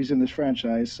movies in this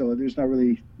franchise, so there's not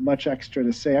really much extra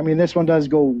to say. I mean, this one does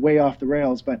go way off the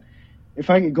rails, but if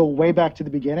I could go way back to the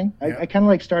beginning, I kind of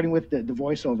like starting with the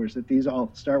voiceovers that these all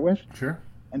start with. Sure.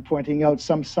 And pointing out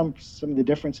some of the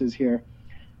differences here.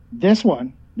 This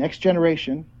one, Next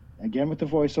Generation, again with the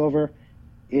voiceover,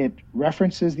 it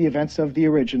references the events of the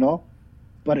original,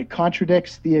 but it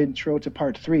contradicts the intro to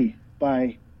Part 3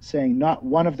 by saying not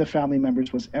one of the family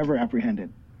members was ever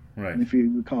apprehended. Right. And if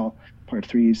you recall, Part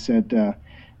 3 said,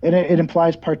 and it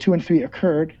implies Part 2 and 3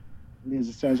 occurred, as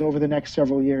it says, over the next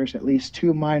several years, at least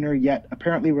 2 minor yet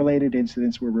apparently related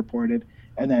incidents were reported,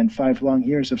 and then 5 long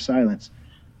years of silence.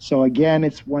 So again,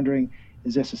 it's wondering,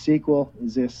 is this a sequel?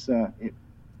 Is this,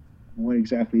 what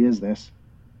exactly is this?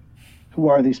 Who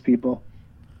are these people?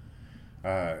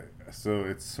 So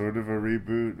it's sort of a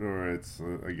reboot, or it's,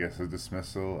 I guess, a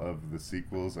dismissal of the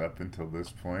sequels up until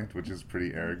this point, which is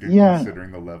pretty arrogant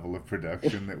considering the level of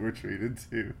production that we're treated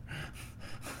to.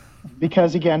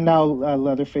 Because, again, now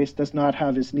Leatherface does not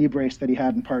have his knee brace that he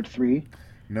had in Part 3.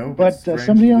 No, but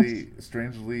strangely,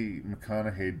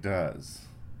 McConaughey does.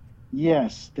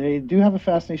 Yes, they do have a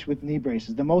fascination with knee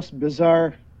braces. The most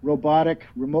bizarre, robotic,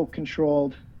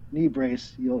 remote-controlled knee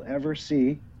brace you'll ever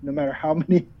see, no matter how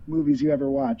many movies you ever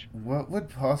watch. What would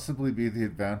possibly be the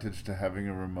advantage to having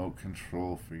a remote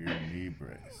control for your knee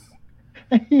brace?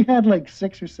 He had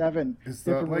 6 or 7 Is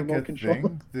that different remote controls.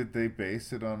 Thing? Did they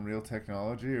base it on real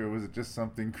technology, or was it just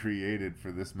something created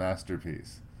for this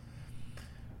masterpiece?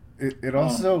 It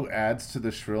also adds to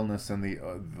the shrillness and the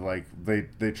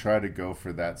they try to go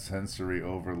for that sensory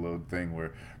overload thing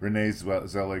where Renee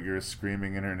Zellweger is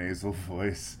screaming in her nasal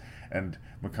voice and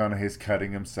McConaughey's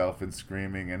cutting himself and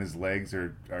screaming and his legs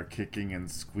are kicking and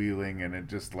squealing, and it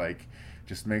just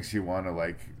makes you want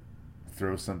to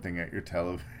throw something at your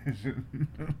television.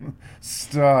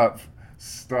 Stop,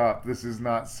 this is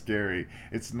not scary.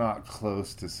 It's not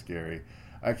close to scary.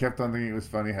 I kept on thinking it was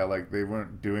funny how like they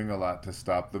weren't doing a lot to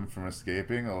stop them from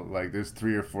escaping. Like there's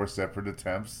 3 or 4 separate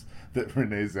attempts that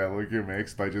Renee Zellweger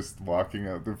makes by just walking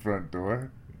out the front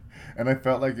door. And I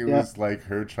felt like it was like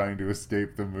her trying to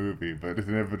escape the movie, but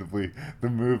inevitably the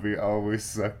movie always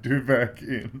sucked her back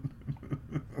in.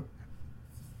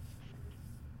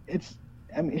 It's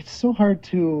so hard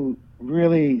to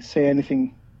really say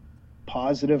anything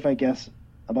positive, I guess,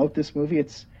 about this movie.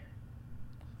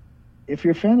 If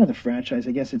you're a fan of the franchise,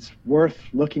 I guess it's worth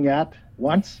looking at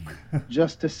once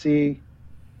just to see,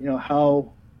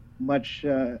 how much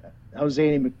how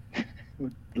zany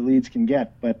the leads can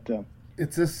get. But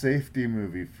it's a safety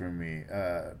movie for me,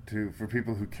 for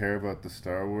people who care about the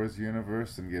Star Wars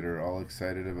universe and get all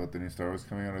excited about the new Star Wars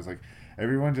coming out. I was like,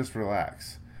 everyone just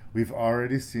relax. We've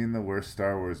already seen the worst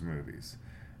Star Wars movies.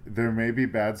 There may be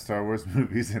bad Star Wars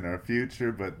movies in our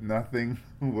future, but nothing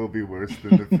will be worse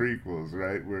than the prequels,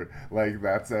 right? We're like,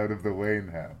 that's out of the way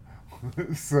now.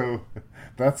 So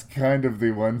that's kind of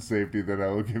the one safety that I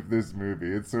will give this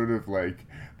movie. It's sort of like,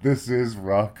 this is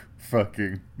rock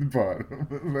fucking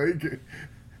bottom.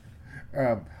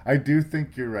 I do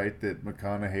think you're right that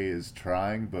McConaughey is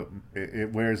trying, but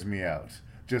it wears me out.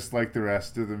 Just like the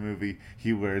rest of the movie,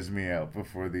 he wears me out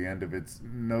before the end of its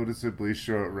noticeably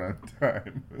short run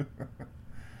time.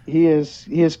 He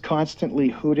is constantly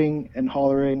hooting and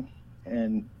hollering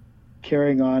and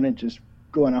carrying on and just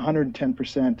going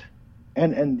 110%.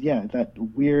 And yeah, that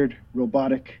weird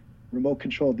robotic remote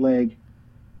controlled leg.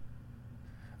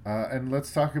 And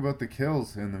let's talk about the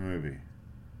kills in the movie.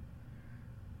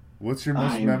 What's your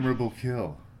most memorable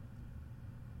kill?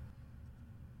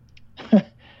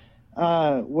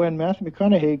 When Matthew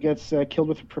McConaughey gets killed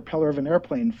with the propeller of an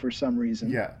airplane for some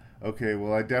reason. Yeah. Okay.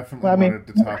 Well, I definitely wanted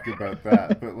to talk about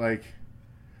that, but like,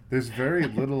 there's very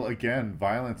little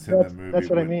violence in the movie. That's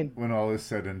what I mean. When all is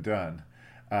said and done,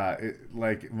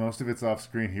 like most of it's off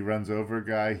screen. He runs over a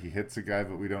guy, he hits a guy,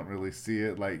 but we don't really see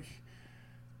it. Like,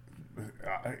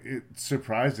 it's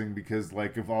surprising because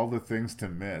like of all the things to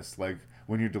miss, like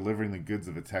when you're delivering the goods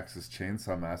of a Texas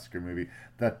Chainsaw Massacre movie,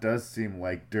 that does seem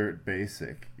like dirt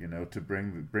basic, to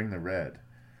bring the red.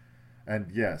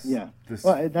 And yes, this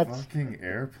fucking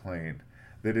airplane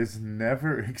that is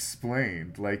never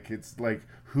explained. Like, it's like,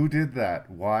 who did that?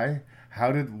 Why?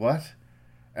 How did what?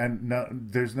 And no,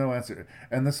 there's no answer.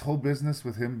 And this whole business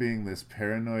with him being this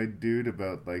paranoid dude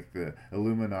about like the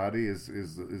Illuminati is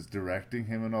directing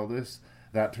him and all this,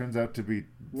 that turns out to be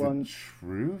the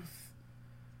truth.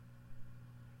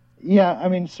 Yeah, I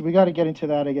mean, so we got to get into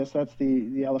that. I guess that's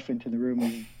the elephant in the room,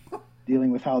 is dealing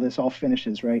with how this all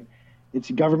finishes, right? It's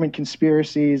government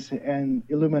conspiracies and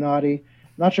Illuminati.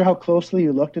 Not sure how closely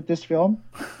you looked at this film,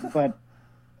 but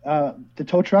the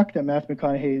tow truck that Matthew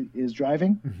McConaughey is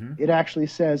driving, it actually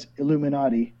says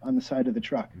Illuminati on the side of the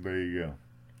truck. There you go.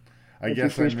 I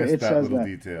guess I missed that little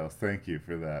detail. Thank you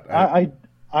for that.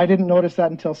 I didn't notice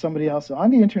that until somebody else on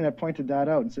the internet pointed that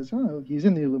out and says, oh, he's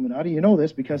in the Illuminati. You know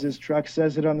this because his truck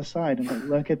says it on the side. And like,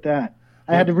 look at that.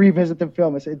 I had to revisit the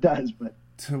film. I said, it does, but...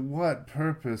 To what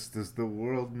purpose does the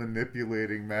world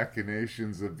manipulating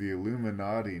machinations of the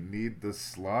Illuminati need the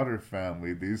Slaughter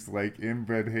family? These, like,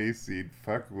 inbred hayseed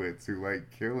fuckwits who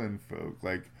like killing folk.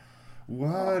 Like,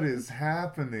 what is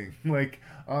happening? Like,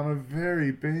 on a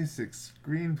very basic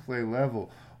screenplay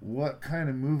level, what kind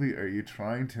of movie are you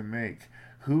trying to make?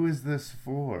 Who is this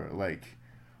for? Like,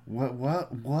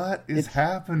 what is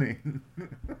happening?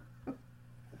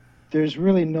 There's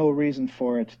really no reason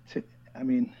for it. I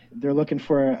mean, they're looking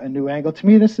for a new angle. To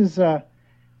me, this is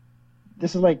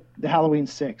like the Halloween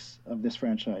 6 of this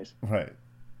franchise. Right.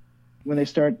 When they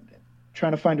start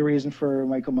trying to find a reason for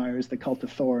Michael Myers, the Cult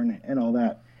of Thorn, and all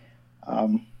that.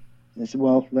 They said,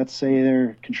 well, let's say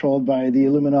they're controlled by the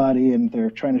Illuminati and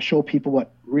they're trying to show people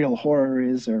what real horror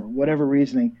is, or whatever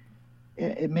reasoning.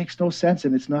 It makes no sense,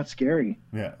 and it's not scary.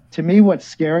 Yeah. To me, what's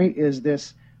scary is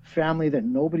this family that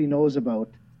nobody knows about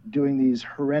doing these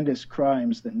horrendous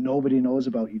crimes that nobody knows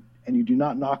about, and you do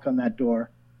not knock on that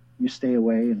door. You stay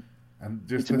away, and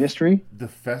just it's a mystery. The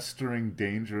festering,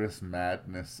 dangerous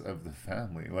madness of the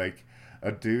family. Like,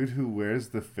 a dude who wears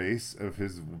the face of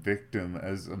his victim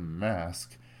as a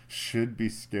mask should be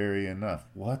scary enough.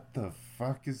 What the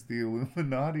fuck is the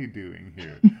Illuminati doing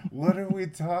here? What are we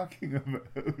talking about?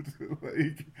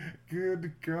 Like,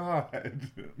 good God.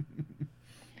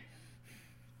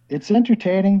 It's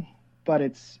entertaining, but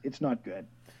it's not good.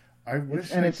 I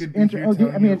wish I could be here telling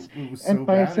you it was so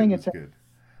bad it was good.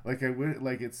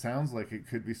 Like, it sounds like it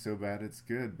could be so bad it's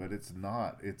good, but it's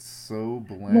not. It's so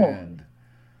bland. No.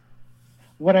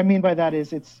 What I mean by that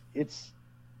is it's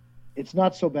it's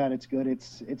not so bad it's good.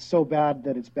 It's so bad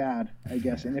that it's bad, I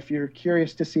guess. And if you're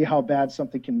curious to see how bad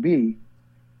something can be,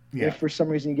 if for some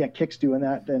reason you get kicks doing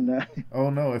that, then oh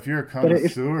no, if you're a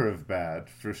connoisseur of bad,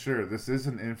 for sure, this is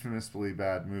an infamously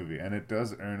bad movie, and it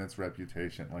does earn its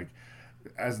reputation. Like,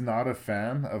 as not a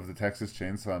fan of the Texas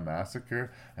Chainsaw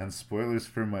Massacre, and spoilers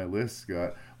for my list,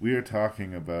 Scott, we are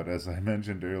talking about, as I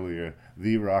mentioned earlier,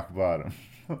 the rock bottom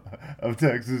of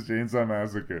Texas Chainsaw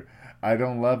Massacre. I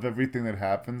don't love everything that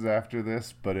happens after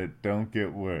this, but it don't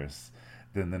get worse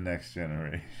than The Next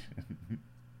Generation.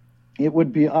 It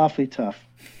would be awfully tough.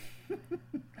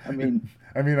 I mean,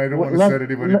 I don't want to set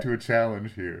anybody to a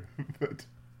challenge here, but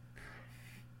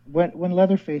when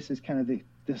Leatherface is kind of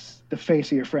the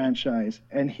face of your franchise,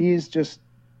 and he's just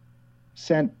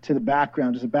sent to the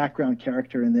background as a background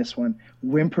character in this one,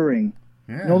 whimpering,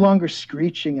 no longer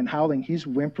screeching and howling. He's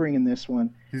whimpering in this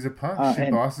one. He's a punk. She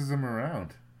bosses him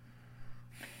around.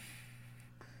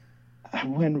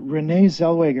 When Renee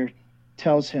Zellweger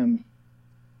tells him,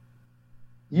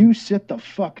 "You sit the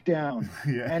fuck down,"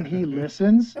 and he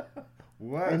listens.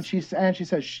 What? And she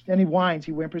says, and he whines,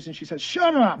 he whimpers, and she says,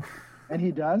 "Shut up," and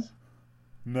he does.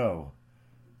 No.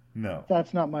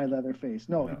 That's not my Leatherface.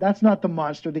 No, that's not the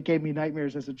monster that gave me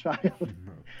nightmares as a child. No.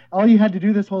 All you had to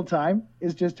do this whole time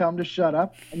is just tell him to shut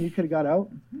up, and you could have got out.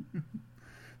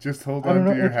 Just hold on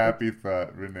to your happy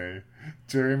thought, Renee.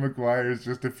 Jerry Maguire is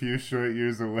just a few short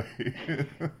years away.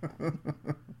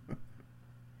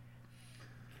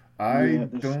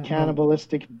 This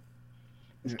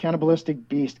cannibalistic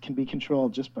beast can be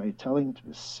controlled just by telling him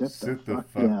to sit the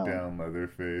fuck down,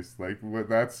 Leatherface. Like, what?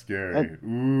 That's scary.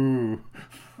 Ooh.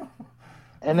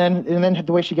 And then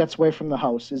the way she gets away from the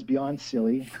house is beyond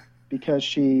silly, because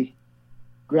she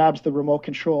grabs the remote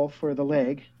control for the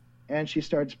leg, and she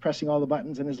starts pressing all the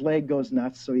buttons, and his leg goes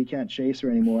nuts, so he can't chase her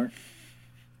anymore.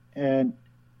 And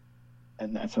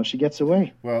that's how she gets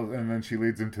away. Well, and then she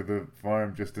leads him to the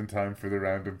farm just in time for the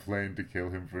random plane to kill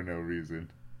him for no reason.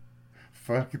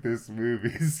 Fuck this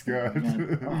movie, Scott.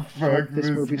 Oh, fuck this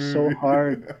movie so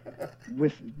hard.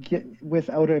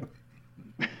 Without a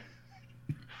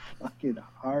fucking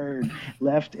hard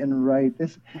left and right.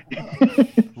 This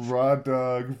raw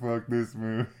dog. Fuck this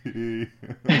movie.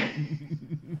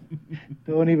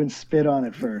 Don't even spit on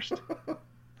it first.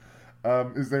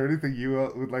 Is there anything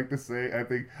you would like to say?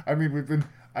 We've been,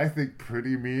 I think,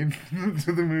 pretty mean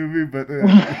to the movie, but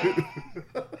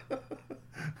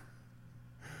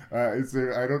is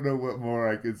there? I don't know what more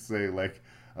I could say. Like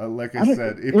I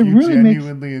said, if you really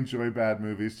genuinely enjoy bad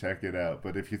movies, check it out.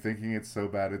 But if you're thinking it's so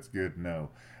bad it's good, no.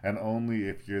 And only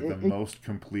if you're the most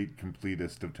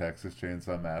completist of Texas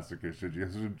Chainsaw Massacre should you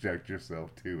subject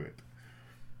yourself to it.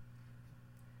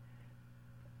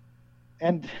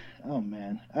 And oh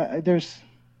man, there's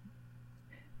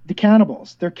the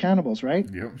cannibals. They're cannibals, right?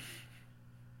 Yep.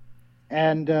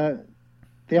 And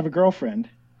they have a girlfriend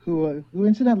who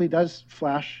incidentally does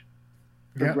flash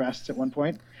her breasts at one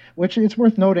point. Which it's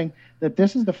worth noting that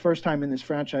this is the first time in this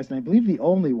franchise, and I believe the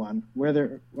only one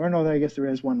I guess there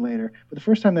is one later, but the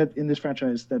first time that in this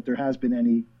franchise that there has been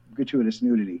any gratuitous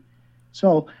nudity.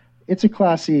 So it's a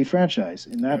classy franchise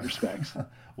in that respect.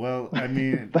 Well,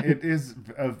 it is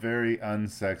a very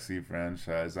unsexy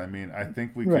franchise. I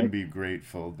think we can be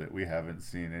grateful that we haven't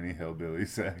seen any hillbilly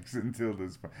sex until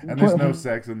this point. And there's no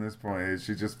sex in this point.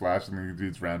 She's just flashing the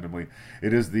dudes randomly.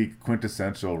 It is the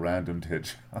quintessential random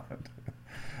tit shot.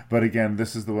 But again,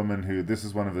 this is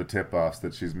one of the tip-offs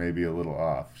that she's maybe a little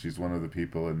off. She's one of the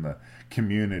people in the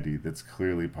community that's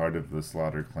clearly part of the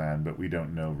Slaughter clan, but we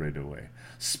don't know right away.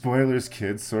 Spoilers,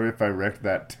 kids. Sorry if I wrecked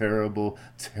that terrible,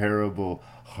 terrible,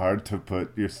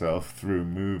 hard-to-put-yourself-through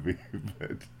movie,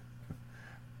 but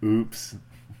oops.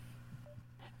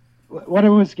 What I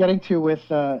was getting to with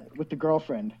the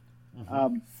girlfriend,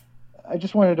 I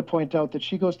just wanted to point out that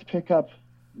she goes to pick up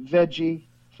veggie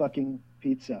fucking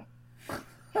pizza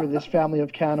for this family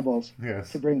of cannibals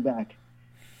to bring back.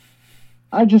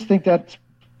 I just think that's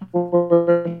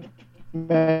worth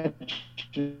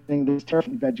mentioning, these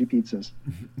terrifying veggie pizzas.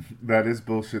 That is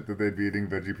bullshit that they'd be eating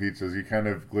veggie pizzas. You kind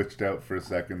of glitched out for a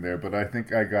second there, but I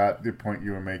think I got the point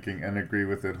you were making and agree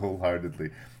with it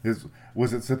wholeheartedly.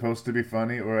 Was it supposed to be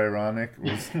funny or ironic?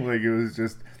 It was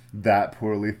just that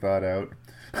poorly thought out?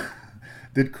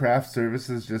 Did craft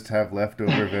services just have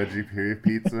leftover veggie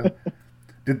pizza?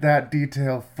 Did that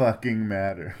detail fucking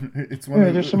matter? It's one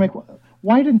of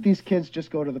why didn't these kids just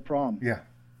go to the prom? Yeah.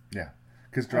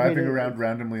 Because driving around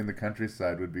randomly in the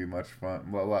countryside would be a lot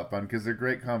fun. Because they're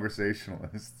great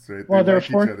conversationalists, right? Well, there are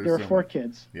four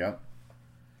kids. Yep.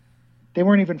 They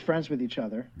weren't even friends with each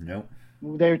other. Nope.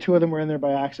 Two of them were in there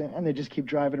by accident, and they just keep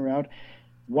driving around.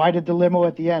 Why did the limo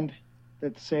at the end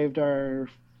that saved our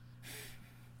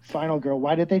final girl,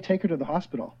 why did they take her to the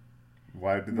hospital?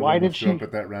 Why did the limo show up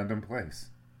at that random place?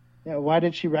 Yeah, why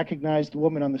did she recognize the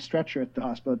woman on the stretcher at the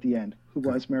hospital at the end, who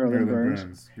was Marilyn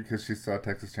Burns? Because she saw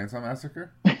Texas Chainsaw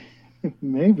Massacre?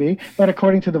 Maybe. But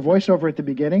according to the voiceover at the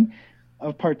beginning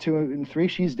of part 2 and 3,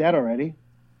 she's dead already.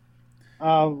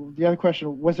 The other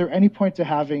question, was there any point to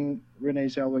having Renee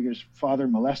Zellweger's father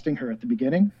molesting her at the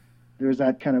beginning? There was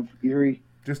that kind of eerie...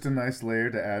 Just a nice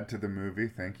layer to add to the movie.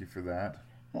 Thank you for that.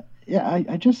 Yeah,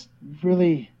 I just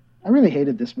really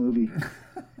hated this movie.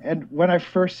 And when I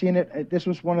first seen it, this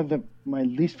was one of my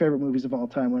least favorite movies of all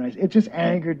time. It just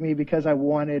angered me because I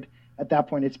wanted, at that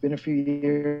point, it's been a few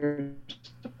years,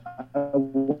 I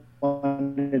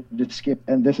wanted to skip,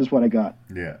 and this is what I got.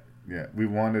 Yeah. We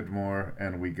wanted more,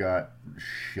 and we got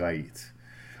shite.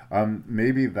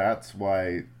 Maybe that's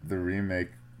why the remake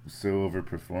so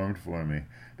overperformed for me,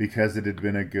 because it had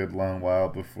been a good long while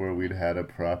before we'd had a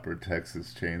proper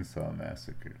Texas Chainsaw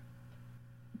Massacre.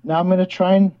 Now I'm going to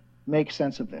try and make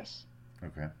sense of this.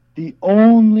 Okay. The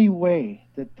only way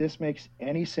that this makes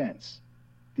any sense,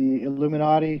 the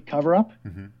Illuminati cover-up,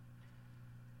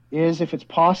 is if it's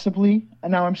possibly,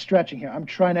 and now I'm stretching here, I'm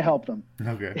trying to help them.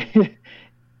 Okay.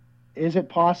 Is it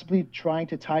possibly trying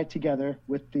to tie it together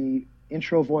with the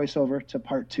intro voiceover to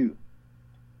part 2?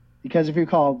 Because if you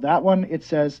recall, that one, it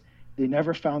says they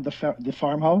never found the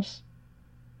farmhouse,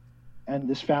 and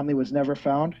this family was never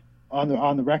found.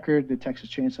 On the record, the Texas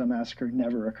Chainsaw Massacre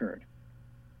never occurred.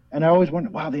 And I always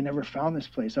wondered, wow, they never found this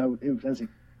place.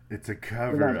 It's a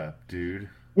cover-up, dude.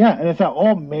 Yeah, and I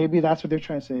thought, maybe that's what they're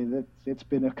trying to say, that it's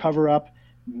been a cover-up.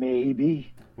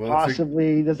 Maybe. Well,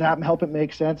 possibly. Does that help it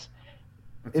make sense?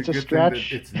 It's a stretch.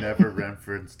 Thing that it's never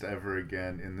referenced ever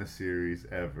again in the series,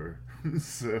 ever.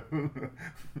 So...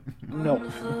 No.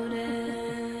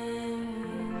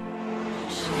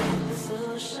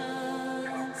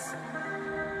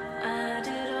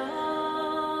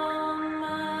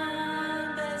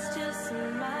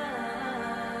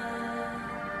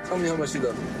 Tell me how much you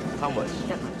love me. How much?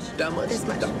 That much. That much? This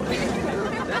much. That much.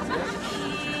 That's it.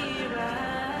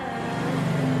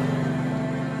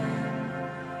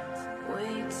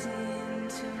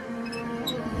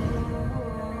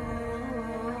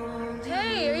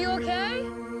 Hey, are you okay?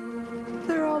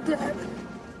 They're all dead.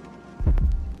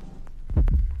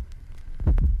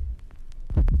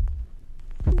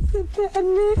 He's a bad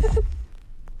man.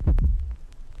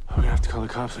 We're gonna have to call the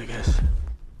cops, I guess.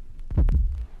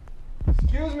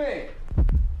 Excuse me.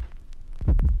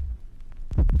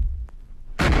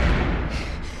 What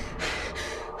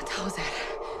the hell was that?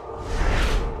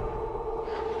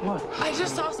 What? I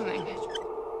just saw something.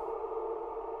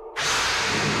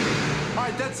 All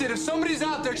right, that's it. If somebody's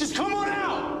out there, just come on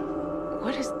out!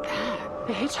 What is that?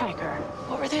 The hitchhiker.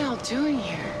 What were they all doing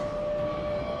here?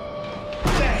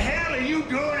 What the hell are you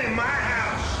doing in my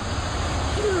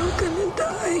house? You're all gonna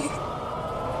die.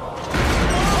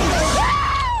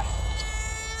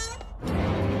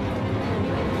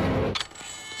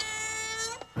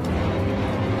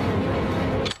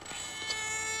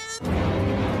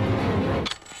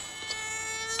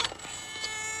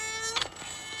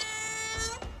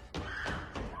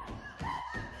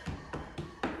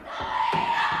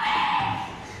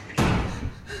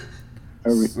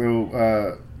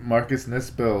 So, Marcus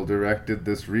Nispel directed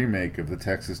this remake of the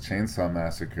Texas Chainsaw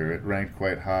Massacre. It ranked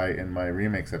quite high in my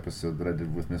remakes episode that I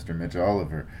did with Mr. Mitch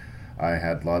Oliver. I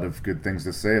had a lot of good things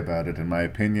to say about it, and my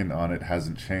opinion on it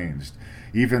hasn't changed.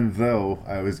 Even though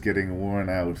I was getting worn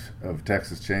out of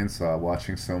Texas Chainsaw,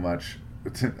 watching so much,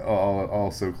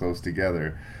 all so close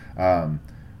together.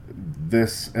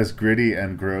 This, as gritty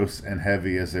and gross and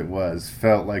heavy as it was,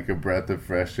 felt like a breath of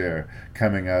fresh air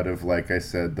coming out of, like I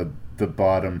said, the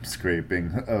bottom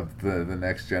scraping of the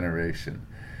next generation.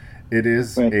 It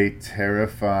is a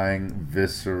terrifying,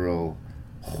 visceral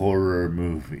horror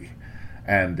movie,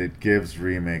 and it gives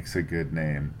remakes a good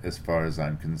name as far as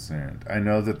I'm concerned. I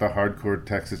know that the hardcore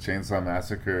Texas Chainsaw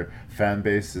Massacre fan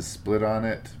base is split on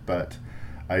it, but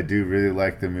I do really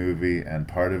like the movie, and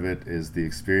part of it is the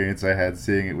experience I had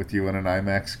seeing it with you on an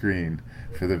IMAX screen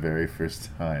for the very first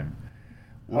time.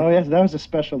 Oh yes, that was a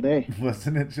special day.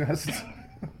 Wasn't it just?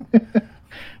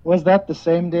 Was that the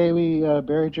same day we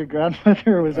buried your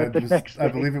grandmother, or was that the next day? I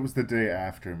believe it was the day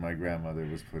after my grandmother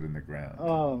was put in the ground.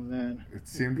 Oh, man. It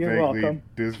seemed You're vaguely welcome.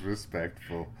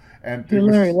 disrespectful. And Hey,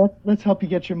 Larry, let's help you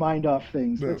get your mind off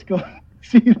things. No. Let's go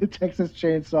see the Texas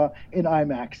Chainsaw in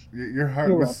IMAX. Your heart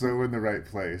You're was welcome. so in the right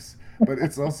place. But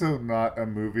it's also not a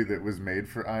movie that was made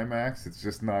for IMAX. It's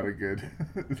just not a good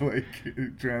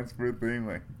transfer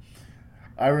thing.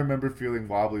 I remember feeling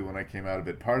wobbly when I came out of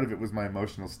it. Part of it was my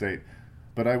emotional state.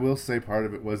 But I will say part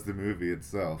of it was the movie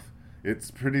itself.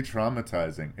 It's pretty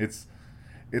traumatizing.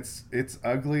 It's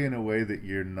ugly in a way that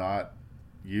you're not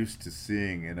used to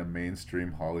seeing in a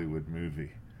mainstream Hollywood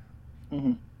movie.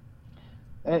 Mm-hmm.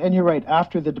 And you're right.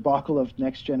 After the debacle of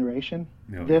Next Generation,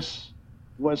 this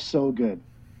was so good.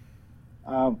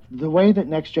 The way that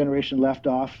Next Generation left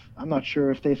off, I'm not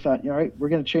sure if they thought, all right, we're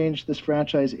going to change this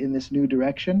franchise in this new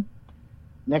direction.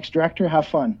 Next director, have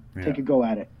fun. Take a go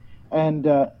at it. And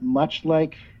much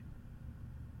like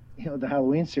the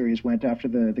Halloween series went after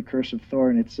the Curse of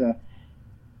Thorn, it's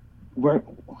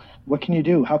what can you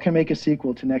do? How can I make a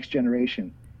sequel to Next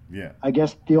Generation? Yeah. I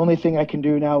guess the only thing I can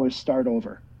do now is start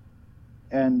over.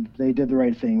 And they did the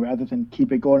right thing. Rather than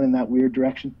keep it going in that weird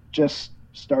direction, just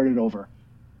start it over.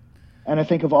 And I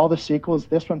think of all the sequels,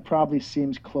 this one probably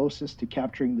seems closest to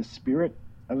capturing the spirit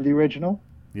of the original.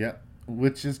 Yeah,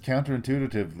 which is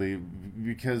counterintuitively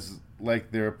because,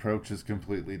 like, their approach is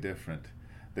completely different.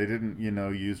 They didn't,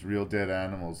 use real dead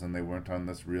animals, and they weren't on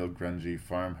this real grungy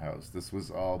farmhouse. This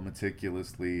was all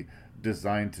meticulously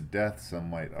designed to death, some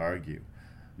might argue.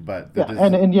 But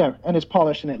and it's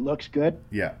polished and it looks good.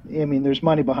 Yeah. I mean, there's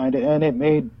money behind it, and it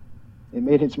made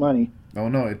its money. Oh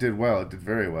no, it did well. It did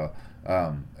very well.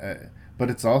 But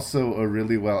it's also a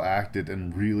really well acted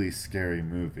and really scary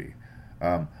movie.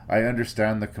 I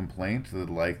understand the complaint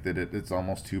that it's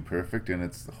almost too perfect in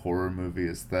its horror movie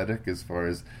aesthetic, as far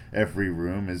as every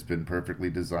room has been perfectly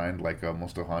designed like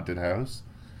almost a haunted house.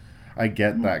 I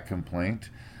get that complaint,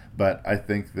 but I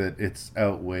think that it's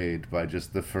outweighed by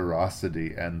just the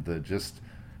ferocity and the just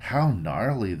how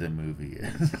gnarly the movie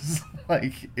is.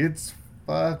 Like, it's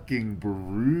fucking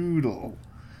brutal.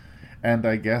 And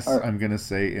I guess I'm going to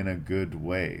say in a good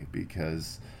way,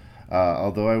 because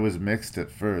although I was mixed at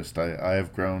first, I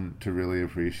have grown to really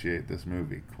appreciate this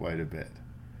movie quite a bit.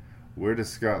 Where does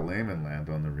Scott Lehman land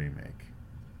on the remake?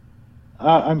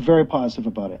 I'm very positive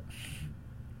about it.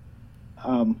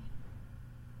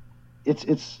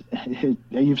 It's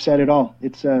you've said it all.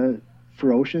 It's a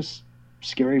ferocious,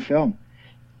 scary film.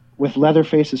 With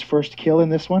Leatherface's first kill in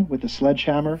this one, with the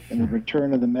sledgehammer and the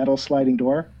return of the metal sliding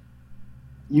door,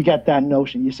 you get that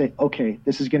notion. You say, okay,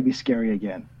 this is going to be scary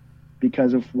again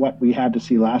because of what we had to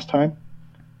see last time.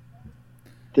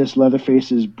 This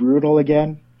Leatherface is brutal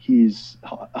again. He's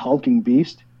a hulking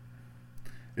beast.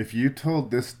 If you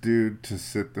told this dude to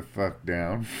sit the fuck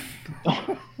down...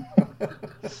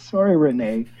 Sorry,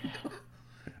 Renee.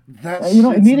 That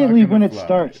immediately when it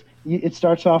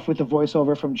starts off with a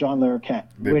voiceover from John Larroquette,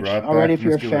 which already, if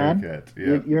you're a fan,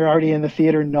 you're already in the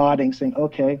theater nodding, saying,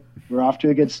 okay, we're off to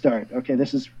a good start. Okay,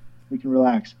 we can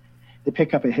relax. They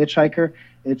pick up a hitchhiker.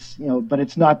 But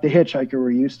it's not the hitchhiker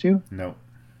we're used to. No.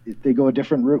 They go a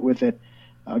different route with it.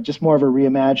 Just more of a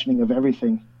reimagining of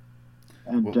everything.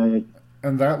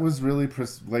 And that was really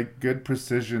good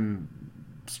precision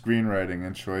screenwriting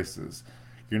and choices.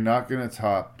 You're not going to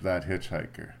top that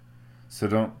hitchhiker. So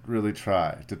don't really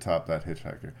try to top that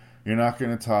hitchhiker. You're not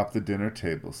going to top the dinner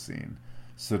table scene.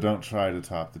 So don't try to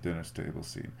top the dinner table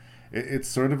scene. It's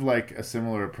sort of like a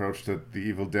similar approach to the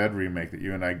Evil Dead remake that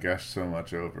you and I gushed so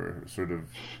much over sort of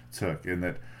took, in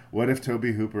that what if Tobe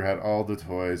Hooper had all the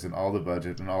toys and all the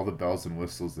budget and all the bells and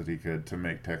whistles that he could to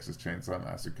make Texas Chainsaw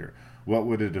Massacre? What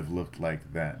would it have looked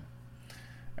like then?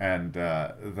 And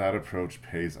that approach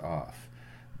pays off.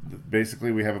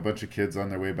 Basically, we have a bunch of kids on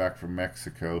their way back from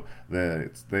Mexico.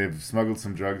 They've smuggled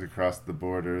some drugs across the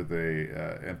border. They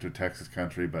enter Texas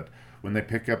country, but when they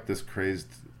pick up this crazed,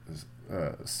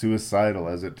 suicidal,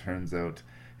 as it turns out,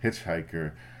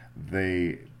 hitchhiker,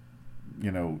 they,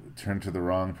 turn to the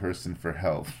wrong person for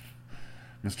help.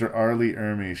 Mr. Arlie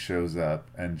Ermey shows up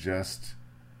and just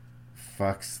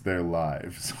fucks their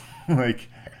lives. Like,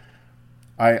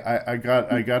 I got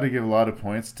to give a lot of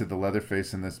points to the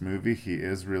Leatherface in this movie. He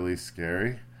is really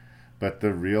scary, but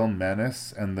the real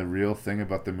menace and the real thing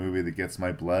about the movie that gets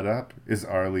my blood up is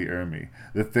Arlie Ermey.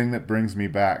 The thing that brings me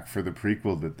back for the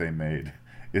prequel that they made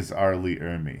is Arlie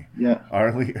Ermey. Yeah.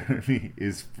 Arlie Ermey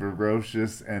is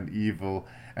ferocious and evil,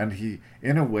 and he,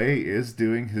 in a way, is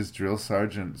doing his drill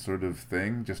sergeant sort of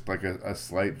thing, just like a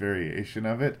slight variation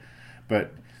of it,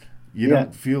 but you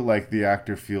don't feel like the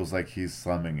actor feels like he's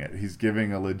slumming it. He's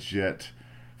giving a legit,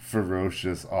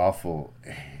 ferocious, awful,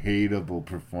 hateable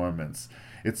performance.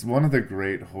 It's one of the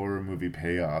great horror movie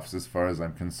payoffs, as far as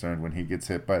I'm concerned, when he gets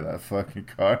hit by that fucking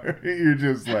car. You're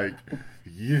just like,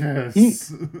 yes.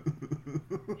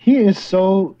 He is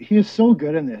so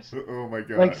good in this. Oh my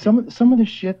god! Like some of the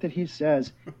shit that he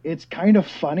says, it's kind of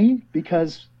funny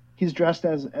because he's dressed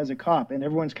as a cop and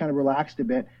everyone's kind of relaxed a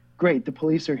bit. Great, the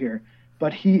police are here.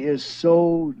 But he is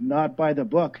so not by the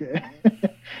book.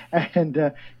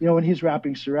 And when he's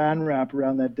wrapping saran wrap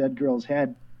around that dead girl's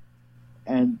head,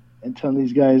 and telling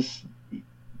these guys,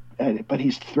 but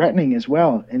he's threatening as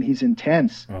well, and he's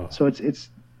intense. Oh. So it's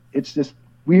this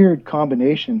weird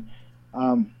combination.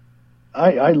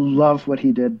 I love what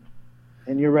he did,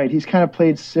 and you're right. He's kind of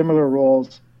played similar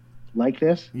roles like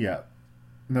this. Yeah.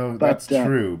 No, that's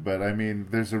true, but I mean,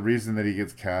 there's a reason that he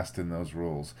gets cast in those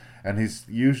roles, and he's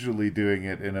usually doing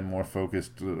it in a more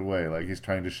focused way, like he's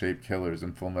trying to shape killers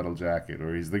in Full Metal Jacket,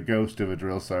 or he's the ghost of a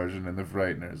drill sergeant in The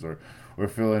Frighteners, or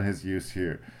fill in his use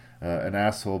here, an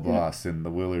asshole boss in the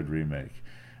Willard remake.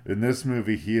 In this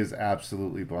movie, he is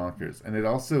absolutely bonkers, and it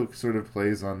also sort of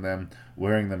plays on them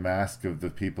wearing the mask of the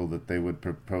people that they would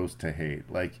propose to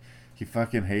hate, like. He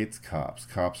fucking hates cops.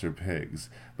 Cops are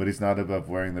pigs. But he's not above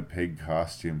wearing the pig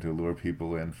costume to lure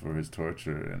people in for his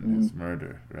torture and his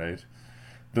murder, right?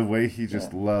 The way he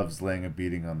just loves laying a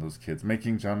beating on those kids,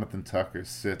 making Jonathan Tucker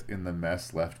sit in the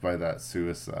mess left by that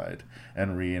suicide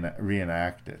and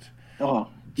reenact it. Oh,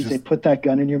 you say put that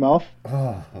gun in your mouth?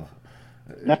 Oh.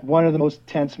 That's one of the most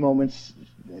tense moments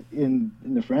in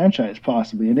the franchise,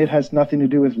 possibly. And it has nothing to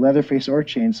do with Leatherface or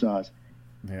chainsaws.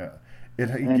 Yeah.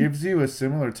 It gives you a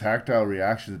similar tactile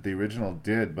reaction that the original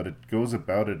did, but it goes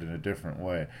about it in a different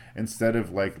way. Instead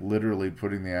of like literally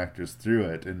putting the actors through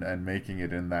it and making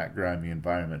it in that grimy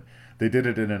environment, they did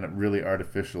it in a really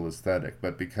artificial aesthetic.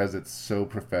 But because it's so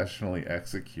professionally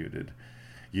executed,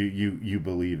 you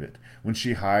believe it. When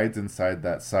she hides inside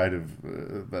that side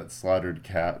of that slaughtered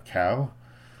cow,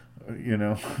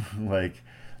 like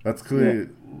that's clearly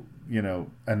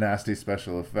a nasty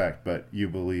special effect, but you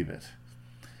believe it.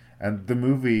 And the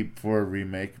movie, for a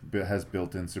remake, has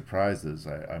built-in surprises.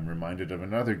 I'm reminded of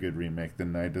another good remake, The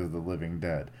Night of the Living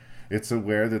Dead. It's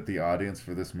aware that the audience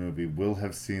for this movie will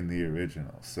have seen the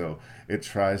original, so it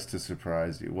tries to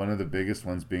surprise you. One of the biggest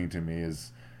ones being to me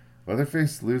is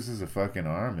Leatherface loses a fucking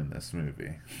arm in this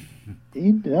movie.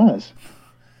 He does.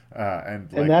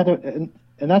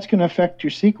 And that's going to affect your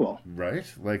sequel. Right?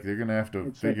 Like, they're going to have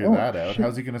to figure that out. Shit.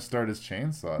 How's he going to start his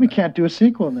chainsaw? We can't do a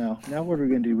sequel now. Now what are we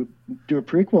going to do? Do a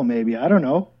prequel, maybe? I don't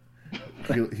know.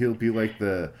 He'll be like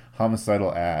the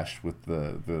homicidal Ash with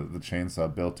the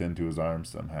chainsaw built into his arm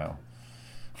somehow.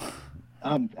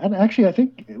 And actually, I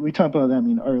think we talked about that. I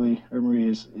mean, Arlie Marie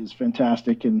is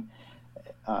fantastic, and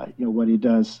what he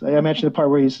does. I mentioned the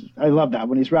part where I love that,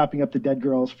 when he's wrapping up the dead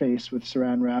girl's face with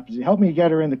saran wrap. He help me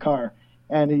get her in the car.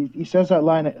 And he says that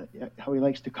line, how he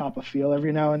likes to cop a feel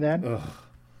every now and then. Ugh.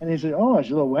 And he said, "Oh, it's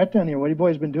a little wet down here. What have you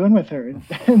boys been doing with her?"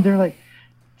 And they're like,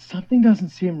 "Something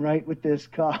doesn't seem right with this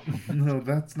cop." No,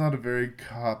 that's not a very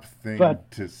cop thing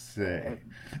to say.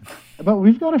 But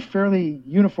we've got a fairly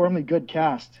uniformly good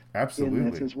cast. Absolutely.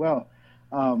 In this as well.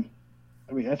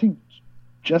 I think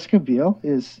Jessica Biel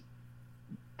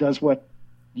does what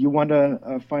you want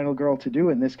a final girl to do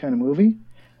in this kind of movie.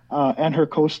 And her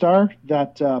co-star,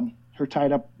 her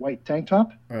tied-up white tank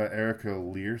top. Erica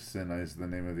Learson is the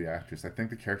name of the actress. I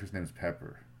think the character's name is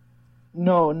Pepper.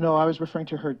 No, I was referring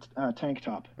to her tank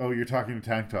top. Oh, you're talking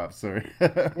tank top, sorry.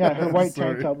 Yeah, her white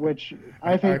tank top, which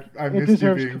I think I missed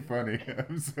you being funny.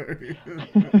 I'm sorry.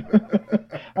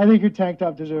 I think her tank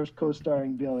top deserves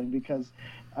co-starring billing because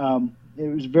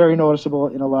it was very noticeable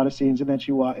in a lot of scenes, and then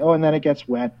she walked. Oh, and then it gets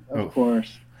wet, of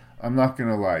course. I'm not going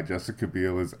to lie. Jessica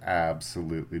Biel is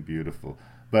absolutely beautiful.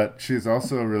 But she's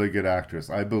also a really good actress.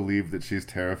 I believe that she's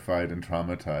terrified and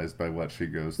traumatized by what she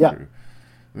goes through.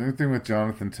 The only thing with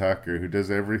Jonathan Tucker, who does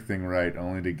everything right,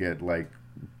 only to get, like,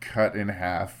 cut in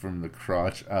half from the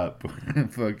crotch up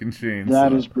fucking chainsaw.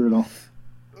 That is brutal.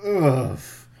 Ugh.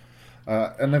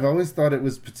 And I've always thought it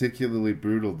was particularly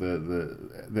brutal,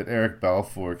 that Eric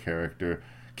Balfour character,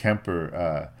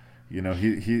 Kemper,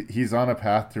 he's on a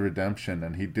path to redemption,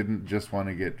 and he didn't just want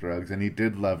to get drugs, and he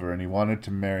did love her, and he wanted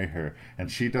to marry her,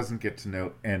 and she doesn't get to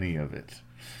know any of it.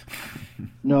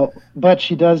 No, but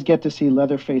she does get to see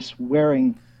Leatherface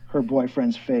wearing her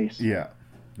boyfriend's face. Yeah.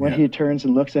 When he turns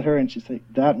and looks at her, and she's like,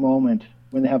 that moment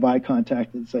when they have eye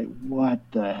contact, it's like, what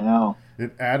the hell?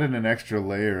 It added an extra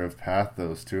layer of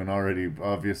pathos to an already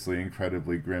obviously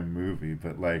incredibly grim movie,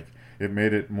 but like, it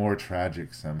made it more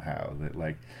tragic somehow. That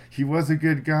like, he was a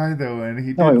good guy though, and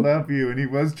he did love you, and he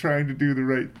was trying to do the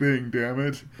right thing, damn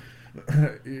it.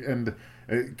 And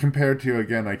compared to,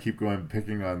 again, I keep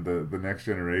picking on the Next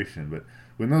Generation, but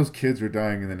when those kids were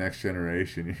dying in the Next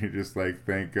Generation, you're just like,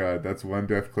 thank God, that's one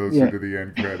death closer to the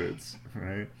end credits,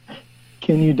 right?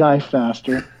 Can you die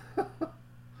faster?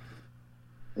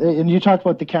 And you talked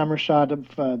about the camera shot of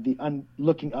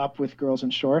looking up with girls in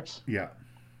shorts. Yeah.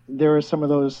 There are some of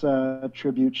those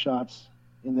tribute shots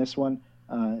in this one.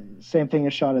 Same thing,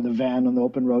 a shot of the van on the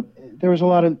open road. There was a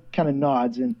lot of kind of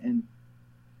nods and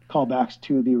callbacks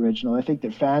to the original. I think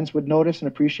that fans would notice and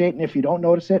appreciate, and if you don't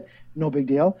notice it, no big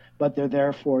deal, but they're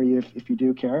there for you if you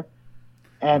do care.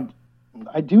 And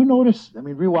I do notice, I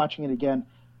mean, rewatching it again,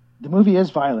 the movie is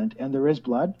violent and there is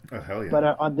blood. Oh, hell yeah. But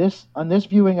on this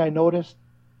viewing, I noticed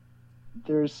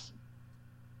there's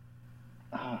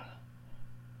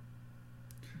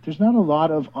not a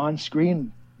lot of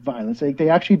on-screen violence. Like, they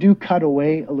actually do cut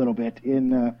away a little bit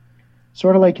in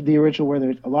sort of like the original,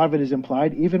 where a lot of it is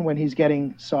implied. Even when he's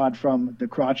getting sawed from the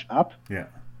crotch up, yeah,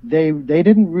 they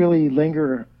didn't really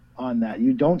linger on that.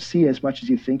 You don't see as much as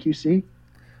you think you see.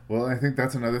 Well, I think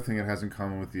that's another thing it has in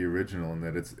common with the original, in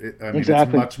that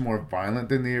it's much more violent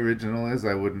than the original is.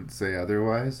 I wouldn't say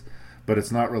otherwise, but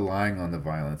it's not relying on the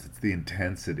violence. It's the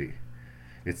intensity.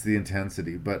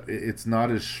 But it's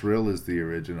not as shrill as the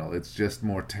original. It's just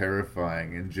more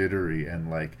terrifying and jittery, and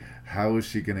like, how is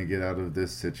she going to get out of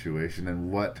this situation,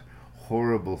 and what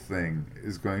horrible thing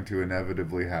is going to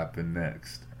inevitably happen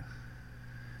next?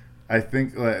 I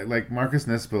think like Marcus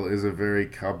Nispel is a very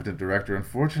competent director.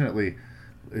 Unfortunately,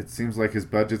 it seems like his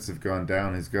budgets have gone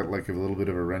down. He's got like a little bit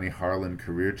of a Rennie Harlan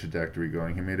career trajectory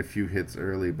going. He made a few hits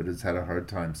early, but has had a hard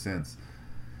time since.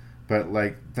 But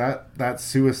like that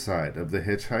suicide of the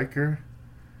hitchhiker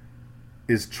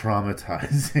is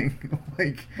traumatizing.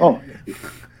 Like, oh,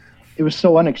 it was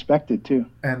so unexpected too.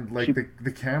 And like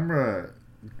the camera,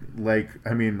 like,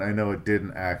 I mean, I know it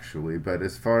didn't actually, but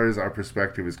as far as our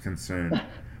perspective is concerned,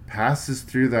 passes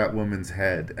through that woman's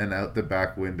head and out the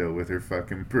back window with her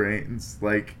fucking brains.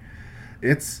 Like,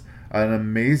 it's an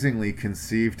amazingly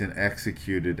conceived and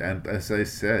executed, and as I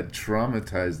said,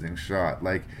 traumatizing shot.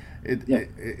 Like,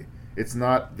 it's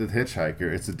not the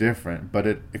hitchhiker, it's different, but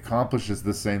it accomplishes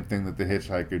the same thing that the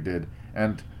hitchhiker did,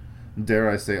 and dare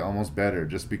I say almost better,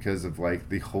 just because of like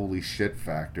the holy shit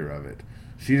factor of it.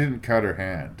 She didn't cut her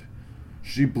hand,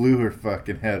 she blew her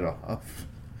fucking head off.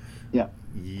 Yeah.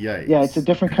 Yikes. Yeah, it's a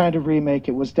different kind of remake.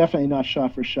 It was definitely not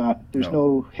shot for shot. There's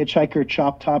no hitchhiker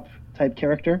chop top type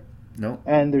character. No.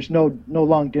 And there's no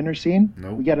long dinner scene.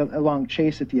 No. We get a long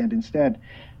chase at the end instead.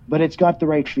 But it's got the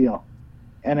right feel.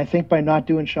 And I think by not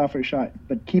doing shot for shot,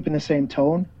 but keeping the same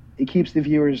tone, it keeps the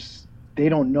viewers, they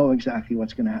don't know exactly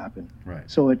what's going to happen.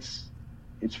 Right. So it's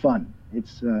fun.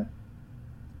 It's a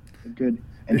good,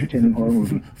 entertaining horror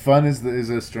movie. Fun is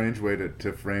a strange way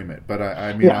to frame it, but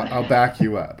I mean, yeah. I'll back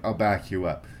you up.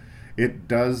 It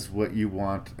does what you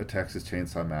want a Texas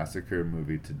Chainsaw Massacre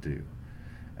movie to do,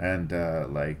 and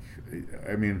I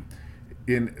mean,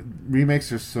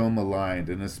 remakes are so maligned,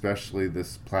 and especially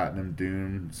this Platinum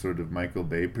Dune sort of Michael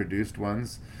Bay produced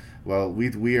ones. Well,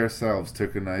 we ourselves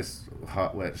took a nice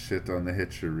hot wet shit on the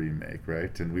Hitcher remake,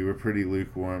 right? And we were pretty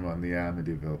lukewarm on the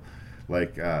Amityville,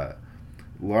 like.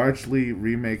 Largely,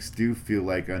 remakes do feel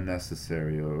like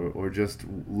unnecessary or just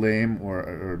lame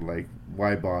or like,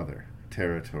 why bother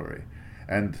territory.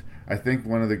 And I think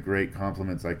one of the great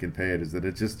compliments I can pay it is that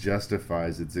it just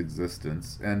justifies its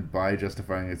existence. And by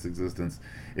justifying its existence,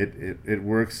 it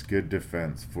works good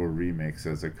defense for remakes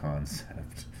as a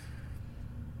concept.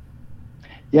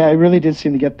 Yeah, it really did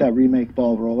seem to get that remake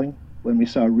ball rolling when we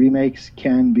saw remakes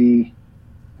can be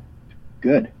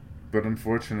good. But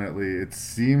unfortunately, it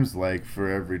seems like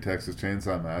for every Texas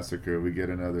Chainsaw Massacre, we get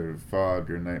another Fog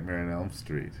or Nightmare on Elm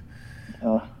Street.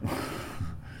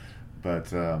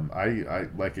 But I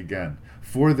like, again,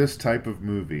 for this type of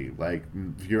movie, like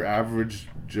your average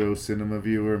Joe cinema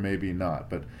viewer, maybe not.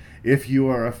 But if you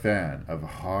are a fan of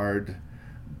hard,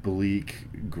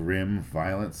 bleak, grim,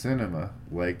 violent cinema,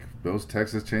 like those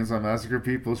Texas Chainsaw Massacre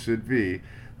people should be,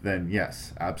 then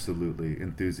yes, absolutely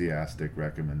enthusiastic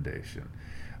recommendation.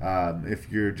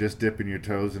 If you're just dipping your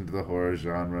toes into the horror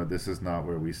genre, this is not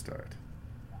where we start.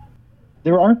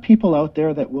 There are people out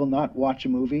there that will not watch a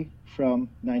movie from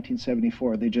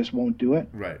 1974. They just won't do it.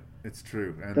 Right, it's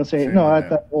true. And they'll say, no, I'm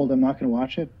that old, I'm not going to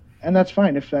watch it. And that's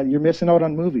fine. If you're missing out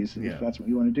on movies, if that's what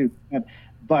you want to do.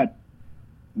 But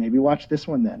maybe watch this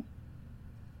one then.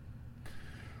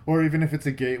 Or even if it's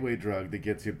a gateway drug that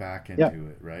gets you back into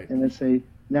it, right? And then say,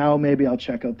 now maybe I'll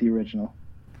check out the original.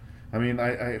 I mean,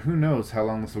 I who knows how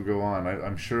long this will go on.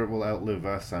 I'm sure it will outlive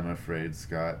us, I'm afraid,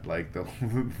 Scott. Like,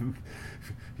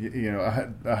 you know,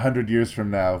 100 years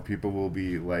from now, people will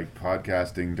be, like,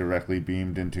 podcasting directly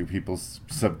beamed into people's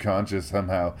subconscious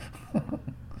somehow.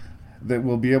 That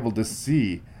we'll be able to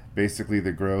see, basically,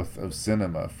 the growth of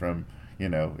cinema from, you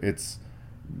know, its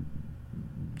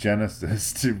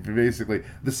genesis to basically...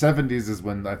 The 70s is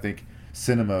when, I think,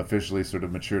 cinema officially sort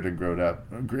of matured and grown up,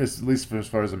 at least as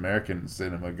far as American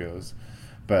cinema goes.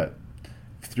 But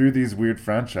through these weird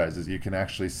franchises, you can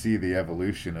actually see the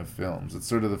evolution of films. It's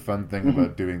sort of the fun thing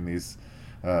about doing these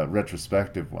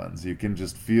retrospective ones. You can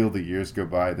just feel the years go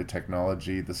by, the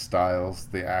technology, the styles,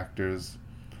 the actors.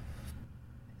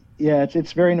 Yeah,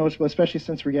 it's very noticeable, especially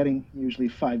since we're getting usually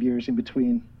 5 years in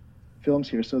between films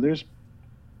here. So there's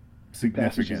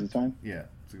passages of time. Yeah,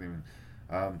 significant.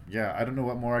 Yeah, I don't know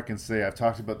what more I can say. I've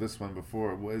talked about this one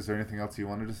before. Is there anything else you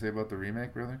wanted to say about the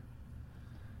remake, brother?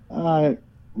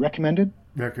 Recommended.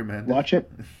 Recommended. Watch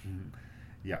it.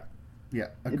 Yeah,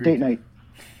 agreed. Date night.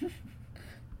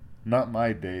 Not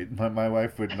my date. My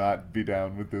wife would not be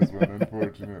down with this one,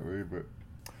 unfortunately, but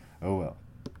oh well.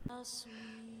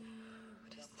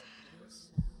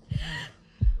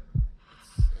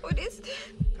 What is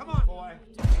that? Come on, boy.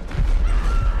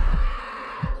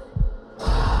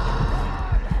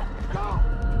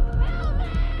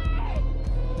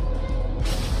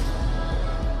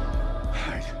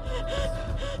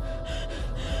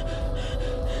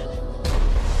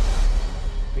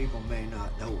 People may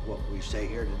not know what we say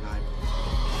here tonight.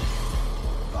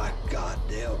 By God,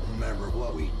 they'll remember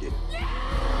what we did.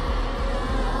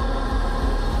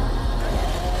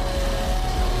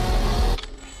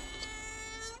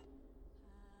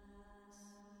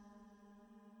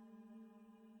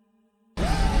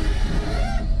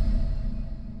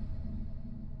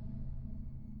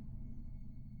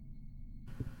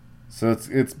 So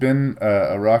it's been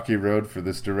a rocky road for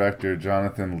this director,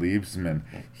 Jonathan Liebesman.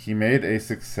 He made a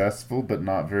successful but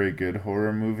not very good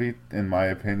horror movie, in my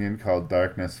opinion, called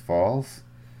Darkness Falls.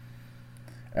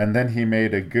 And then he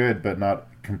made a good but not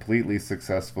completely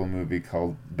successful movie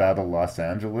called Battle Los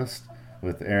Angeles,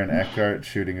 with Aaron Eckhart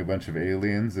shooting a bunch of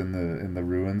aliens in the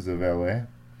ruins of LA.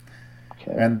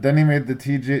 Okay. And then he made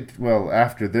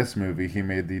after this movie, he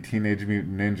made the Teenage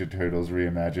Mutant Ninja Turtles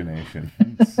reimagination.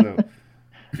 So...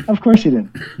 Of course he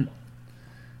didn't.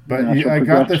 But I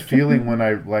got the feeling when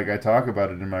I talk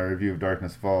about it in my review of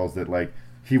Darkness Falls that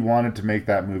he wanted to make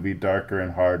that movie darker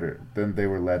and harder than they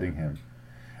were letting him.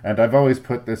 And I've always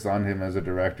put this on him as a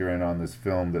director and on this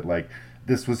film that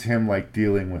this was him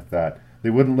dealing with that. They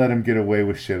wouldn't let him get away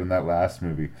with shit in that last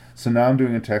movie. So now I'm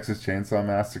doing a Texas Chainsaw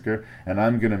Massacre and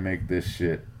I'm going to make this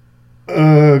shit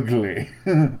ugly.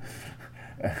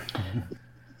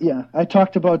 Yeah, I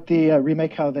talked about the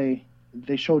remake, how they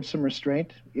showed some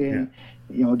restraint in,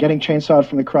 getting chainsawed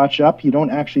from the crotch up. You don't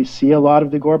actually see a lot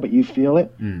of the gore, but you feel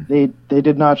it. They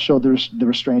did not show the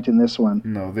restraint in this one.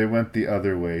 No, they went the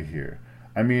other way here.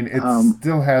 I mean, it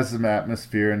still has some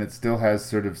atmosphere, and it still has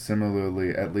sort of similarly,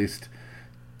 at least,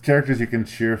 characters you can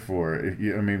cheer for.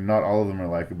 I mean, not all of them are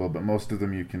likable, but most of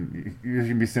them you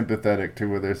can be sympathetic to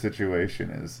where their situation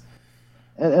is.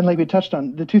 And like we touched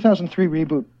on, the 2003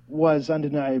 reboot was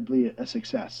undeniably a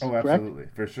success. Oh, absolutely,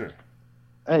 correct? For sure.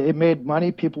 It made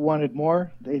money. People wanted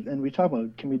more. And we talk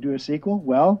about, can we do a sequel?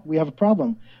 Well, we have a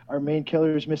problem. Our main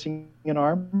killer is missing an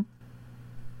arm.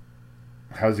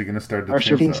 How's he going to start the Our chainsaw?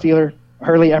 shooting stealer,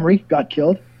 Hurley Emery, got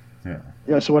killed.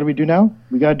 Yeah. So what do we do now?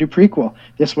 We got to do prequel.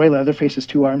 This way, Leatherface has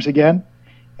 2 arms again.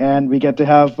 And we get to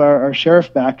have our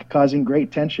sheriff back, causing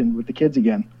great tension with the kids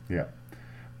again. Yeah.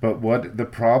 But what the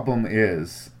problem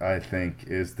is, I think,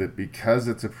 is that because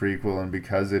it's a prequel and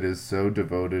because it is so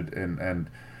devoted and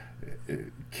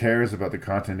cares about the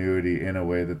continuity in a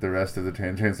way that the rest of the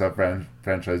Chainsaw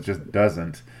franchise just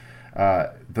doesn't,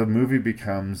 the movie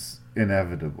becomes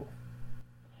inevitable.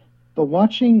 But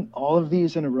watching all of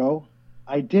these in a row,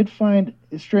 I did find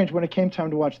it strange when it came time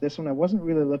to watch this one. I wasn't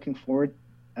really looking forward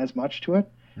as much to it.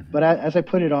 Mm-hmm. But as I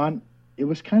put it on, it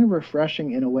was kind of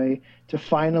refreshing in a way to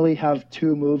finally have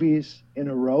 2 movies in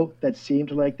a row that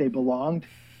seemed like they belonged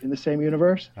in the same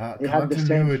universe. They had the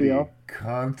same feel.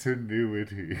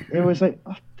 Continuity. It was like,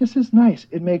 oh, this is nice.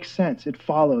 It makes sense. It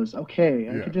follows. Okay,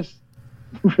 I could just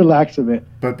relax a bit.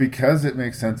 But because it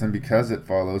makes sense and because it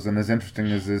follows, and as interesting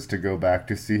as it is to go back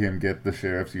to see him get the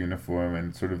sheriff's uniform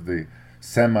and sort of the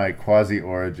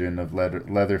semi-quasi-origin of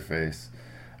Leatherface,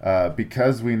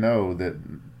 because we know that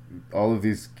all of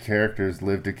these characters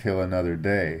live to kill another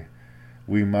day,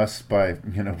 we must, by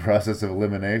process of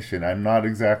elimination. I'm not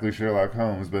exactly Sherlock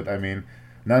Holmes, but I mean,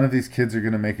 none of these kids are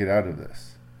going to make it out of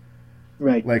this.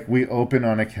 Right. We open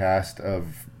on a cast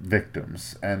of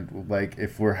victims, and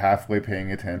if we're halfway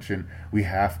paying attention, we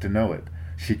have to know it.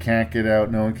 She can't get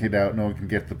out. No one can get out. No one can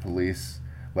get the police.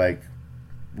 What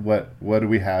do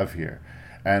we have here?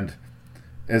 And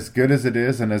as good as it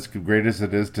is, and as great as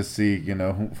it is to see,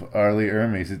 Arlie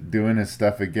Ermy doing his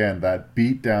stuff again, that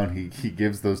beatdown he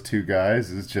gives those 2 guys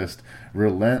is just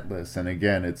relentless. And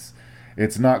again,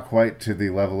 it's not quite to the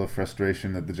level of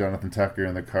frustration that the Jonathan Tucker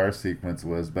in the car sequence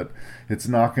was, but it's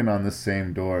knocking on the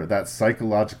same door. That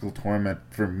psychological torment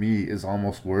for me is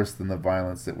almost worse than the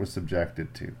violence that we're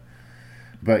subjected to.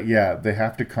 But yeah, they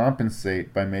have to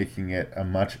compensate by making it a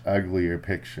much uglier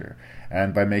picture.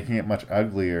 And by making it much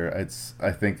uglier, it's,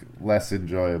 I think, less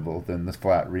enjoyable than the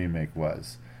flat remake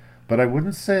was. But I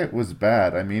wouldn't say it was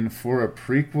bad. I mean, for a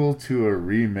prequel to a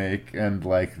remake and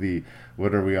like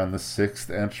what are we on the 6th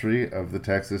entry of the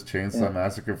Texas Chainsaw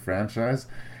Massacre franchise,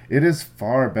 it is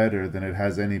far better than it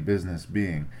has any business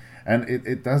being. And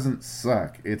it doesn't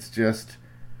suck. It's just,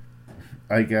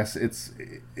 I guess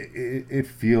it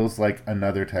feels like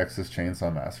another Texas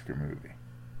Chainsaw Massacre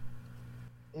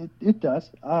movie. It does.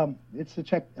 It's a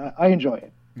check. I enjoy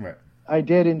it. Right. I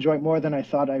did enjoy it more than I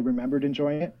thought I remembered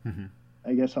enjoying it. Mm-hmm.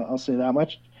 I guess I'll say that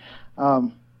much. I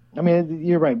mean,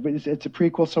 you're right, but it's a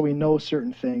prequel, so we know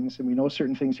certain things, and we know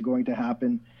certain things are going to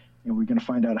happen, and we're going to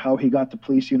find out how he got the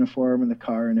police uniform and the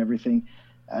car and everything.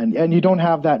 And you don't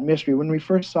have that mystery. When we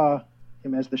first saw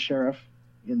him as the sheriff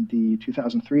in the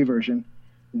 2003 version,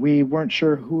 we weren't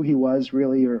sure who he was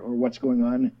really or what's going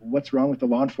on. What's wrong with the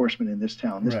law enforcement in this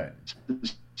town? This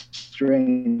is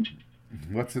strange.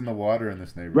 What's in the water in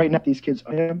this neighborhood? Right now, these kids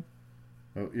are him.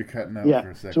 Oh, you're cutting out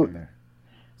for a second so, there.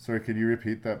 Sorry, could you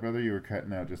repeat that, brother? You were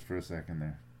cutting out just for a second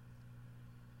there.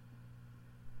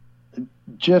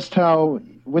 Just how,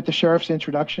 with the sheriff's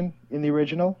introduction in the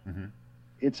original,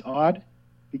 it's odd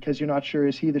because you're not sure,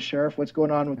 is he the sheriff? What's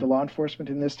going on with the law enforcement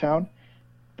in this town?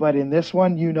 But in this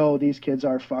one, you know these kids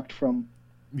are fucked from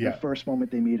the first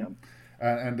moment they meet him.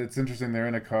 And it's interesting, they're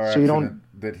in a car accident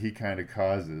that he kind of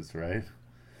causes, right?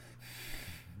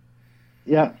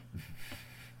 Yeah.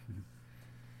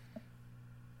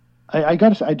 I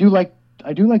gotta say, I do like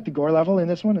the gore level in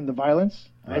this one and the violence.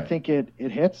 Right. I think it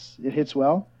hits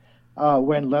well.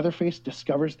 When Leatherface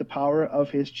discovers the power of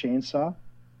his chainsaw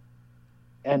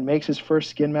and makes his first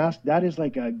skin mask, that is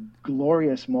like a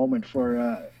glorious moment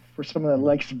for someone that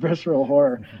likes visceral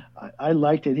horror. I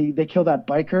liked it. They kill that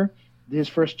biker, his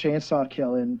first chainsaw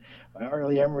kill, and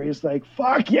Arlie Emery is like,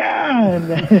 "Fuck yeah!"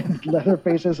 And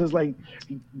Leatherface is like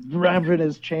ramming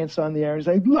his chainsaw in the air. He's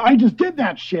like, "I just did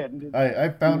that shit." I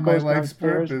found my life's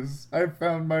purpose. I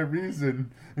found my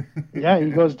reason. Yeah, he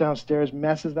goes downstairs,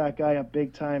 messes that guy up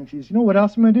big time. He's, you know what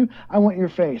else I'm gonna do? I want your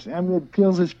face. And it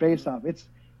peels his face off.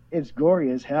 It's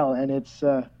gory as hell, and it's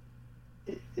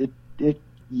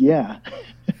yeah.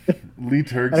 Lee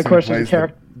Turkson plays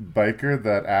the biker,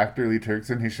 that actor Lee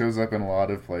Turkson. He shows up in a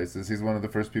lot of places. He's one of the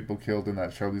first people killed in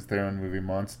that Charlize Theron movie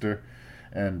Monster,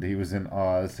 and he was in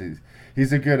Oz.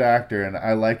 He's a good actor, and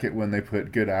I like it when they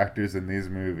put good actors in these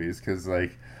movies, because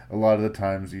like a lot of the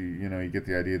times you get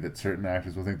the idea that certain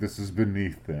actors will think this is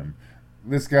beneath them.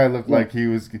 This guy looked like he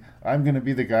was, I'm going to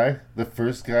be the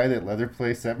first guy that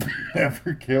Leatherface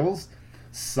ever kills.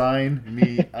 Sign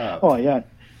me up. Oh, yeah.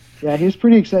 Yeah, he's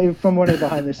pretty excited from one of the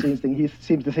behind-the-scenes things. He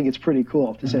seems to think it's pretty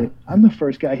cool to say, I'm the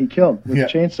first guy he killed with a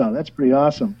chainsaw. That's pretty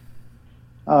awesome.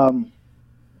 I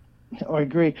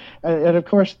agree. And, of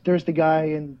course, there's the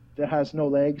guy that has no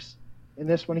legs. In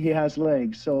this one, he has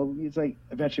legs. So he's like,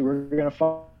 eventually we're going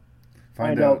to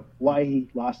find out why he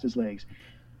lost his legs.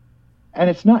 And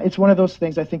it's one of those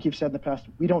things I think you've said in the past,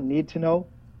 we don't need to know,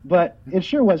 but it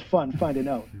sure was fun finding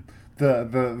out.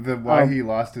 The why he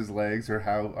lost his legs, or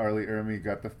how Arlie Ermy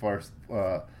got the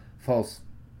false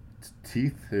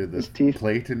teeth, or the teeth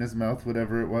plate in his mouth,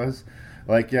 whatever it was.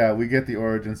 Like, yeah, we get the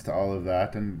origins to all of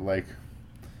that, and like,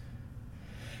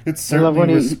 it's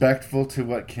certainly respectful to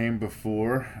what came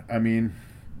before. I mean,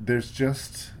 there's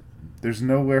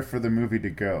nowhere for the movie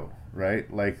to go,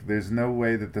 right? Like, there's no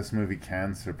way that this movie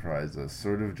can surprise us,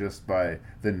 sort of just by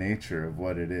the nature of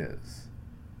what it is.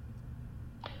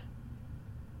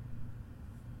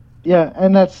 Yeah,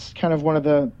 and that's kind of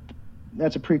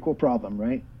that's a prequel problem,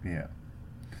 right? Yeah.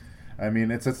 I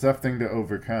mean, it's a tough thing to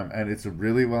overcome, and it's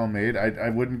really well made. I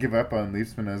wouldn't give up on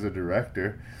Leifsman as a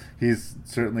director. He's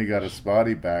certainly got a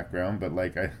spotty background, but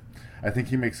like I think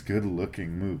he makes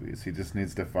good-looking movies. He just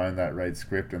needs to find that right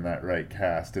script and that right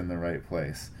cast in the right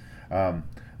place.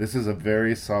 This is a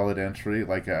very solid entry.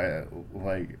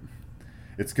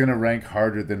 It's gonna rank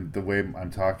harder than the way I'm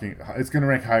talking. It's gonna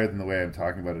rank higher than the way I'm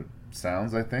talking about it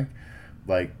sounds, I think.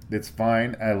 Like, it's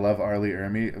fine. I love Arlie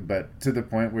Ermy, but to the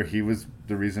point where he was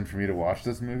the reason for me to watch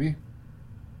this movie.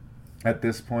 At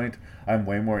this point, I'm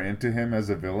way more into him as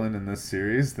a villain in this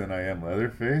series than I am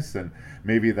Leatherface, and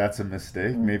maybe that's a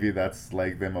mistake. Maybe that's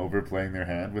like them overplaying their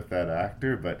hand with that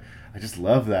actor, but I just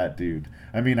love that dude.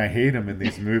 I mean, I hate him in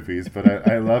these movies, but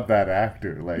I love that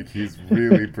actor. Like, he's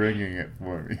really bringing it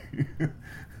for me.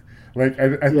 Like,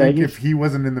 I think if he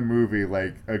wasn't in the movie,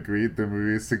 like, agreed, the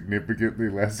movie is significantly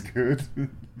less good.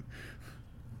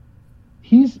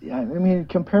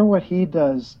 Compare what he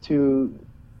does to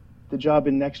the job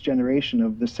in Next Generation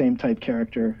of the same type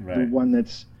character, the one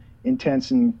that's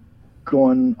intense and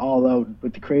going all out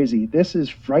with the crazy. This is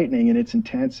frightening and it's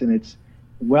intense and it's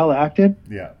well acted.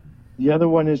 Yeah. The other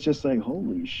one is just like,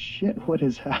 holy shit, what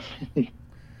is happening?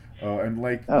 Oh, and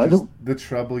like just the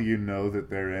trouble that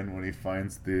they're in when he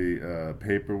finds the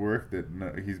paperwork that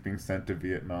he's being sent to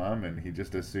Vietnam, and he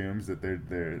just assumes that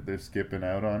they're skipping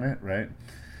out on it, right?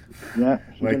 Yeah,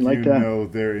 he didn't like that.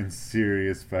 They're in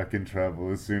serious fucking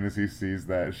trouble as soon as he sees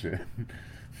that shit.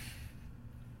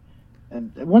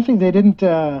 And one thing they didn't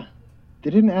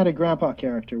add a grandpa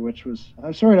character, which was,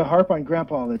 I'm sorry to harp on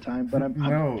grandpa all the time, but I'm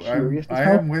curious. I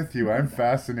am with you. I'm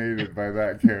fascinated by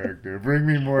that character. Bring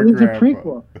me more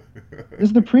grandpa. This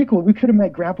is the prequel. We could have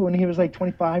met grandpa when he was like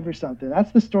 25 or something.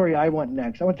 That's the story I want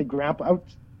next. I want the grandpa. I would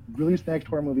release the next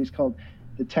horror movie. It's called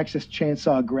The Texas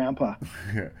Chainsaw Grandpa.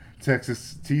 Yeah.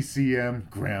 Texas TCM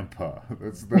Grandpa.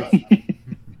 That's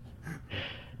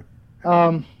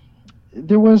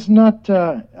there was not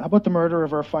how about the murder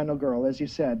of our final girl, as you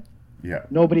said. Yeah.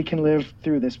 Nobody can live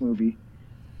through this movie.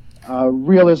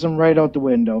 Realism right out the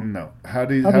window. No. How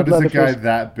does a guy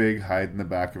that big hide in the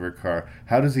back of her car?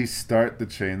 How does he start the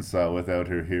chainsaw without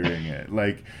her hearing it?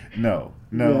 Like, no.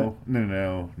 That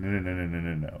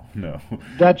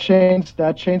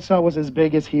chainsaw was as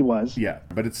big as he was. Yeah,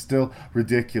 but it's still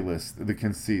ridiculous, the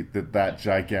conceit that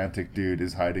gigantic dude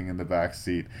is hiding in the back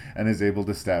seat and is able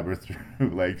to stab her through,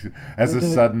 like, as a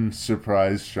sudden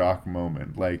surprise shock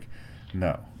moment. Like,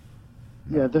 no.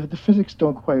 Yeah, the physics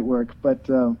don't quite work, but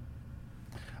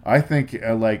I think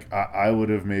I would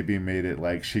have maybe made it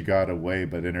like she got away,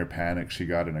 but in her panic she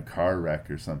got in a car wreck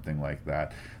or something like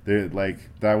that.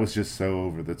 That was just so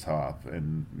over the top,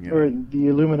 and or the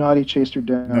Illuminati chased her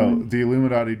down. No, the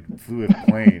Illuminati flew a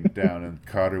plane down and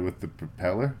caught her with the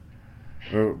propeller.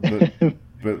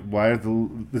 But why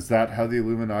is that how the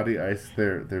Illuminati ice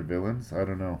their villains? I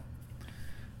don't know.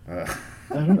 I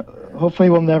don't know. Hopefully,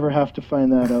 we'll never have to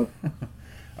find that out.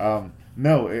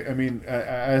 No, I mean,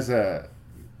 as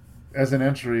an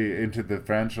entry into the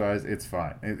franchise, it's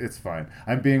fine. It's fine.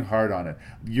 I'm being hard on it.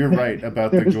 You're right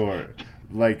about the gore,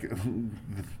 like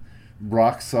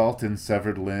rock salt and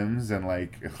severed limbs, and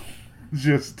like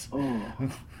just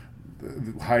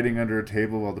hiding under a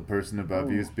table while the person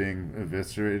above you is being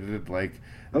eviscerated. Like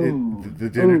the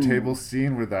dinner table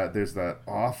scene where there's that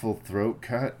awful throat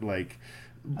cut, like.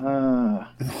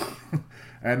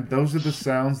 And those are the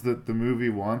sounds that the movie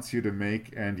wants you to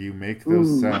make, and you make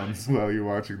those sounds while you're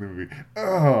watching the movie.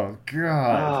 Oh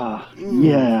God!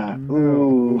 Yeah. No.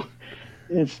 Ooh,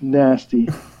 it's nasty.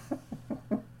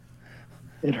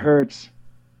 It hurts.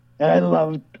 And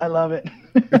I love it.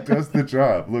 It does the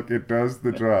job. Look, it does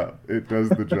the job. It does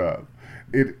the job.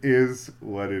 It is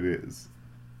what it is.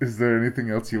 Is there anything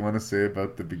else you want to say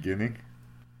about the beginning?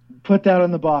 Put that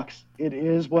on the box. It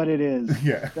is what it is.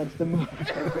 Yeah. That's the movie.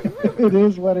 It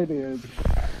is what it is.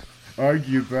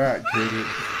 Argue that, kid.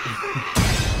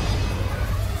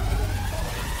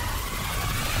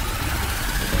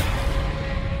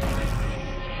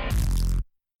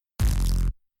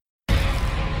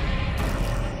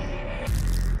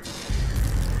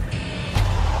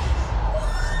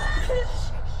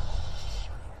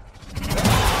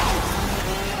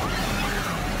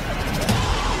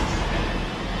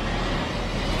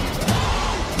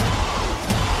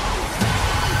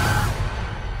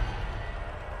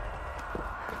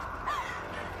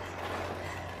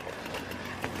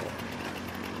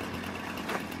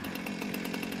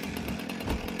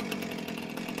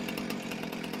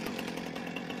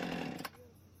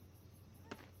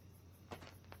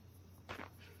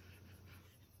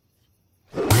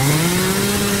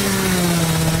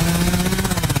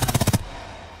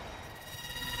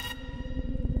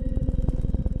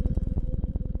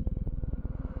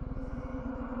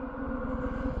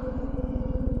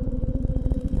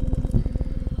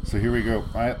 So here we go.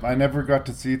 I never got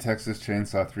to see Texas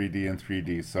Chainsaw 3D in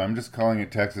 3D, so I'm just calling it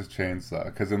Texas Chainsaw,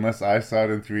 because unless I saw it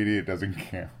in 3D, it doesn't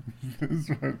count.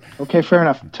 Okay, fair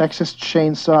enough. Texas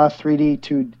Chainsaw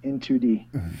 3D in 2D.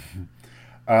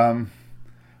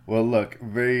 Well, look,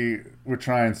 we're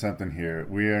trying something here.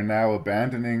 We are now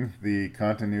abandoning the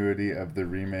continuity of the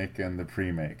remake and the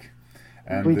pre-make.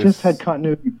 And we just had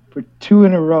continuity for 2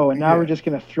 in a row, and now we're just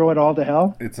going to throw it all to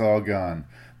hell? It's all gone.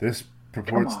 This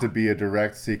purports to be a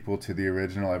direct sequel to the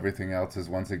original. Everything else is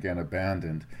once again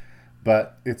abandoned.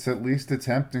 But it's at least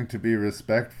attempting to be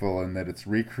respectful in that it's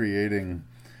recreating,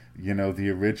 the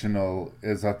original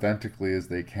as authentically as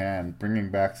they can, bringing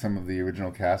back some of the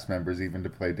original cast members even to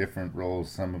play different roles,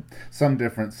 some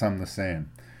different, some the same.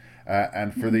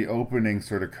 And for the opening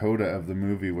sort of coda of the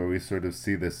movie, where we sort of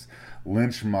see this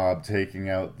lynch mob taking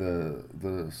out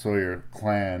the Sawyer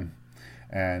clan,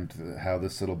 and how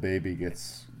this little baby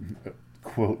gets,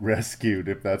 quote, rescued,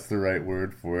 if that's the right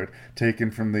word for it,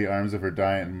 taken from the arms of her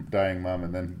dying mom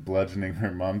and then bludgeoning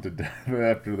her mom to death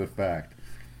after the fact.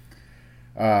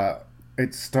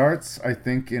 It starts, I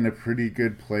think, in a pretty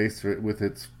good place with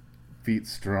its feet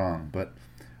strong, but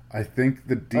I think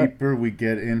the deeper we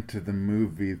get into the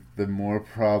movie, the more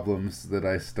problems that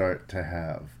I start to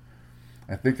have.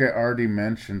 I think I already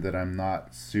mentioned that I'm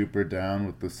not super down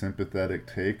with the sympathetic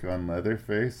take on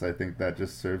Leatherface. I think that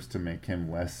just serves to make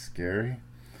him less scary.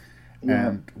 Yeah.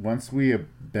 And once we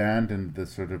abandon the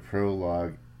sort of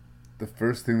prologue, the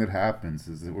first thing that happens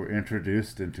is that we're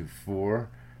introduced into 4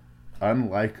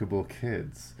 unlikable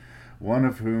kids, one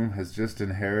of whom has just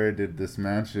inherited this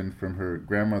mansion from her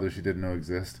grandmother she didn't know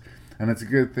exist. And it's a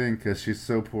good thing because she's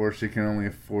so poor she can only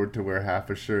afford to wear half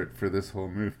a shirt for this whole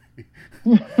movie.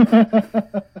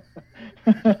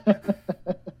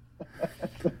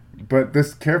 But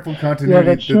this careful continuity,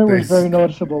 that shirt was very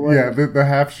noticeable. Yeah, the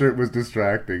half shirt was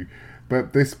distracting,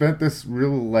 but they spent this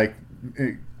real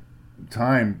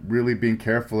time really being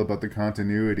careful about the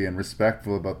continuity and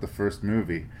respectful about the first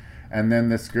movie. And then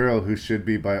this girl, who should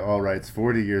be by all rights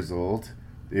 40 years old,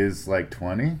 is like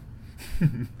 20.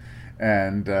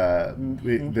 And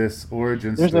this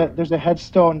origin story. There's a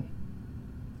headstone.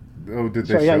 Oh, did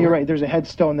they show? Yeah, you're it? right. There's a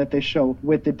headstone that they show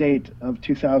with the date of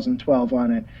 2012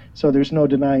 on it. So there's no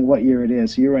denying what year it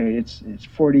is. So you're right. It's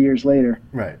 40 years later.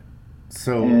 Right.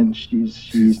 So and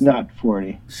she's not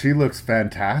 40. She looks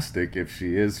fantastic if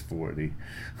she is 40.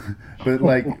 But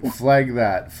flag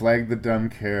that, flag the dumb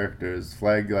characters,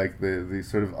 flag the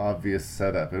sort of obvious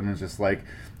setup. And it's just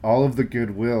all of the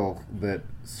goodwill that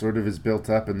sort of is built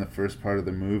up in the first part of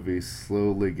the movie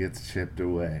slowly gets chipped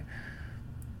away.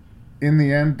 In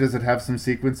the end, does it have some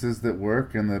sequences that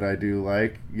work and that I do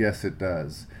like? Yes, it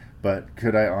does. But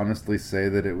could I honestly say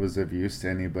that it was of use to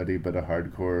anybody but a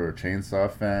hardcore or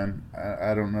Chainsaw fan?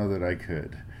 I don't know that I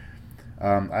could.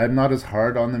 I'm not as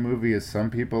hard on the movie as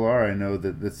some people are. I know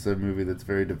that this is a movie that's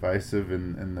very divisive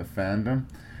in the fandom.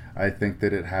 I think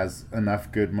that it has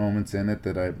enough good moments in it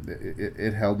that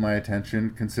it held my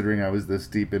attention. Considering I was this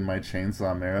deep in my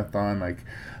Chainsaw marathon,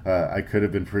 I could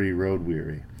have been pretty road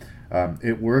weary.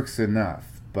 It works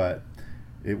enough, but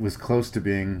it was close to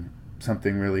being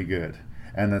something really good.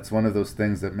 And that's one of those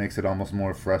things that makes it almost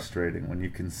more frustrating when you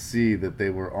can see that they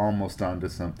were almost onto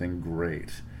something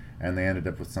great, and they ended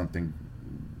up with something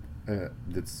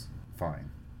that's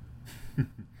fine.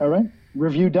 All right.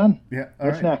 Review done. Yeah.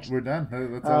 What's next? We're done.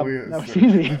 That's all we. That was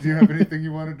easy. Did you have anything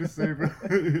you wanted to say, bro?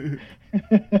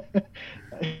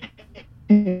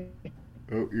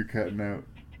 Oh, you're cutting out.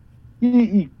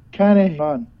 You kind of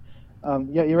on.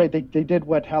 Yeah, you're right. They did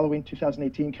what Halloween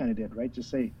 2018 kind of did, right? Just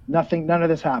say none of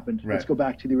this happened. Right. Let's go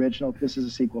back to the original. This is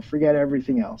a sequel. Forget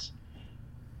everything else.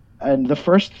 And the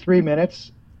first 3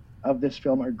 minutes of this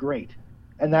film are great,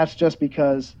 and that's just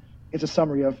because it's a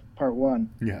summary of part 1.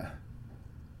 Yeah.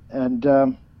 And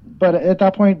but at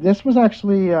that point, this was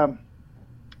actually, at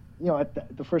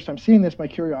the first time seeing this, my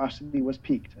curiosity was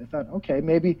piqued. I thought, okay,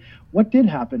 maybe what did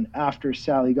happen after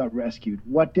Sally got rescued?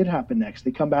 What did happen next?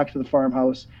 They come back to the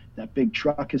farmhouse. That big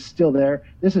truck is still there.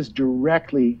 This is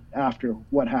directly after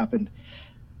what happened.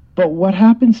 But what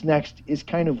happens next is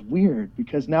kind of weird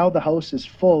because now the house is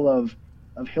full of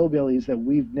hillbillies that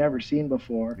we've never seen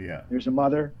before. Yeah. There's a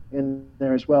mother in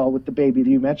there as well with the baby that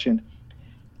you mentioned.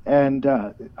 And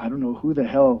I don't know who the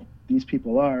hell these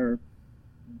people are.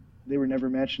 They were never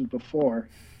mentioned before.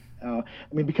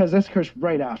 Because this occurs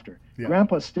right after. Yeah.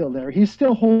 Grandpa's still there. He's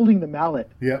still holding the mallet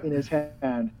in his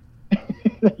hand.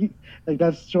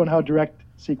 That's showing how direct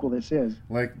sequel this is.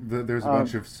 There's a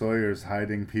bunch of Sawyers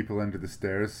hiding people under the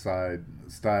stairs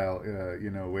style,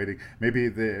 waiting. Maybe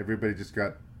everybody just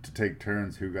got to take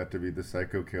turns who got to be the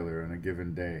psycho killer on a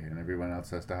given day, and everyone else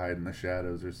has to hide in the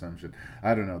shadows or some shit.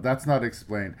 I don't know. That's not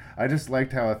explained. I just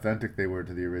liked how authentic they were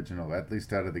to the original, at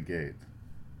least out of the gate.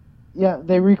 Yeah,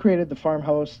 they recreated the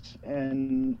farmhouse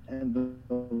and the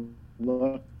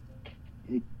look.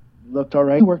 It looked all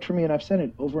right. It worked for me, and I've said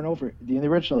it over and over. In the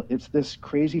original, it's this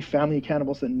crazy family of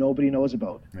cannibals that nobody knows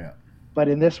about. Yeah. But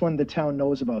in this one, the town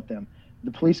knows about them. The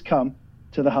police come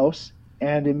to the house,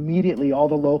 and immediately all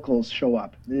the locals show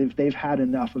up. They've had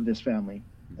enough of this family.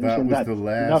 That was the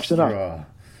last straw. Enough.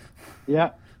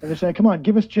 Yeah. And they're saying, come on,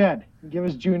 give us Jed. Give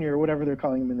us Junior, or whatever they're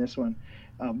calling him in this one.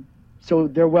 So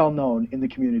they're well known in the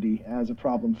community as a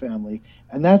problem family.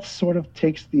 And that sort of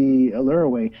takes the allure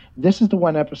away. This is the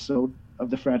one episode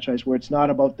of the franchise where it's not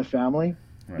about the family,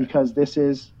 because this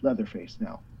is Leatherface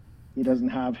now. He doesn't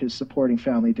have his supporting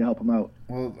family to help him out.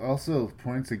 Well, also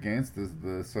points against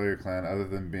the Sawyer clan, other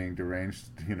than being deranged,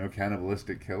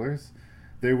 cannibalistic killers.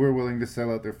 They were willing to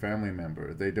sell out their family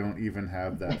member. They don't even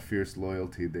have that fierce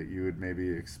loyalty that you would maybe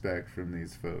expect from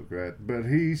these folk, right? But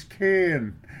he's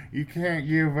Ken. You can't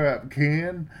give up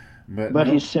Ken. But no,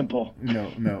 he's simple.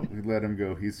 No, let him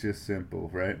go. He's just simple,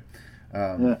 right?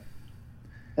 Yeah.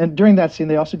 And during that scene,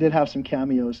 they also did have some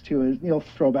cameos too,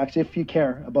 throwbacks. If you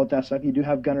care about that stuff, you do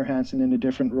have Gunnar Hansen in a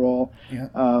different role. Yeah.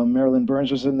 Marilyn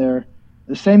Burns was in there.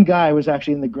 The same guy was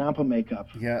actually in the grandpa makeup.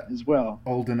 Yeah. As well.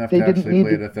 Old enough to actually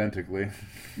play it authentically.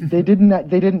 They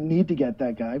didn't need to get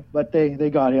that guy, but they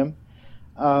got him.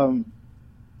 And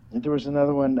there was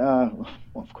another one. Well,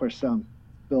 of course,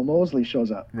 Bill Moseley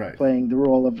shows up, right, playing the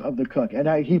role of the cook,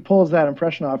 and he pulls that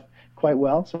impression off quite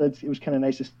well. So it was kind of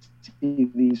nice to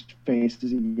see these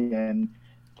faces again.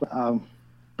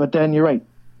 But then you're right.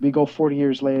 We go 40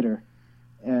 years later,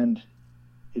 and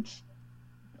it's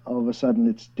all of a sudden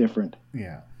it's different.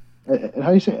 Yeah. How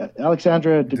do you say it?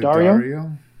 Alexandra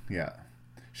Daddario? Yeah.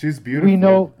 She's beautiful. We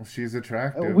know she's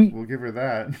attractive. We'll give her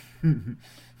that.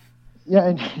 Yeah,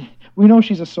 and we know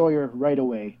she's a Sawyer right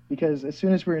away because as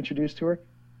soon as we're introduced to her,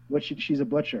 she's a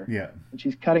butcher. Yeah. And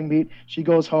she's cutting meat. She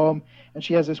goes home and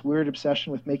she has this weird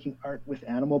obsession with making art with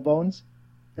animal bones.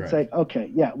 It's like,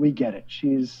 okay, yeah, we get it.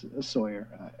 She's a Sawyer.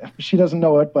 She doesn't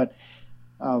know it, but...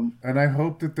 and I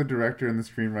hope that the director and the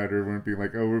screenwriter won't be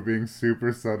like, oh, we're being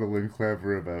super subtle and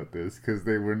clever about this, because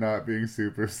they were not being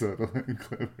super subtle and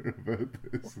clever about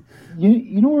this.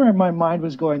 You know where my mind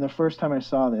was going the first time I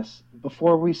saw this?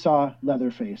 Before we saw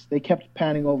Leatherface, they kept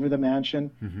panning over the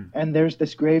mansion, and there's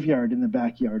this graveyard in the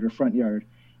backyard or front yard,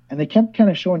 and they kept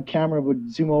kind of showing camera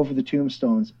would zoom over the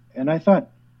tombstones, and I thought,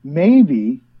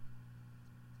 maybe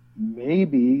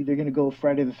they're going to go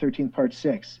Friday the 13th Part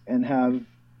 6 and have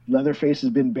Leatherface has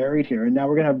been buried here, and now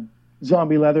we're going to have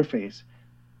zombie Leatherface.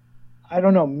 I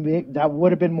don't know. That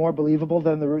would have been more believable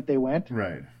than the route they went.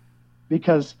 Right.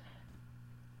 Because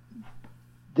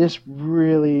this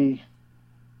really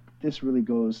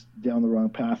goes down the wrong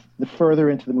path. The further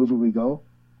into the movie we go,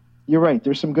 you're right.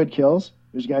 There's some good kills.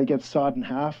 There's a guy who gets sawed in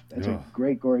half. That's a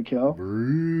great gory kill.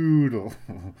 Brutal.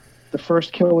 The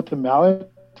first kill with the mallet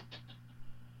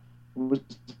was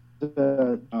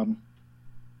the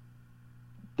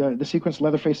sequence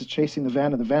Leatherface is chasing the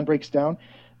van and the van breaks down.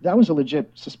 That was a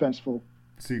legit suspenseful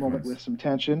moment with some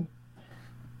tension.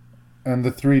 And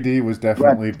the 3D was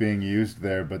definitely being used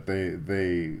there, but they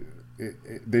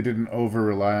didn't over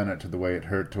rely on it to the way it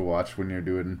hurt to watch when you're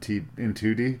doing in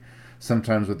 2D.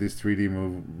 Sometimes with these 3D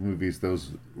movies,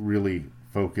 those really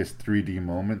focused 3D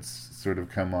moments sort of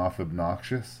come off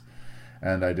obnoxious,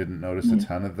 and I didn't notice a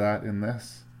ton of that in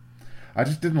this. I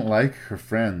just didn't like her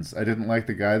friends. I didn't like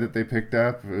the guy that they picked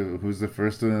up, who's the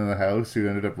first one in the house, who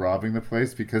ended up robbing the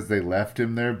place because they left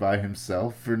him there by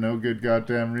himself for no good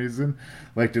goddamn reason.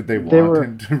 Like, did they want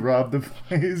him to rob the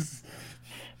place?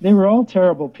 They were all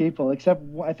terrible people, except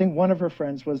I think one of her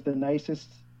friends was the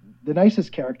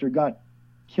nicest character, got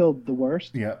killed the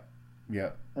worst. Yeah.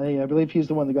 I believe he's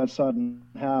the one that got sawed in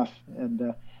half.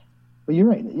 And but you're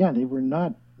right. Yeah, they were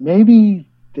not. Maybe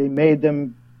they made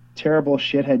them terrible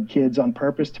shithead kids on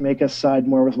purpose to make us side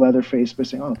more with Leatherface by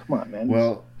saying, oh, come on, man.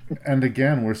 Well, and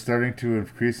again, we're starting to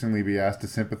increasingly be asked to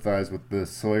sympathize with the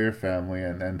Sawyer family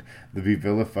and to be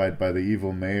vilified by the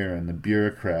evil mayor and the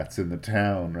bureaucrats in the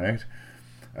town, right?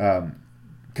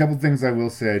 Couple things I will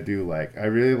say I do like. I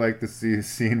really like to see a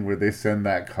scene where they send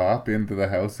that cop into the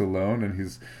house alone and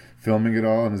he's filming it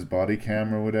all on his body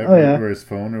cam or whatever, or his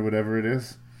phone or whatever it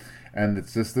is. And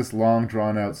it's just this long,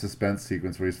 drawn-out suspense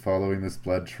sequence where he's following this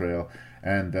blood trail.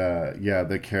 And,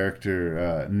 the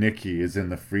character, Nikki, is in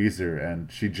the freezer,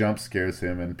 and she jump scares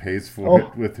him and pays for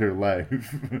it with her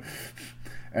life.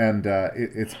 And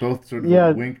it's both sort of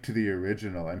a wink to the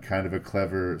original and kind of a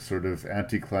clever sort of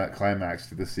anti-climax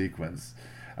to the sequence.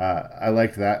 I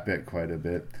liked that bit quite a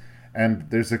bit. And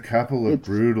there's a couple of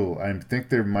I think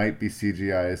there might be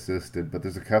CGI assisted, but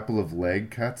there's a couple of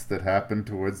leg cuts that happen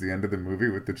towards the end of the movie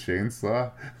with the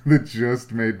chainsaw that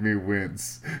just made me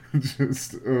wince.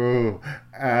 Just,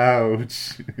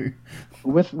 ouch.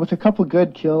 With a couple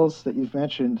good kills that you've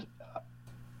mentioned,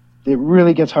 it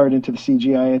really gets hard into the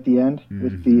CGI at the end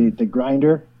with the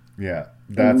grinder. Yeah,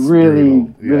 that's really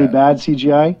bad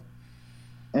CGI.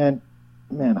 And,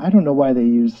 man, I don't know why they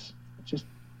use...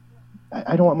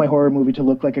 I don't want my horror movie to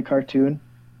look like a cartoon.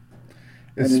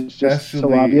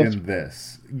 Especially in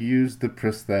this. Use the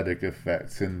prosthetic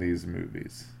effects in these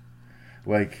movies.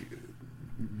 Like,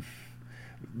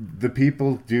 the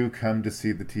people do come to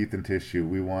see the teeth and tissue.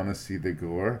 We want to see the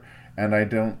gore. And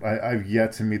I've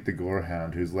yet to meet the gore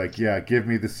hound who's like, yeah, give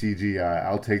me the CGI.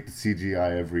 I'll take the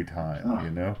CGI every time,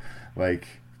 you know? Like,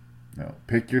 no,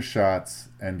 pick your shots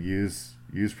and use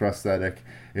use prosthetic.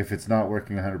 If it's not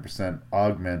working 100%,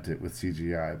 augment it with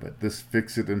CGI. But this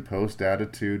fix it in post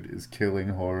attitude is killing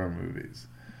horror movies.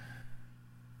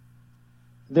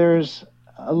 There's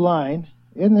a line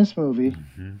in this movie,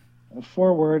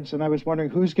 4 words, and I was wondering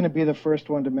who's going to be the first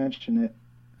one to mention it.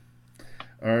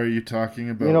 Are you talking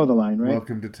about, you know the line, right?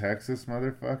 Welcome to Texas,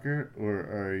 motherfucker? Or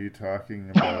are you talking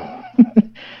about...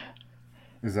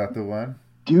 Is that the one?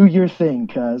 Do your thing,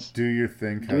 cuz. Do your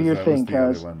thing, cuz. Do your that thing, was the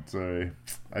other cuz. one. Sorry.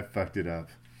 I fucked it up.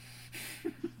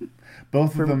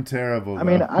 Both of them terrible, I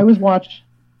mean, I was watching...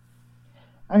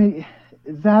 I mean,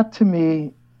 that to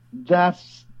me, that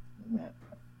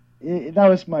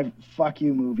was my fuck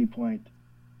you movie point.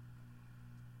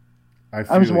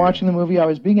 I was watching the movie. I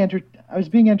was being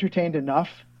entertained enough.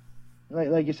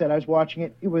 Like you said, I was watching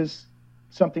it. It was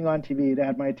something on TV that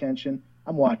had my attention.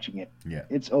 I'm watching it. Yeah.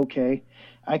 It's okay.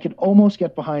 I could almost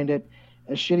get behind it.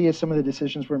 As shitty as some of the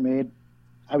decisions were made,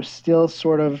 I was still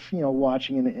sort of,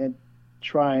 watching and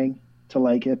trying to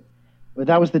like it. But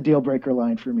that was the deal breaker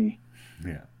line for me.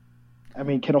 Yeah. I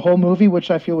mean, can a whole movie,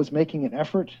 which I feel was making an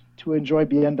effort to enjoy,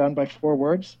 be undone by 4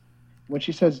 words? When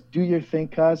she says, do your thing,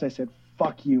 cuz, I said,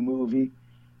 fuck you, movie.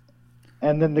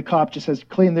 And then the cop just says,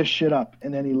 clean this shit up.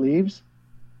 And then he leaves.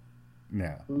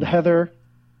 No. Heather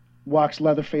walks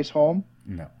Leatherface home.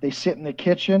 No. They sit in the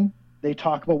kitchen. They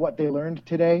talk about what they learned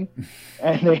today.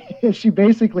 And she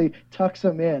basically tucks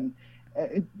him in.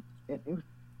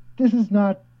 This is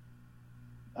not...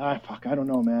 I don't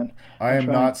know, man. I am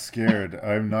not scared.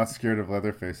 I'm not scared of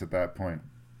Leatherface at that point.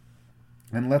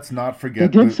 And let's not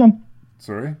forget...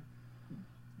 Sorry?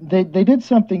 They did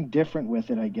something different with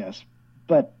it, I guess.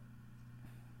 But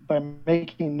by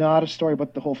making not a story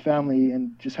about the whole family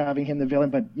and just having him the villain.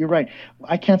 But you're right.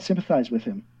 I can't sympathize with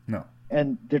him. No.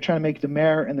 And they're trying to make the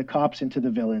mayor and the cops into the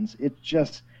villains. It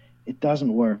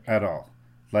doesn't work. At all.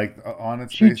 Like, on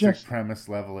its basic premise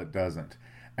level, it doesn't.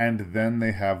 And then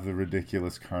they have the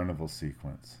ridiculous carnival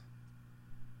sequence.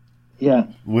 Yeah.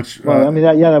 Which,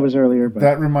 that was earlier. But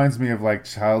that reminds me of, like,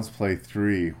 Child's Play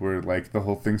 3, where, like, the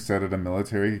whole thing's set at a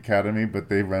military academy, but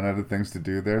they run out of things to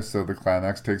do there, so the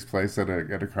climax takes place at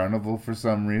a carnival for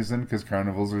some reason, because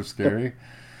carnivals are scary.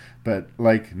 But,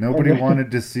 like, nobody wanted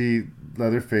to see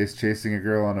Leatherface chasing a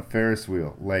girl on a Ferris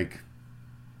wheel. Like,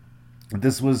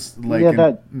 this was,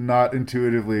 like, not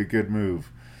intuitively a good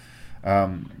move.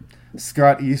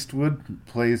 Scott Eastwood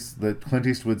plays Clint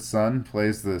Eastwood's son,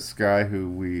 plays this guy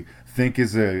who we think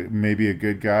is maybe a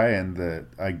good guy, and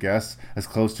I guess as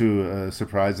close to a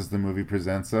surprise as the movie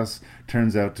presents us,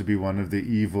 turns out to be one of the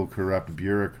evil, corrupt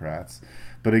bureaucrats.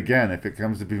 But again, if it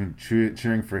comes to being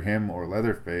cheering for him or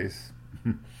Leatherface,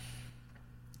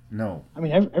 no. I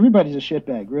mean, everybody's a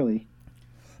shitbag, really.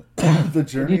 The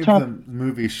journey of the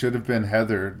movie should have been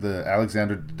Heather, the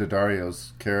Alexander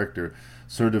Daddario's character,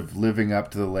 sort of living up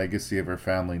to the legacy of her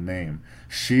family name.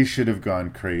 She should have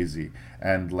gone crazy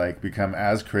and, like, become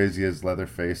as crazy as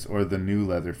Leatherface or the new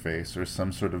Leatherface or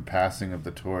some sort of passing of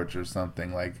the torch or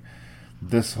something. Like,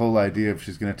 this whole idea of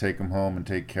she's going to take him home and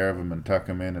take care of him and tuck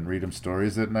him in and read him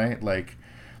stories at night, like,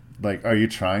 are you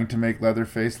trying to make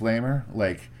Leatherface lamer?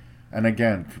 Like, and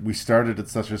again, we started at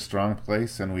such a strong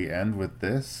place and we end with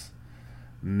this?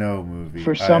 No, movie.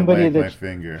 For somebody my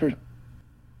finger.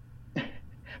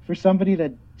 For somebody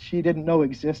that she didn't know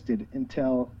existed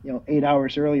until 8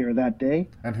 hours earlier that day,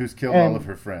 and who's killed all of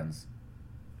her friends.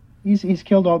 He's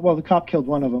killed all. Well, the cop killed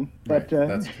one of them, but right,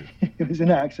 that's true. It was an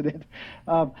accident.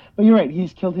 But you're right.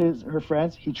 He's killed her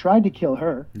friends. He tried to kill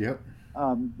her. Yep.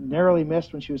 Narrowly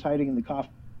missed when she was hiding in the coffin,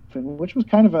 which was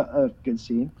kind of a good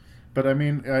scene. But I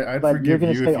mean, I'd forgive you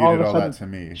if you did all that to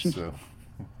me. So,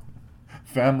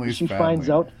 family's family. She finds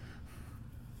out.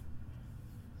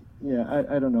 Yeah,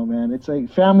 I don't know, man. It's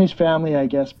like family's family, I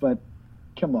guess, but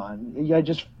come on.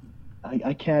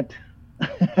 I can't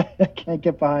I can't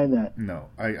get behind that. No,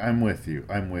 I'm with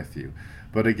you.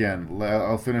 But again,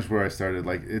 I'll finish where I started.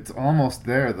 Like, it's almost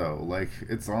there, though. Like,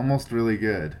 it's almost really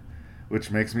good,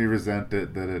 which makes me resent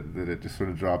it that it just sort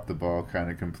of dropped the ball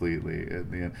kind of completely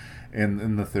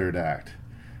in the third act.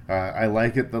 I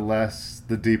like it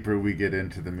the deeper we get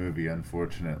into the movie,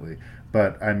 unfortunately.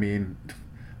 But, I mean...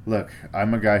 Look,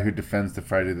 I'm a guy who defends the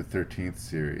Friday the 13th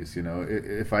series.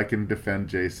 If I can defend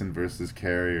Jason versus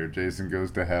Carrie or Jason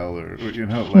Goes to Hell or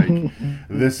like,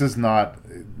 this is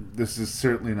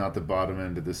certainly not the bottom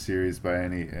end of the series by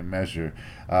any measure.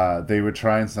 They were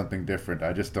trying something different.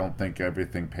 I just don't think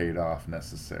everything paid off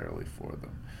necessarily for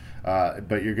them.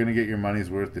 But you're going to get your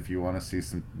money's worth if you want to see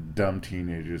some dumb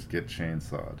teenagers get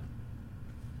chainsawed.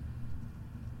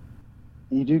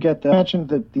 You do get that. You mentioned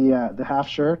that the half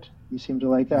shirt. You seem to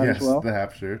like that as well. Yes, the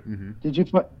half shirt. Mm-hmm.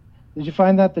 Did you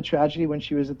find that the tragedy when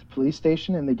she was at the police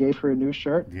station and they gave her a new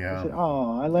shirt? Yeah. I said,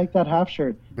 oh, I like that half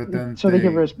shirt. But then so they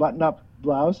give her this button-up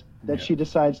blouse that Yeah. she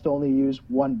decides to only use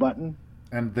one button.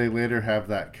 And they later have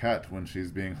that cut when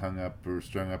she's being hung up or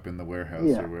strung up in the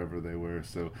warehouse or wherever they were.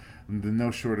 So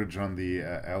no shortage on the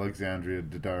Alexandria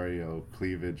Daddario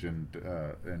cleavage and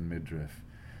midriff.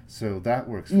 So that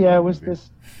works for Yeah, the it was movie. this...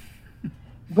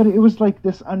 But it was like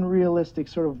this unrealistic,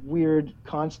 sort of weird,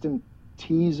 constant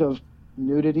tease of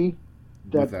nudity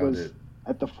that Without was it.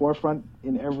 at the forefront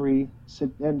in every...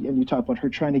 And you talk about her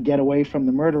trying to get away from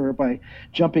the murderer by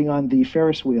jumping on the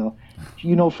Ferris wheel.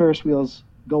 You know Ferris wheels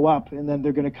go up and then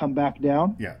they're going to come back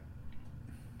down. Yeah.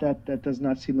 That does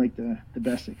not seem like the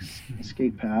best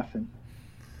escape path. And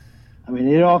I mean,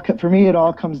 it all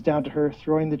comes down to her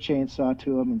throwing the chainsaw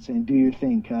to him and saying, "Do your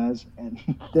thing, cuz," and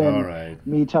then All right.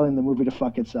 me telling the movie to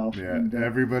fuck itself. Yeah, and,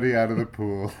 everybody out of the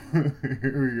pool.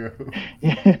 Here we go.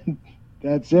 Yeah,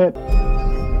 that's it.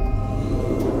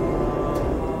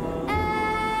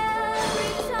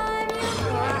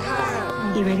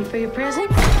 You ready for your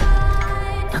present?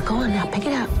 Now go on now, pick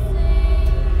it up.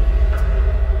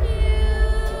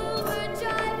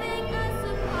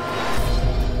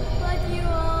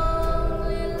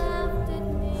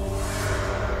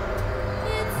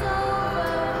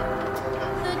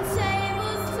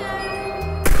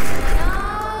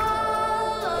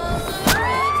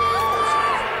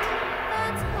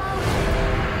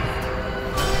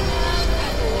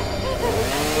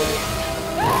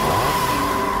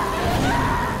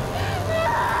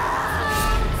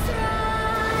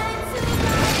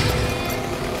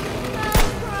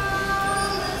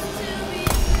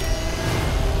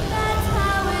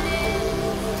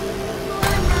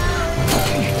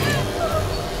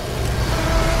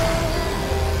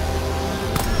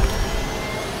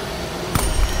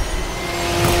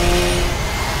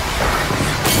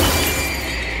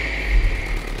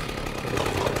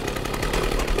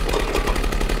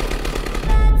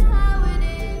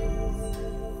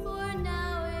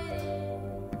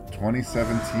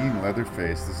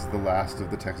 Leatherface. This is the last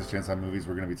of the Texas Chainsaw movies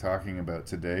we're going to be talking about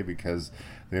today because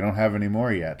they don't have any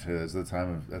more yet at the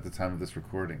time of this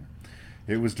recording.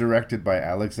 It was directed by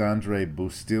Alexandre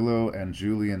Bustillo and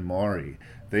Julien Maury.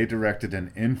 They directed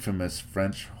an infamous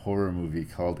French horror movie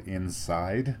called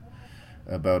Inside,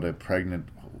 about a pregnant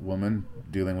woman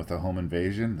dealing with a home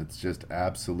invasion that's just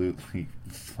absolutely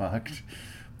fucked.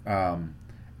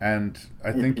 And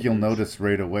I think you'll notice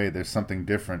right away there's something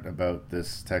different about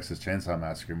this Texas Chainsaw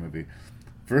Massacre movie.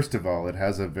 First of all, it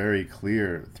has a very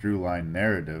clear through-line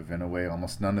narrative in a way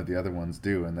almost none of the other ones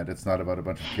do, and that it's not about a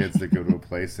bunch of kids that go to a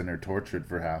place and are tortured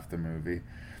for half the movie.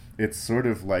 It's sort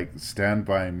of like Stand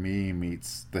By Me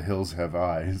meets The Hills Have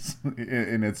Eyes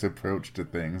in its approach to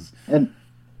things. And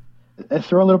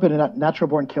throw a little bit of Natural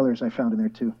Born Killers I found in there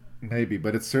too. Maybe,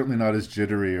 but it's certainly not as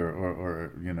jittery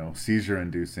or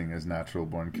seizure-inducing as Natural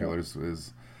Born Killers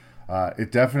is.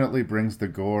 It definitely brings the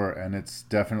gore, and it's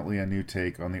definitely a new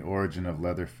take on the origin of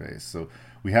Leatherface. So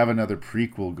we have another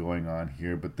prequel going on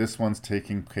here, but this one's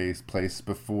taking place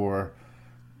before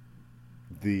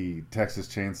the Texas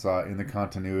Chainsaw in the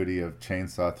continuity of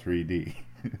Chainsaw 3D,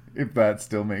 if that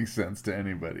still makes sense to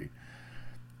anybody.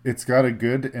 It's got a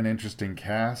good and interesting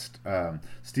cast.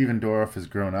 Stephen Dorff has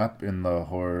grown up in the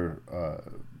horror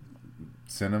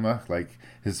cinema. Like,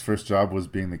 his first job was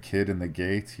being the kid in The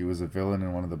Gate. He was a villain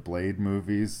in one of the Blade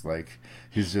movies. Like,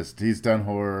 he's done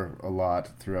horror a lot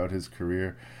throughout his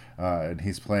career. And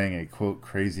he's playing a, quote,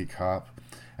 crazy cop.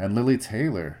 And Lily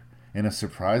Taylor, in a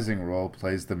surprising role,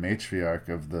 plays the matriarch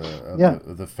of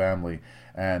the family,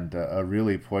 and a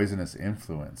really poisonous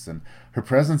influence. And her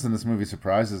presence in this movie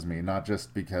surprises me, not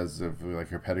just because of like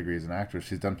her pedigree as an actress.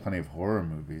 She's done plenty of horror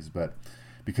movies, but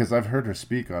because I've heard her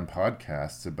speak on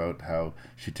podcasts about how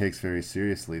she takes very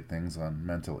seriously things on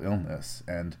mental illness,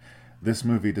 and this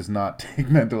movie does not take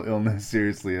mental illness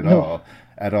seriously at all.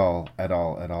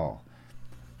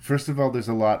 First of all, there's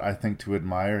a lot, I think, to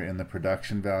admire in the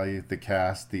production value, the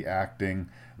cast, the acting,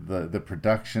 the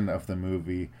production of the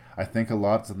movie. I think a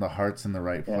lot's in the heart's in the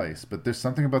right place. But there's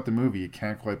something about the movie you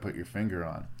can't quite put your finger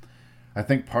on. I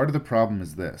think part of the problem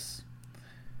is this.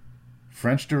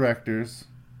 French directors,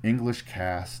 English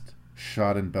cast,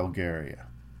 shot in Bulgaria.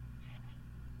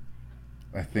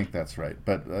 I think that's right.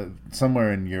 But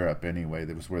somewhere in Europe, anyway,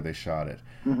 that was where they shot it.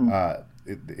 Mm-hmm.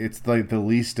 It's like the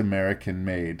least American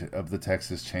made of the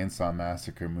Texas Chainsaw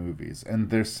Massacre movies.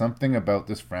 And there's something about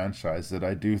this franchise that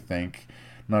I do think,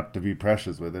 not to be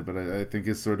precious with it, but I think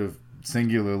is sort of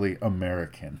singularly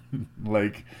American.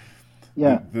 Like,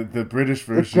 the British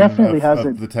version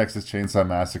of the Texas Chainsaw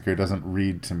Massacre doesn't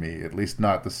read to me, at least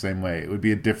not the same way. It would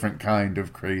be a different kind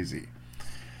of crazy.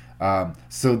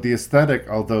 So the aesthetic,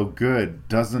 although good,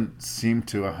 doesn't seem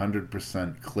to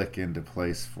 100% click into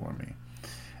place for me.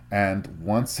 And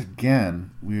once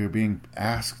again, we are being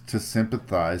asked to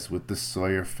sympathize with the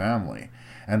Sawyer family.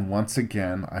 And once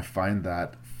again, I find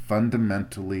that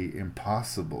fundamentally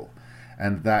impossible.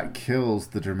 And that kills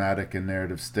the dramatic and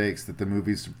narrative stakes that the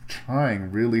movie's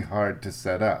trying really hard to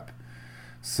set up.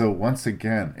 So once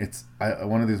again, it's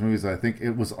one of these movies I think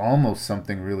it was almost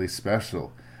something really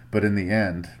special. But in the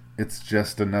end, it's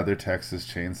just another Texas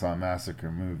Chainsaw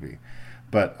Massacre movie.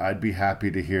 But I'd be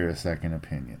happy to hear a second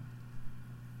opinion.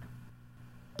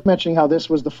 Mentioning how this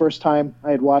was the first time I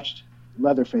had watched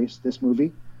Leatherface, this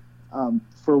movie.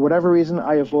 For whatever reason,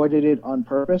 I avoided it on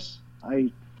purpose.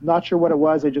 I'm not sure what it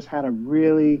was. I just had a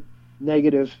really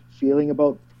negative feeling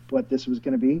about what this was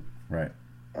going to be. Right.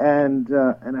 And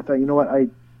I thought, you know what?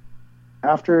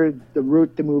 After the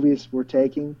route the movies were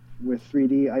taking with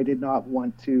 3D, I did not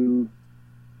want to.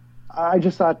 I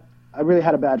just thought I really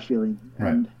had a bad feeling. Right.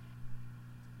 And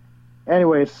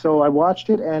anyway, so I watched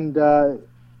it, and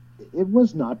it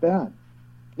was not bad.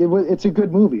 It's a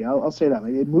good movie. I'll say that.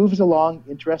 It moves along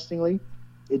interestingly.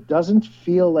 It doesn't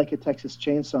feel like a Texas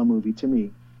Chainsaw movie to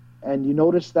me. And you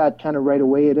notice that kind of right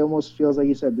away. It almost feels like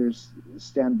you said there's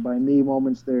Stand By Me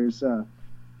moments. There's, I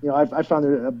found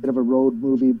there a bit of a road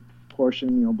movie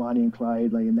portion, Bonnie and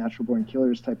Clyde, like a Natural Born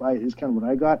Killers type is kind of what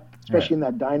I got, especially in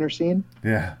that diner scene.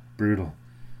 Yeah, brutal.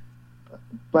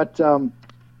 But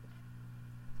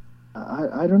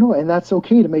I don't know. And that's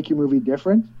okay to make your movie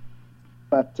different.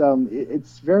 But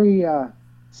it's very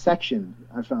sectioned,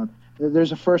 I found.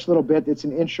 There's a first little bit. It's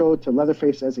an intro to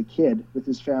Leatherface as a kid with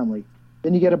his family.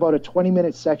 Then you get about a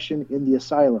 20-minute section in the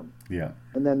asylum. Yeah.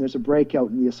 And then there's a breakout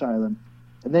in the asylum.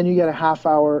 And then you get a half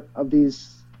hour of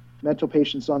these mental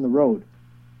patients on the road.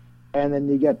 And then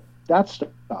you get that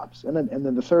stops. And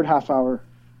then the third half hour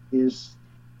is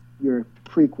your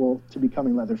prequel to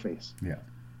becoming Leatherface. Yeah.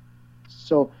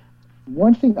 So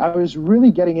one thing, I was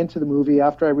really getting into the movie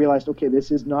after I realized, okay,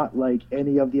 this is not like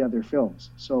any of the other films.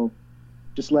 So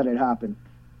just let it happen.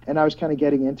 And I was kind of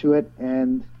getting into it,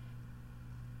 and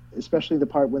especially the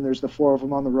part when there's the four of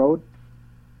them on the road,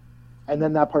 and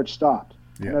then that part stopped.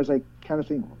 Yeah. And I was like, kind of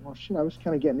thinking, well, shit, I was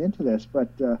kind of getting into this. But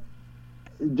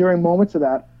during moments of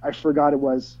that, I forgot it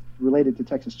was related to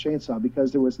Texas Chainsaw,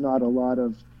 because there was not a lot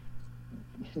of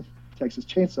Texas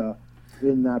Chainsaw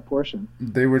in that portion.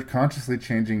 They were consciously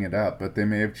changing it up, but they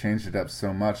may have changed it up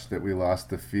so much that we lost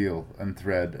the feel and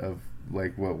thread of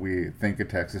like what we think a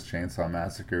Texas Chainsaw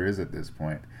Massacre is at this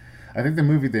point. I think the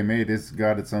movie they made has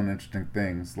got its own interesting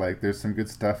things. Like, there's some good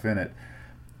stuff in it.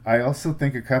 I also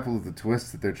think a couple of the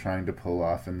twists that they're trying to pull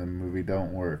off in the movie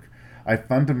don't work. I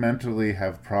fundamentally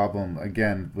have problem,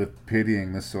 again, with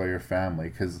pitying the Sawyer family,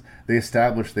 because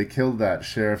they killed that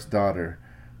sheriff's daughter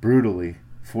brutally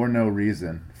for no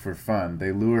reason, for fun.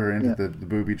 They lure her into the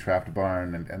booby-trapped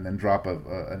barn and then drop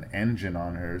an engine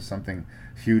on her, something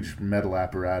huge metal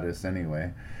apparatus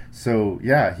anyway. So,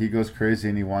 yeah, he goes crazy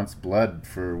and he wants blood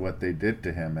for what they did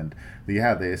to him. And,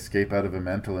 yeah, they escape out of a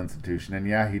mental institution. And,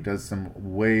 yeah, he does some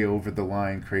way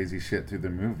over-the-line crazy shit through the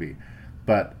movie.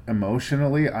 But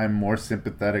emotionally, I'm more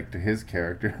sympathetic to his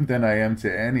character than I am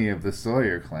to any of the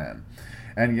Sawyer clan.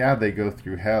 And, yeah, they go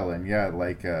through hell. And, yeah,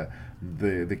 like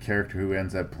the character who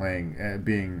ends up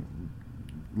being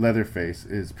Leatherface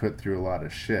is put through a lot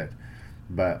of shit.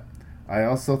 But I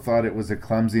also thought it was a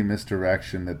clumsy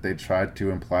misdirection that they tried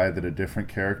to imply that a different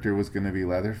character was going to be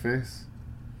Leatherface.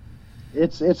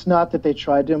 It's not that they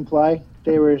tried to imply.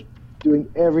 They were doing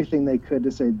everything they could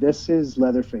to say, this is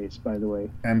Leatherface, by the way.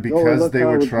 And because they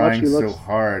were trying so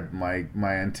hard, my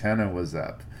antenna was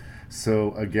up.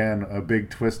 So, again, a big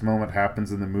twist moment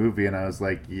happens in the movie, and I was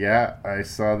like, yeah, I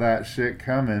saw that shit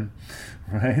coming,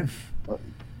 right?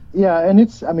 Yeah,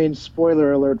 and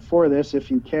spoiler alert for this if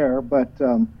you care, but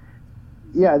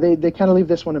yeah, they kind of leave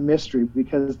this one a mystery,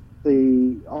 because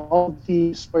all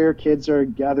the Sawyer kids are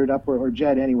gathered up, or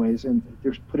Jed anyways, and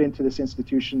they're put into this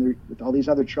institution with all these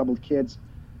other troubled kids.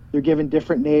 They're given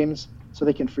different names so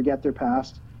they can forget their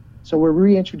past. So we're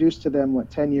reintroduced to them,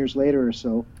 10 years later or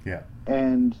so. Yeah.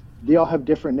 And they all have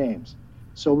different names.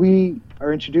 So we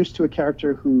are introduced to a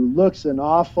character who looks an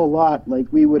awful lot like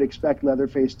we would expect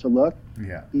Leatherface to look.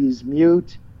 Yeah. He's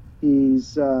mute.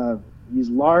 He's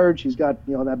large. He's got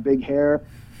that big hair,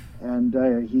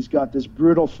 and he's got this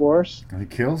brutal force. He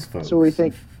kills folks. So we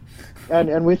think,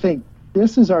 and we think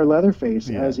this is our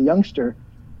Leatherface as a youngster,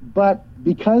 but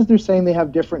because they're saying they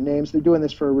have different names, they're doing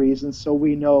this for a reason. So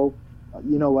we know,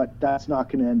 that's not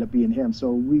going to end up being him.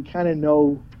 So we kind of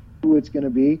know who it's going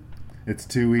to be. It's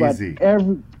too easy.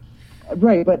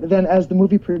 Right, but then as the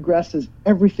movie progresses,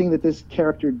 everything that this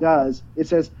character does, it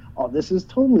says, oh, this is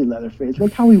totally Leatherface.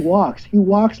 Look how he walks. He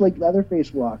walks like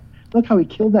Leatherface walked. Look how he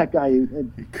killed that guy. He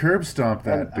curb stomped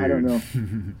that dude. I don't know.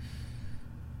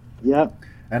 Yep.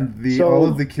 And all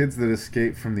of the kids that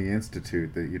escape from the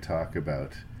Institute that you talk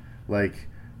about, like,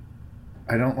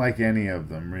 I don't like any of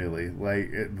them, really.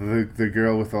 Like, the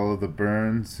girl with all of the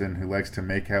burns and who likes to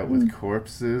make out with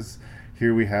corpses.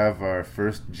 Here we have our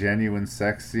first genuine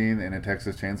sex scene in a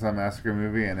Texas Chainsaw Massacre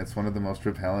movie, and it's one of the most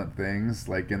repellent things,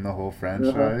 like, in the whole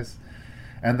franchise.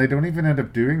 And they don't even end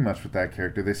up doing much with that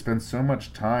character. They spend so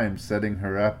much time setting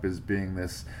her up as being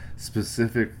this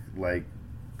specific, like,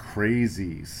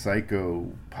 crazy,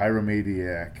 psycho,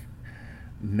 pyromaniac,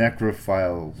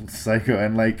 necrophile psycho,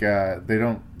 and like they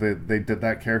did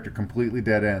that character completely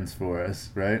dead ends for us,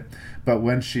 right? But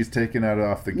when she's taken out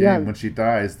off the game, when she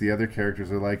dies, the other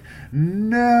characters are like,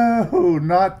 no,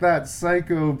 not that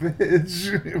psycho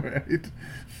bitch. Right?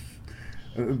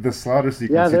 The slaughter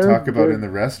sequence you talk about in the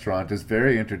restaurant is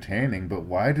very entertaining, but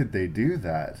why did they do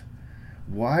that?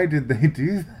 Why did they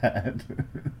do that?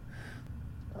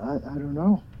 I don't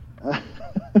know.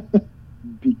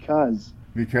 Because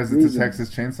it's a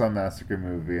Texas Chainsaw Massacre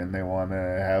movie, and they want to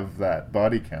have that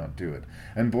body count to it.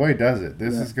 And boy, does it.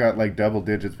 This has got like double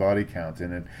digits body count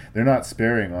in it. They're not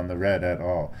sparing on the red at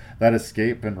all. That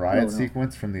escape and riot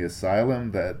sequence from the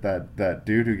asylum, that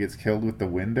dude who gets killed with the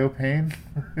window pane.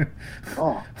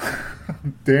 Oh.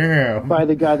 Damn. By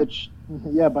the guy that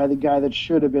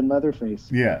should have been Leatherface.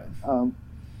 Yeah.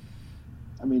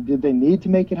 I mean, did they need to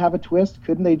make it have a twist?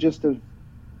 Couldn't they just have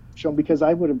shown? Because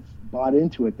I would have bought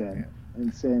into it then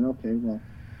and saying, okay, well,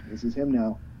 this is him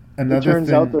now. It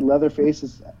turns out that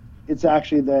Leatherface it's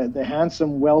actually the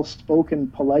handsome, well-spoken,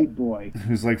 polite boy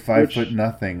who's like 5 foot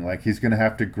nothing. Like, he's gonna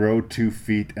have to grow 2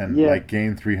 feet and like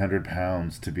gain 300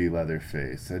 pounds to be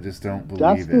Leatherface. I just don't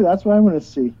believe it. That's what I want to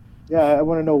see. Yeah, I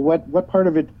want to know what part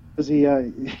of it does he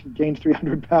gain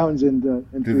 300 pounds in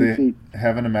 3 feet.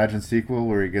 Have an imagined sequel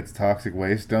where he gets toxic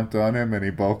waste dumped on him and he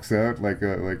bulks out like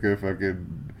a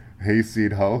fucking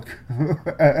hayseed Hulk?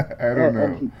 I don't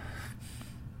know.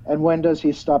 And when does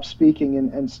he stop speaking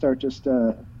and start just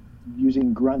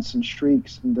using grunts and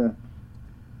shrieks? And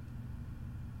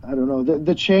I don't know.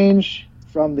 The change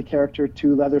from the character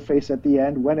to Leatherface at the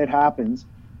end, when it happens,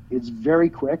 it's very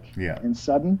quick and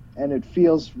sudden, and it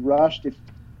feels rushed.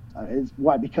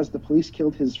 Why? Because the police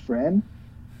killed his friend,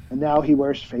 and now he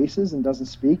wears faces and doesn't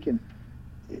speak, and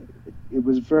it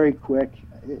was very quick.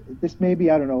 This maybe,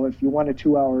 I don't know, if you want a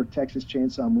 2-hour Texas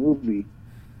Chainsaw movie,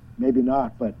 maybe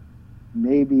not, but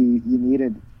maybe you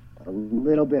needed a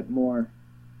little bit more.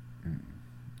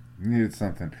 You needed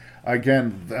something.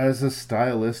 Again, as a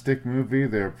stylistic movie,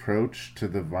 their approach to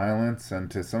the violence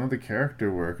and to some of the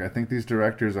character work, I think these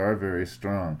directors are very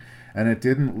strong. And it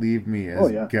didn't leave me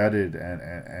as gutted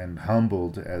and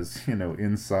humbled as,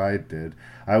 Inside did.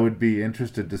 I would be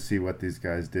interested to see what these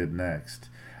guys did next.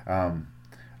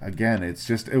 Again,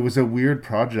 it was a weird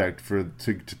project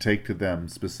to take to them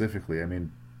specifically. I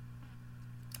mean,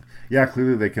 yeah,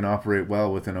 clearly they can operate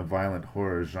well within a violent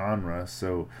horror genre.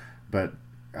 But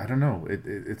I don't know.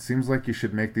 It seems like you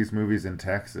should make these movies in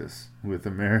Texas with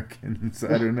Americans.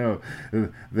 I don't know. I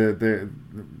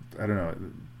don't know.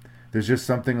 There's just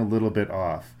something a little bit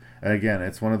off. And again,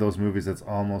 it's one of those movies that's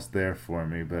almost there for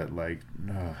me, but like,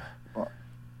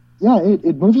 yeah,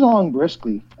 it moves along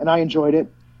briskly, and I enjoyed it.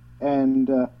 And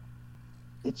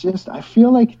it's just, I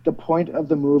feel like the point of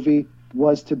the movie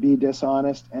was to be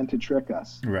dishonest and to trick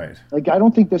us. Right. Like, I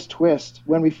don't think this twist,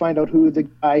 when we find out who the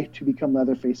guy to become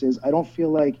Leatherface is, I don't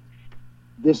feel like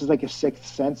this is like a Sixth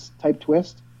Sense type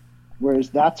twist, whereas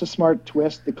that's a smart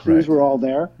twist. The clues were all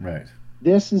there. Right.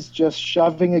 This is just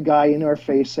shoving a guy in our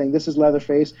face saying, this is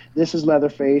Leatherface, this is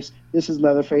Leatherface, this is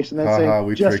Leatherface, and then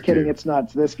saying, just kidding, it's not,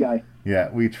 it's this guy. Yeah,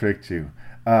 we tricked you.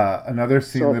 Another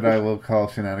scene that I will call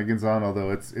shenanigans on, although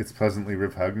it's pleasantly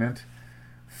repugnant.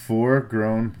 4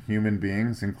 grown human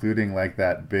beings, including like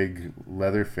that big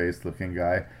Leatherface looking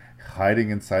guy, hiding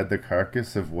inside the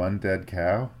carcass of one dead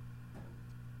cow.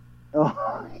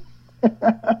 Oh,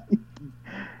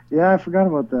 yeah, I forgot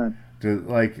about that.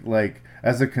 Like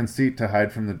as a conceit to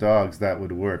hide from the dogs, that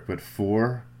would work, but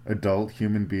 4 adult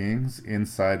human beings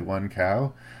inside one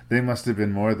cow, they must have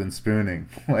been more than spooning.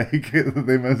 Like,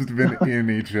 they must have been in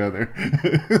each other.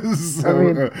 So, I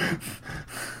mean,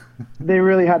 they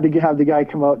really had to have the guy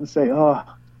come out and say, oh,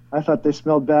 I thought they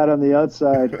smelled bad on the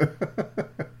outside.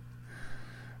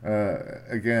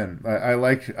 Again, I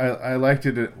liked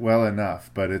it well enough,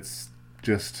 but it's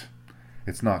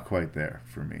not quite there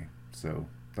for me. So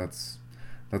that's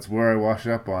That's where I wash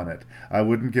up on it. I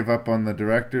wouldn't give up on the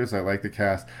directors. I like the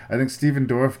cast. I think Stephen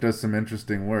Dorff does some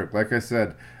interesting work. Like I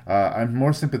said, I'm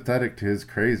more sympathetic to his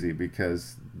crazy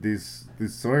because these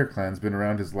Sawyer clan's been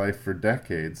around his life for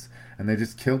decades, and they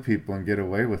just kill people and get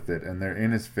away with it, and they're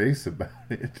in his face about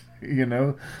it. You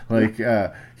know, like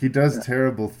he does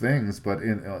terrible things, but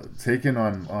taken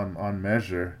on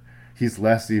measure, he's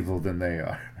less evil than they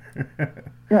are.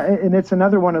 Yeah, and it's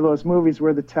another one of those movies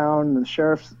where the town, the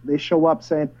sheriffs, they show up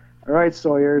saying, "All right,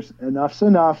 Sawyers, enough's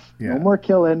enough. No more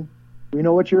killing. We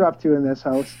know what you're up to in this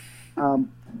house."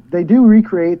 They do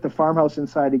recreate the farmhouse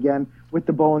inside again with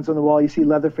the bones on the wall. You see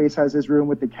Leatherface has his room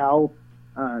with the cow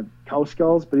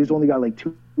skulls, but he's only got like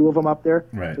two of them up there.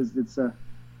 Right. It's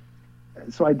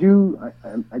so I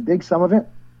dig some of it,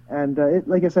 and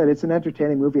like I said, it's an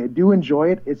entertaining movie. I do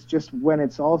enjoy it. It's just when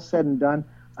it's all said and done,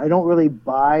 I don't really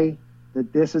buy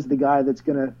that this is the guy that's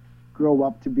going to grow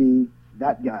up to be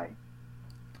that guy.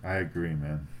 I agree,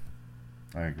 man.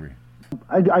 I agree.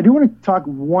 I do want to talk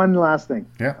one last thing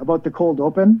about the cold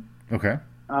open. Okay.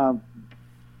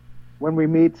 When we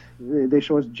meet, they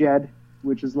show us Jed,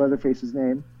 which is Leatherface's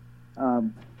name.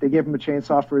 They give him a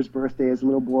chainsaw for his birthday as a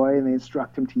little boy, and they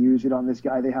instruct him to use it on this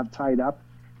guy they have tied up.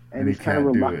 And he's kind of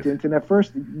reluctant. And at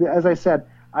first, as I said,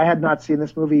 I had not seen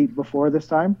this movie before this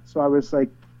time, so I was like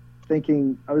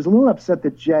thinking, I was a little upset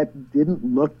that Jed didn't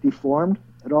look deformed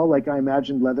at all, like I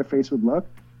imagined Leatherface would look.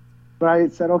 But I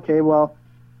said, okay, well,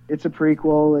 it's a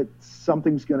prequel.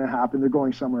 Something's going to happen. They're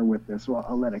going somewhere with this, so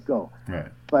I'll let it go. Right.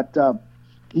 But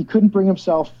he couldn't bring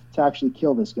himself to actually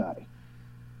kill this guy.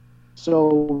 So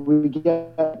we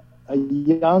get a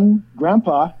young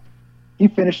grandpa. He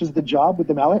finishes the job with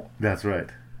the mallet. That's right.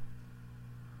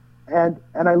 And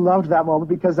I loved that moment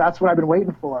because that's what I've been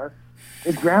waiting for.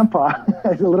 His grandpa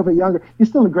is a little bit younger. He's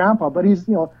still a grandpa, but he's,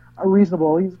 a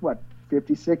reasonable, he's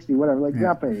 50, 60, whatever, like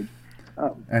grandpa age.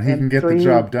 And he can get the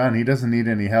job done. He doesn't need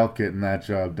any help getting that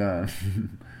job done.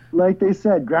 Like they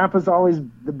said, grandpa's always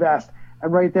the best.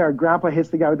 And right there, grandpa hits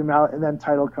the guy with the mallet and then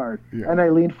title card. Yeah. And I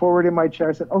leaned forward in my chair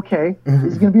and said, okay,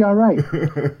 he's going to be all right.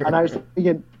 And I was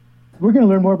thinking, we're going to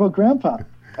learn more about grandpa.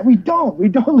 And we don't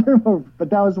learn more. But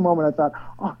that was the moment I thought,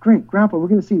 oh, great, grandpa, we're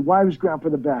going to see why was grandpa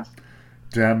the best.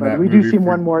 Damn, but we do see him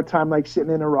one more time, like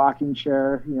sitting in a rocking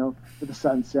chair, with the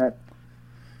sunset.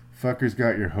 Fucker's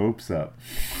got your hopes up.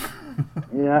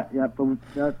 yeah,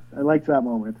 but I liked that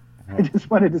moment. Well, I just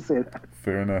wanted to say that.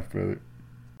 Fair enough, brother.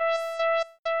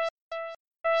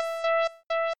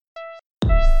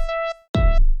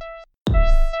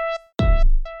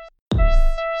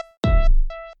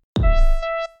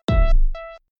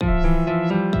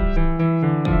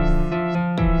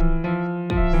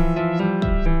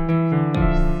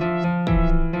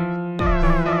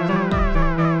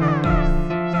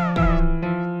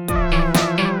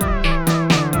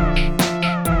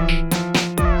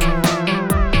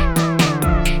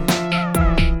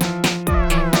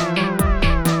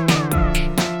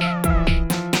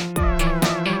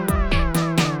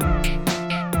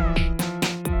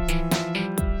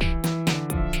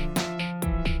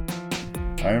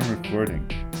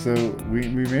 So we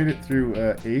made it through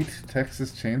 8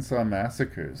 Texas Chainsaw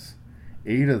Massacres,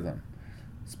 8 of them,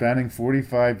 spanning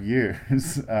 45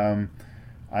 years.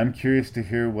 I'm curious to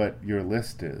hear what your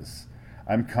list is.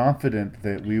 I'm confident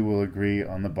that we will agree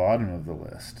on the bottom of the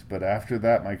list, but after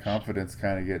that my confidence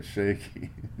kind of gets shaky.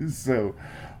 So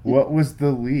what was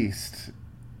the least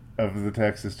of the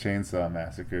Texas Chainsaw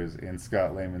Massacres in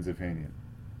Scott Lehman's opinion?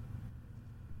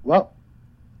 Well,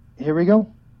 here we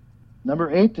go.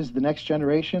 Number 8 is The Next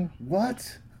Generation.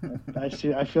 What?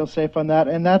 I feel safe on that,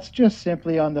 and that's just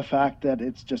simply on the fact that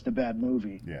it's just a bad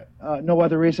movie. Yeah. No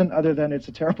other reason other than it's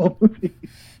a terrible movie.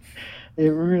 It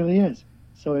really is.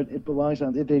 So it belongs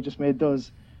on. They just made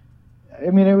those. I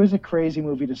mean, it was a crazy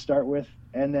movie to start with,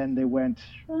 and then they went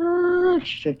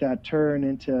take that turn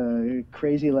into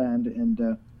crazy land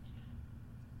and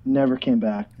never came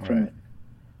back from it.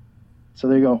 So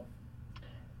there you go.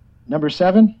 Number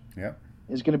 7. Yep.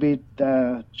 Is going to be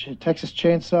Texas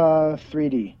Chainsaw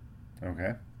 3D.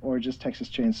 Okay. Or just Texas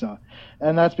Chainsaw.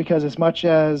 And that's because as much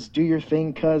as Do Your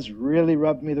Thing Cuz really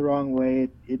rubbed me the wrong way,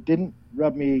 it didn't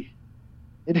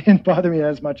bother me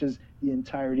as much as the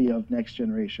entirety of Next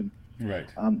Generation. Right.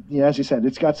 As you said,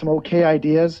 it's got some okay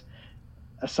ideas,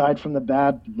 aside from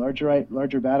the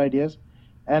larger bad ideas.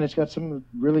 And it's got some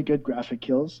really good graphic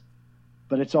kills.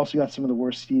 But it's also got some of the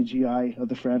worst CGI of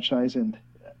the franchise, and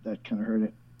that kind of hurt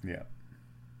it. Yeah.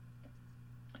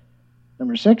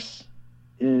 Number 6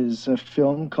 is a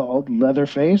film called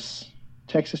Leatherface,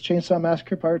 Texas Chainsaw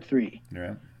Massacre Part 3.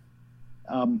 Yeah.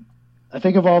 I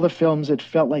think of all the films, it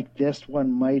felt like this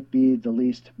one might be the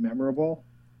least memorable.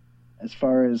 as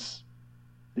far as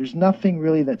there's nothing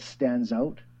really that stands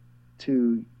out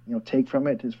to take from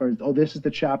it as far as, oh, this is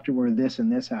the chapter where this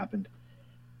and this happened.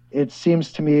 It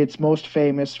seems to me it's most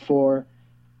famous for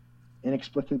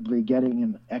inexplicably getting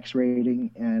an X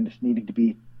rating and needing to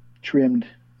be trimmed.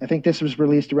 I think this was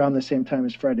released around the same time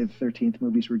as Friday the 13th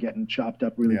movies were getting chopped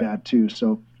up really bad too.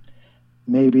 So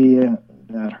maybe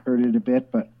that hurt it a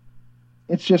bit, but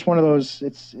it's just one of those,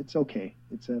 it's okay.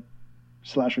 It's a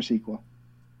slasher sequel.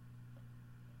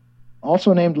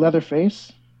 Also named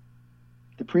Leatherface,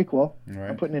 the prequel, right.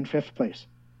 I'm putting in 5th place.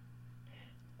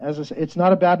 As I say, it's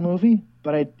not a bad movie,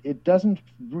 but it doesn't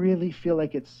really feel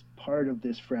like it's part of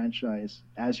this franchise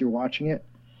as you're watching it.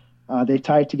 They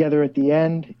tie it together at the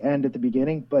end and at the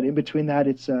beginning, but in between that,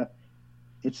 it's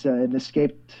an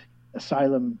escaped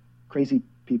asylum, crazy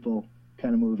people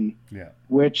kind of movie,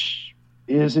 which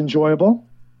is enjoyable,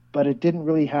 but it didn't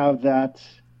really have that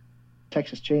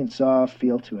Texas Chainsaw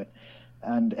feel to it.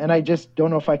 And I just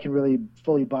don't know if I can really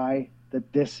fully buy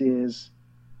that this is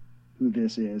who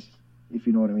this is, if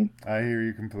you know what I mean. I hear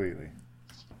you completely.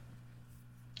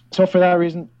 So for that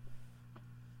reason,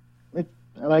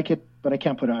 I like it, but I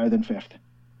can't put it higher than 5th.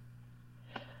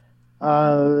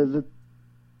 The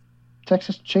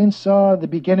Texas Chainsaw, The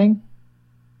Beginning,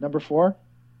 number 4,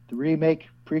 the remake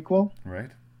prequel. Right.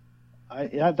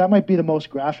 That might be the most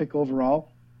graphic overall,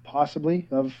 possibly,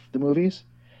 of the movies.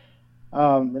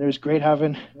 And it was great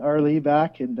having R.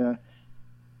 back, and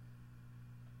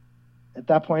at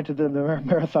that point of the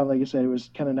marathon, like I said, it was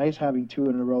kind of nice having 2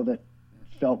 in a row that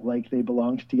felt like they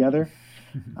belonged together.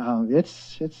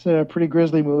 It's a pretty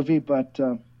grisly movie, but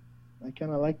I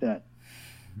kind of like that.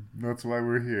 That's why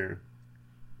we're here.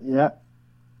 Yeah,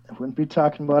 I wouldn't be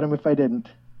talking about him if I didn't.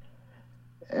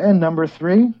 And number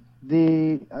 3,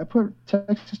 I put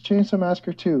Texas Chainsaw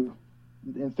Massacre 2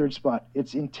 in 3rd spot.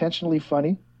 It's intentionally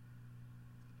funny.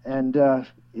 And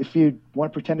if you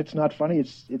want to pretend it's not funny,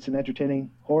 it's an entertaining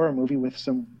horror movie with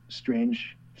some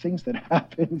strange things that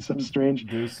happen, There's some strange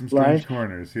lines.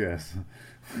 corners, yes.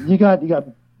 You got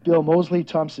Bill Moseley,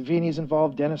 Tom Savini's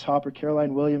involved, Dennis Hopper,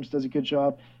 Caroline Williams does a good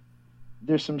job.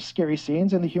 There's some scary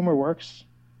scenes, and the humor works.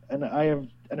 And I have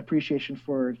an appreciation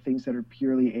for things that are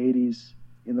purely 80s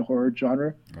in the horror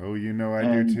genre. Oh, I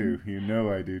do too.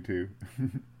 I do too.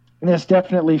 And this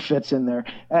definitely fits in there.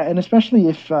 And especially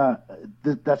if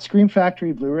that Scream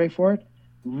Factory Blu-ray for it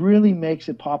really makes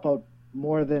it pop out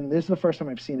more than... This is the first time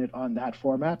I've seen it on that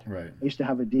format. Right. I used to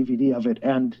have a DVD of it,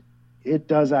 and it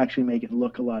does actually make it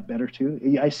look a lot better,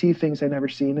 too. I see things I've never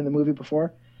seen in the movie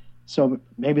before, so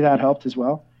maybe that helped as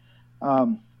well. I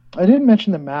didn't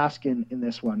mention the mask in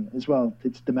this one as well.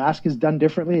 The mask is done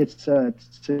differently. It's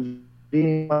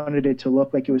being wanted it to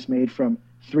look like it was made from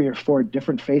 3 or 4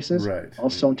 different faces, right, all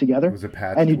sewn together. It was a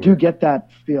patchwork. And you do get that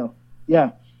feel.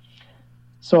 Yeah.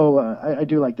 So I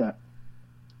do like that.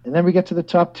 And then we get to the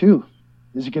top 2.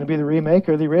 Is it going to be the remake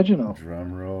or the original?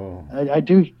 Drum roll. I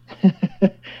do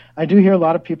I do hear a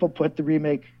lot of people put the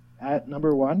remake at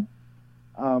number 1.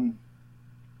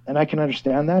 And I can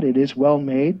understand that. It is well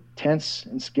made, tense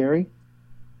and scary.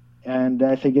 And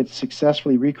I think it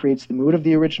successfully recreates the mood of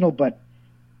the original, but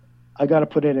I got to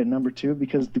put it at number 2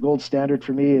 because the gold standard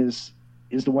for me is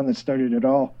the one that started it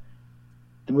all.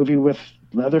 The movie with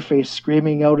Leatherface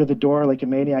screaming out of the door like a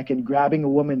maniac and grabbing a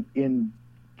woman in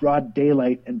broad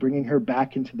daylight and bringing her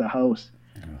back into the house.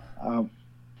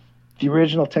 The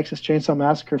original Texas Chainsaw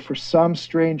Massacre, for some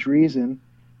strange reason,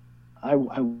 I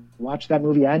watch that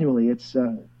movie annually. It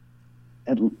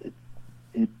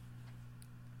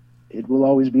will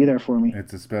always be there for me.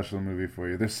 It's a special movie for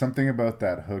you. There's something about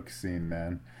that hook scene,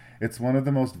 man. It's one of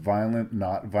the most violent,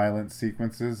 not violent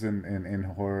sequences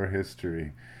in horror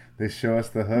history. They show us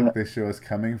the hook. They show us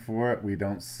coming for it. We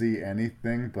don't see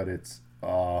anything, but it's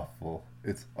awful.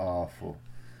 It's awful.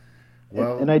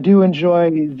 Well, and I do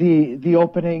enjoy the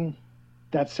opening,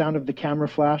 that sound of the camera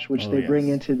flash, which they bring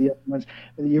into the other ones.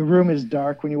 Your room is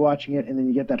dark when you're watching it, and then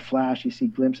you get that flash. You see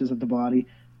glimpses of the body.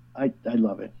 I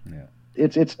love it. Yeah.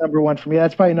 It's number 1 for me.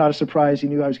 That's probably not a surprise. You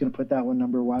knew I was going to put that one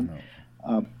number 1.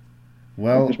 No.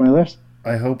 Well, here's my list.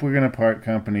 I hope we're going to part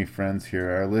company friends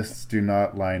here. Our lists do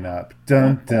not line up.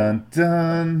 Dun, dun,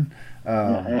 dun.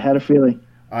 I had a feeling.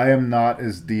 I am not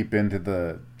as deep into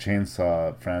the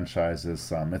Chainsaw franchise as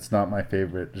some. It's not my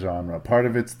favorite genre. Part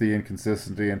of it's the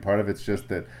inconsistency, and part of it's just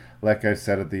that, like I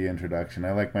said at the introduction,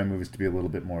 I like my movies to be a little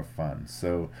bit more fun.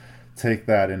 So take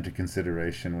that into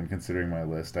consideration when considering my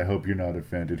list. I hope you're not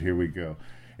offended. Here we go.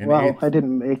 I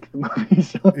didn't make the movie,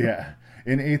 so... Yeah.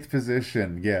 In 8th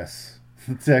position, yes,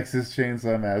 Texas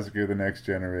Chainsaw Massacre: The Next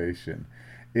Generation.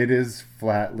 It is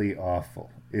flatly awful.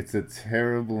 It's a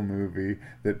terrible movie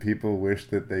that people wish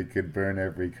that they could burn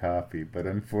every copy, but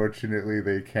unfortunately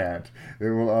they can't. It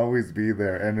will always be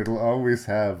there, and it'll always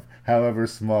have, however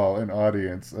small, an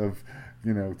audience of,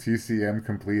 TCM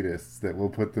completists that will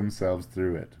put themselves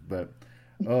through it. But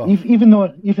even though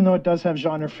it does have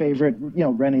genre favorite,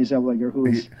 Renée Zellweger, who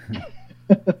is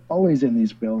always in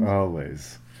these films.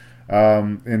 Always.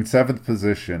 In seventh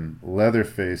position,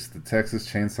 Leatherface, The Texas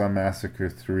Chainsaw Massacre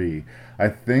 3. I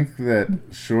think that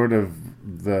short of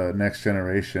The Next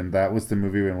Generation, that was the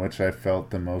movie in which I felt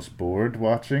the most bored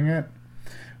watching it,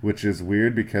 which is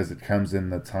weird because it comes in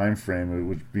the time frame. It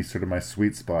would be sort of my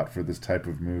sweet spot for this type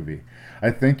of movie.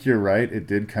 I think you're right. It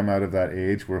did come out of that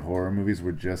age where horror movies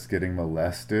were just getting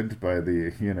molested by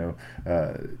the,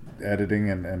 editing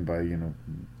and by,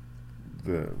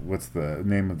 what's the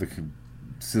name of the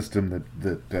system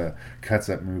that cuts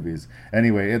up movies.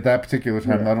 Anyway, at that particular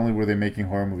time, not only were they making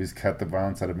horror movies cut the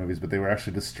violence out of movies, but they were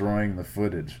actually destroying the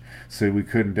footage, so we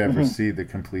couldn't ever see the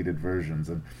completed versions.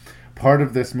 And part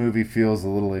of this movie feels a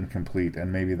little incomplete,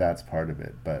 and maybe that's part of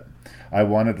it, but I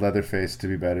wanted Leatherface to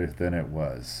be better than it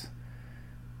was.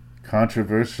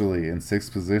 Controversially, in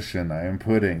sixth position, I am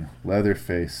putting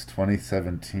Leatherface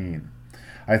 2017.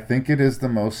 I think it is the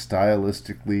most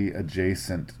stylistically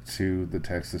adjacent to the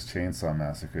Texas Chainsaw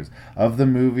Massacres. Of the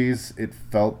movies, it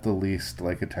felt the least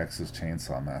like a Texas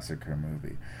Chainsaw Massacre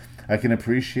movie. I can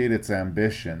appreciate its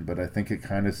ambition, but I think it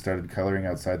kind of started coloring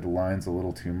outside the lines a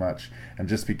little too much and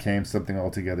just became something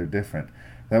altogether different.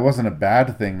 That wasn't a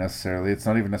bad thing necessarily. It's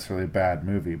not even necessarily a bad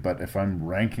movie, but if I'm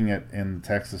ranking it in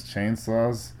Texas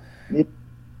Chainsaws,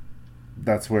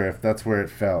 that's where it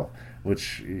fell,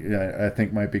 which I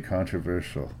think might be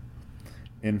controversial.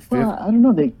 In fifth, well, I don't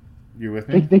know. You with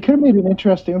me? They could have made an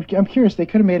interesting. I'm curious. They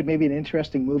could have made maybe an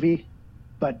interesting movie,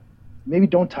 but maybe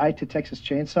don't tie it to Texas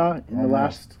Chainsaw in the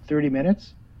last 30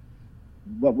 minutes.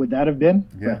 What would that have been?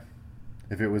 Yeah,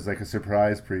 if it was like a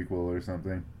surprise prequel or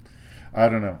something. I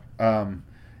don't know.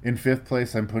 In fifth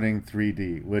place, I'm putting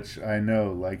 3D, which I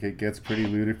know, like, it gets pretty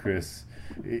ludicrous.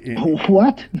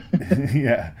 What?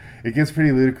 Yeah, it gets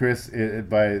pretty ludicrous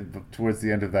by towards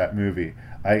the end of that movie.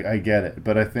 I get it,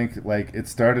 but I think like it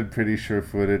started pretty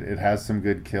sure-footed. It has some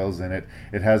good kills in it.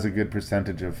 It has a good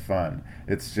percentage of fun.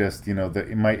 It's just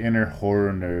my inner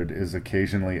horror nerd is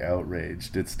occasionally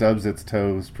outraged. It stubs its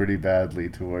toes pretty badly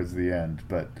towards the end,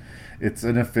 but it's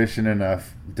an efficient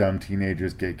enough dumb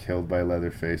teenagers get killed by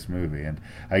Leatherface movie, and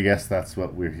I guess that's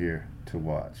what we're here to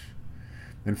watch.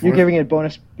 You're giving it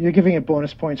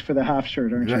bonus points for the half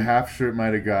shirt, aren't you? The half shirt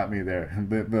might have got me there.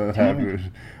 The half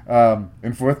shirt.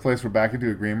 In fourth place, we're back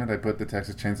into agreement. I put the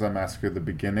Texas Chainsaw Massacre at the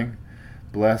beginning.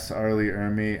 Bless Arlie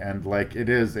Ermy, and it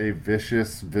is a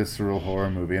vicious, visceral horror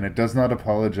movie, and it does not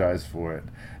apologize for it.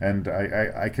 And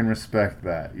I can respect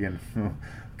that.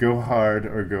 Go hard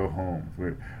or go home.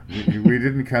 We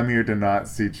didn't come here to not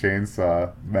see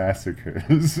Chainsaw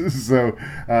Massacres. So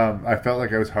I felt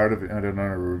like I was hard on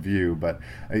a review, but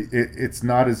it's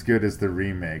not as good as the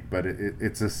remake, but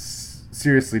it's a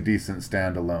seriously decent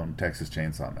standalone Texas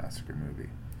Chainsaw Massacre movie.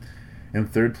 In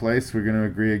third place, we're going to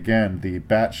agree again, the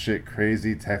batshit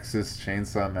crazy Texas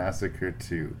Chainsaw Massacre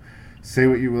 2. Say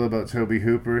what you will about Tobe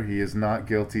Hooper, he is not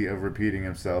guilty of repeating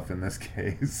himself in this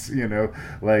case.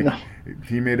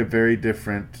 He made a very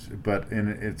different, but in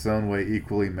its own way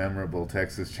equally memorable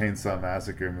Texas Chainsaw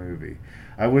Massacre movie.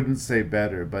 I wouldn't say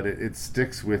better, but it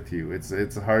sticks with you.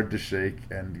 It's hard to shake,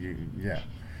 and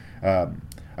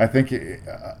I think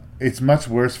it's much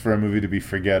worse for a movie to be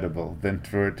forgettable than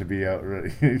for it to be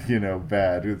outright,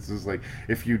 bad. It's just like,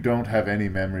 if you don't have any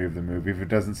memory of the movie, if it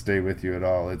doesn't stay with you at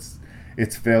all,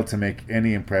 it's failed to make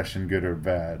any impression, good or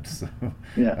bad. So,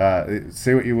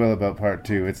 say what you will about part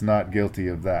 2, it's not guilty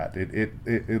of that.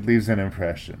 It leaves an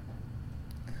impression.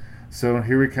 So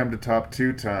here we come to top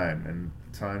 2 time, and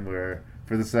time where,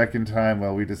 for the second time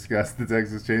while we discussed the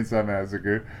Texas Chainsaw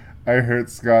Massacre, I hurt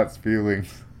Scott's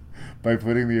feelings by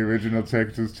putting the original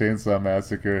Texas Chainsaw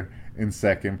Massacre in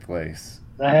second place.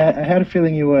 I had a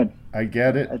feeling you would. I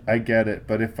get it,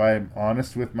 but if I'm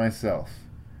honest with myself,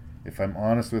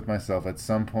 at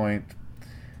some point,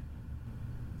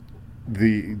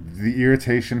 the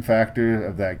irritation factor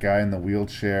of that guy in the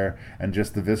wheelchair and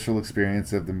just the visceral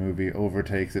experience of the movie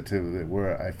overtakes it to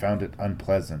where I found it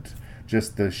unpleasant.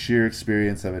 Just the sheer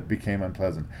experience of it became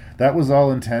unpleasant. That was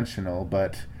all intentional,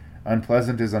 but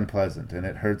unpleasant is unpleasant, and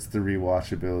it hurts the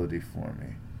rewatchability for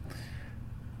me.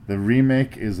 The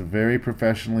remake is very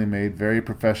professionally made, very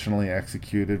professionally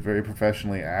executed, very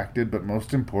professionally acted, but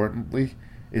most importantly,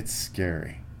 it's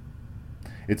scary.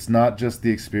 it's not just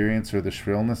the experience or the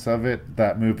shrillness of it.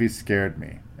 That movie scared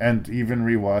me. And even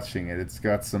rewatching it, it's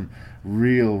got some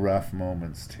real rough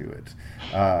moments to it.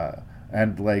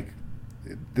 And like,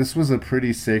 this was a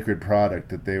pretty sacred product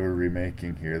that they were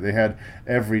remaking here. They had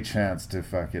every chance to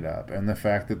fuck it up. And the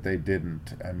fact that they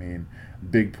didn't, I mean,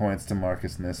 big points to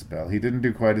Marcus Nispel. He didn't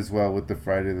do quite as well with the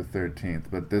Friday the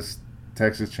 13th, but this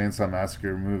Texas Chainsaw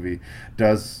Massacre movie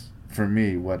does, for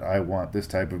me, what I want this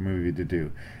type of movie to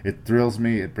do. It thrills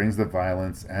me, it brings the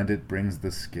violence, and it brings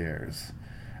the scares.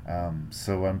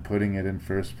 So I'm putting it in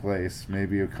first place.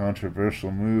 Maybe a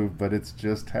controversial move, but it's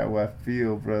just how I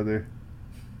feel, brother.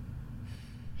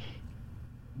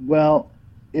 Well,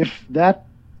 if that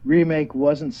remake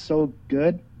wasn't so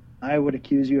good, I would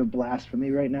accuse you of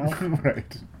blasphemy right now.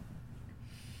 Right.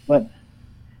 But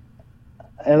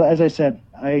as I said,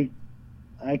 I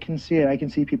can see it. I can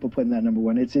see people putting that number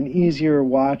one. It's an easier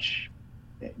watch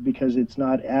because it's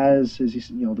not as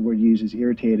you know, the word used is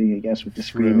irritating, I guess, with the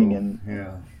screaming and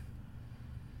yeah.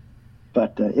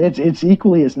 But it's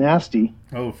equally as nasty.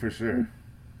 Oh, for sure.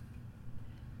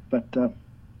 But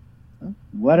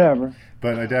whatever.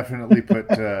 But I definitely put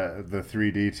the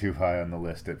 3D too high on the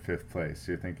list at 5th place.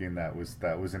 You're thinking that was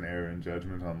an error in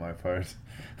judgment on my part?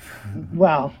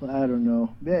 Well, I don't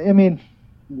know. I mean,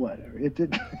 whatever. It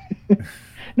did.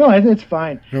 No, it's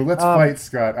fine. No, let's fight,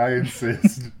 Scott. I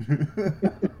insist.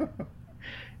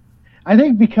 I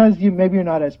think because maybe you're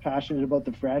not as passionate about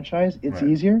the franchise, it's right.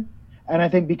 easier. And I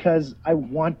think because I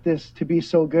want this to be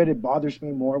so good, it bothers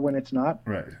me more when it's not.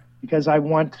 Right. Because I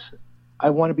want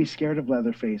to be scared of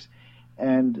Leatherface,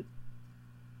 and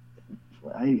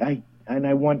I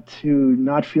want to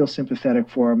not feel sympathetic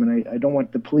for him, and I don't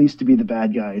want the police to be the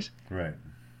bad guys. Right.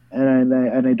 And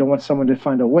I don't want someone to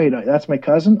find out, wait, that's my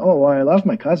cousin? Oh, well, I love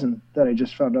my cousin that I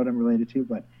just found out I'm related to.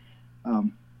 But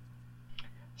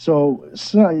so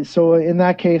in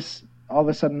that case, all of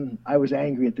a sudden I was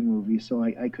angry at the movie, so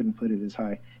I couldn't put it as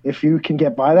high. If you can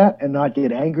get by that and not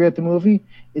get angry at the movie,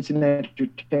 it's an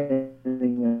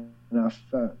entertaining enough.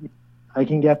 I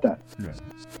can get that. Right.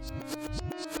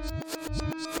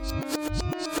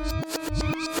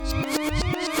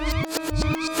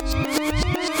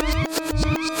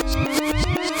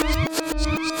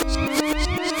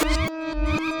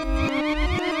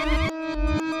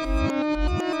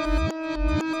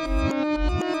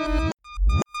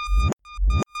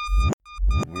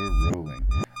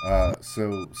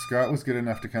 So Scott was good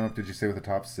enough to come up, did you say, with a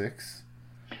top 6?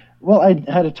 Well, I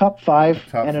had a top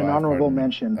 5 and an honorable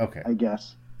mention, okay. I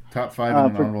guess. Top 5 and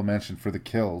an honorable mention for the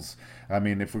kills. I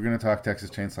mean, if we're going to talk Texas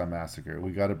Chainsaw Massacre,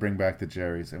 we got to bring back the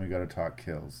Jerrys and we got to talk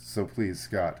kills. So please,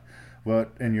 Scott,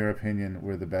 what, in your opinion,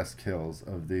 were the best kills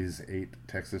of these 8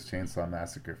 Texas Chainsaw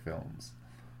Massacre films?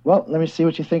 Well, let me see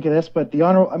what you think of this, but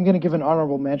I'm going to give an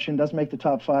honorable mention. Doesn't make the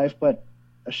top 5, but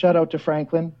a shout out to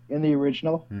Franklin in the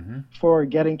original for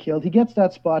getting killed. He gets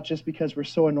that spot just because we're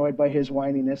so annoyed by his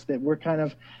whininess that we're kind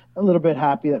of a little bit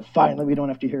happy that finally we don't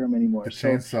have to hear him anymore. The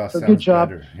chainsaw sounds good job.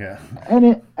 Better. Yeah.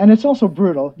 And it's also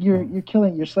brutal.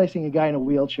 You're slicing a guy in a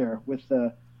wheelchair with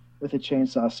a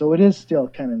chainsaw, so it is still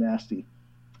kind of nasty.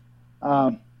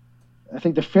 I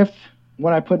think the 5th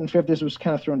one I put in 5th, this was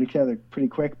kind of thrown together pretty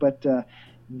quick, but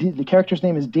the character's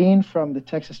name is Dean from the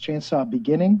Texas Chainsaw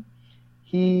Beginning.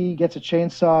 He gets a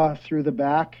chainsaw through the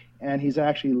back, and he's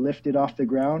actually lifted off the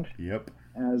ground. Yep.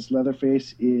 As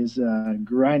Leatherface is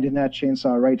grinding that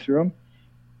chainsaw right through him.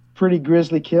 Pretty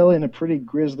grisly kill in a pretty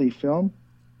grisly film.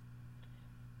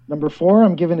 Number 4,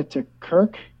 I'm giving it to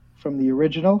Kirk from the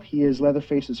original. He is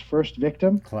Leatherface's first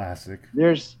victim. Classic.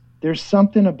 There's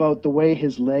something about the way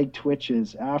his leg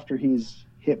twitches after he's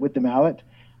hit with the mallet.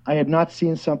 I had not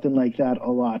seen something like that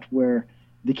a lot, where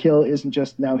the kill isn't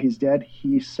just now he's dead.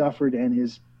 He suffered,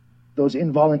 and those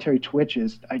involuntary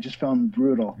twitches, I just found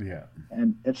brutal. Yeah.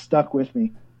 And it stuck with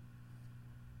me.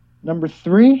 Number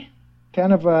 3,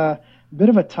 kind of a bit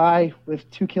of a tie with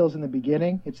 2 kills in the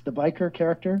beginning. It's the biker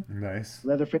character. Nice.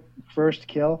 Leatherface first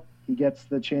kill. He gets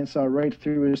the chainsaw right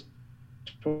through his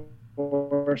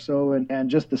torso,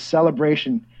 and just the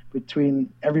celebration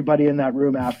between everybody in that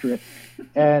room after it.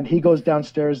 And he goes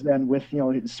downstairs then with,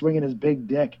 swinging his big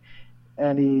dick,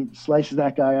 and he slices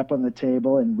that guy up on the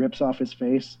table and rips off his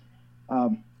face.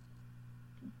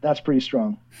 That's pretty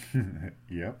strong.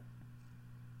 Yep.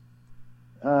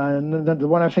 And the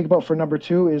one I think about for number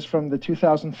 2 is from the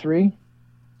 2003.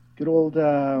 Good old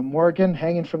Morgan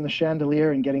hanging from the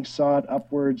chandelier and getting sawed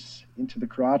upwards into the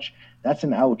crotch. That's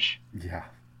an ouch. Yeah.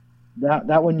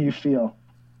 That one you feel.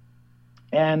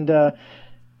 And the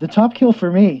top kill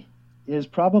for me is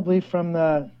probably from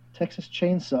the Texas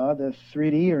Chainsaw, the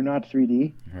 3D or not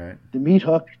 3D. Right. The meat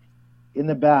hook in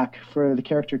the back for the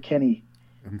character Kenny.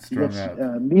 and He strung gets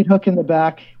out. meat hook in the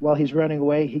back while he's running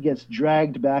away. He gets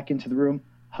dragged back into the room,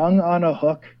 hung on a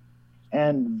hook,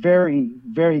 and very,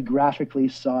 very graphically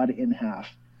sawed in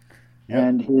half. Yep.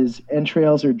 And his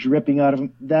entrails are dripping out of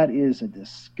him. That is a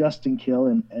disgusting kill,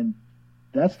 and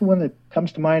that's the one that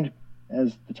comes to mind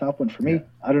as the top one for me. Yeah.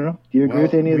 I don't know. Do you agree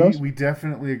with any of those? We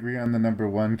definitely agree on the number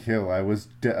one kill. I was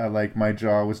like, my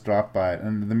jaw was dropped by it,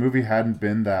 and the movie hadn't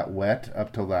been that wet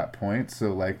up till that point.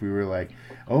 So like, we were like,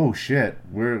 oh shit,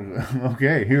 we're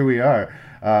okay. Here we are.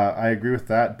 I agree with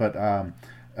that, but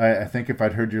I think if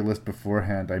I'd heard your list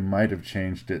beforehand, I might have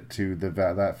changed it to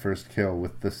that first kill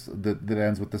with this that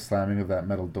ends with the slamming of that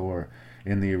metal door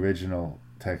in the original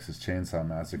Texas Chainsaw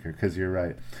Massacre, because you're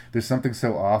right. There's something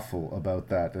so awful about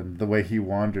that, and the way he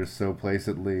wanders so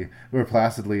placidly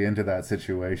into that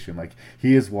situation. Like,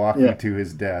 he is walking to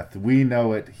his death. We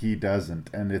know it, he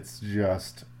doesn't, and it's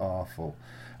just awful.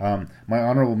 My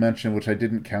honorable mention, which I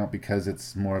didn't count because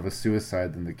it's more of a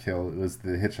suicide than the kill, it was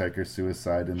the hitchhiker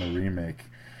suicide in the remake.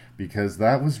 Because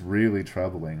that was really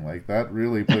troubling. Like, that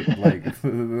really put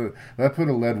that put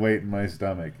a lead weight in my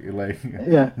stomach. Like,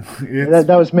 yeah,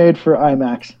 that was made for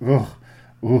IMAX.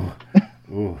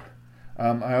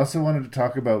 I also wanted to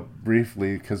talk about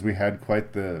briefly, because we had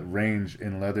quite the range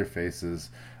in Leatherface's.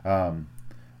 I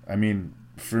mean,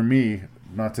 for me,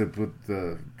 not to put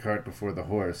the cart before the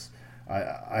horse,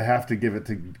 I have to give it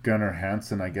to Gunnar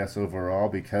Hansen, I guess, overall,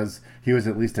 because he was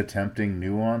at least attempting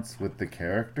nuance with the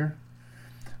character.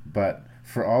 But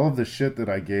for all of the shit that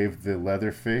I gave the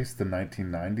Leatherface, the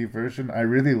 1990 version, I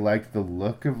really liked the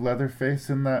look of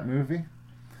Leatherface in that movie.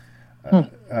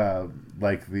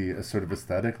 Like the sort of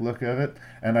aesthetic look of it.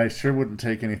 And I sure wouldn't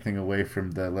take anything away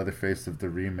from the Leatherface of the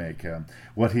remake.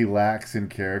 What he lacks in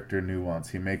character nuance,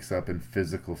 he makes up in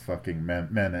physical fucking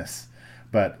menace.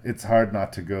 But it's hard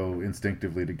not to go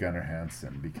instinctively to Gunnar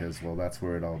Hansen, because, well, that's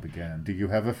where it all began. Do you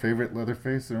have a favorite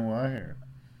Leatherface and why? Or?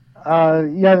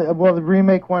 Yeah, well, the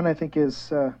remake one I think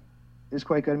is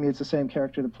quite good. I mean, it's the same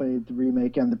character that played the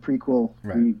remake and the prequel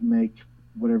remake,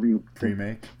 whatever you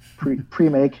pre-make.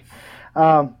 Pre-make.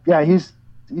 Yeah,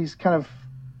 he's kind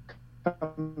of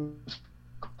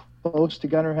close to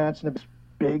Gunnar Hansen. He's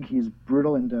big, he's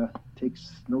brutal, and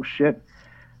takes no shit.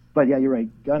 But yeah, you're right.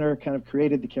 Gunnar kind of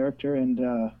created the character and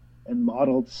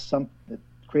modeled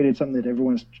created something that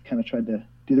everyone's kind of tried to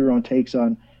do their own takes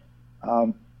on.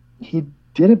 He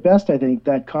did it best, I think,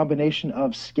 that combination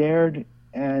of scared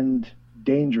and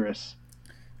dangerous.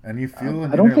 And you feel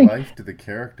an inner life to the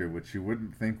character, which you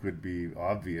wouldn't think would be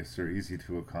obvious or easy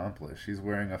to accomplish. He's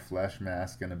wearing a flesh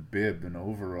mask and a bib and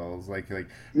overalls. Like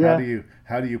how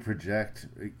do you project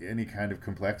any kind of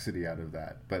complexity out of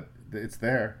that? But it's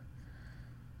there.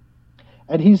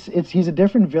 And he's a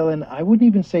different villain. I wouldn't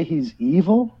even say he's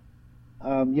evil.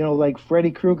 Like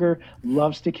Freddy Krueger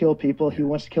loves to kill people. He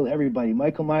wants to kill everybody.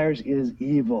 Michael Myers is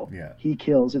evil. Yeah. He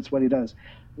kills. It's what he does.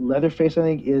 Leatherface, I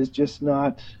think, is just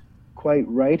not quite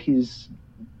right. He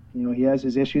has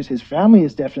his issues. His family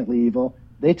is definitely evil.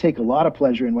 They take a lot of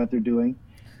pleasure in what they're doing.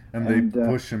 And they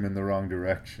push him in the wrong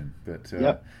direction. But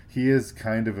he is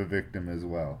kind of a victim as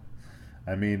well.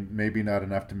 I mean, maybe not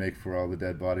enough to make for all the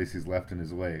dead bodies he's left in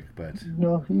his wake, but...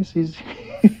 No, he's...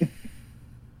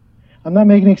 I'm not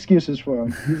making excuses for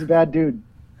him. He's a bad dude.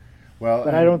 Well,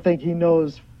 but I don't think he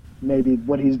knows maybe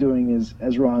what he's doing is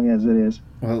as wrong as it is.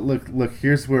 Well, look,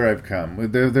 here's where I've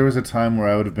come. There was a time where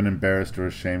I would have been embarrassed or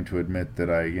ashamed to admit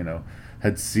that I,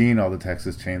 had seen all the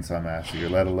Texas Chainsaw Massacre,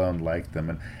 let alone liked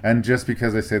them. And just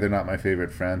because I say they're not my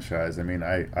favorite franchise, I mean,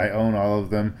 I own all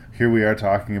of them. Here we are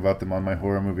talking about them on my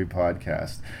horror movie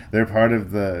podcast. They're part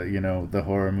of the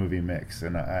horror movie mix,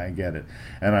 and I get it.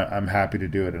 And I'm happy to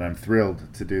do it, and I'm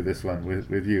thrilled to do this one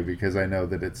with you, because I know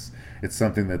that it's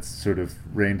something that's sort of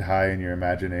reigned high in your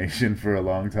imagination for a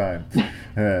long time.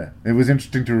 It was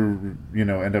interesting to,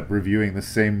 end up reviewing the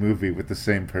same movie with the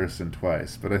same person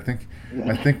twice, but I think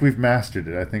we've mastered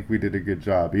it. I think we did a good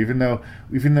job. Even though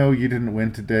you didn't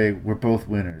win today, we're both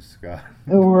winners, Scott.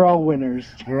 We're all winners.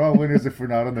 We're all winners if we're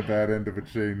not on the bad end of a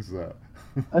chainsaw.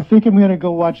 I think I'm gonna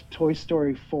go watch Toy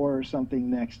Story 4 or something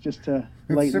next, just to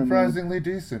lighten It's surprisingly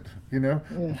decent, Yeah.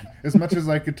 As much as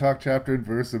I could talk chapter and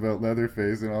verse about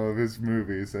Leatherface and all of his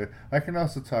movies, I can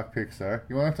also talk Pixar.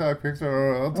 You want to talk Pixar?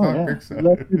 Or I'll talk Pixar.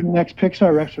 Let's do the next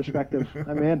Pixar retrospective.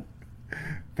 I'm in.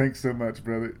 Thanks so much,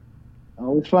 brother.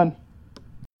 Always fun.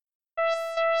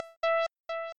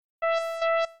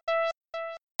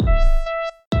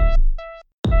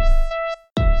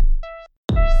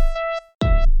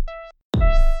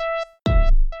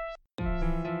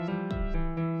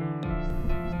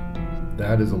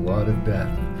 That is a lot of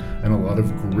death and a lot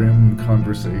of grim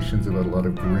conversations about a lot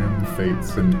of grim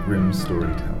fates and grim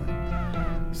storytelling.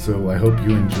 So I hope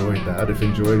you enjoyed that. If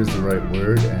enjoyed is the right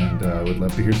word, and I would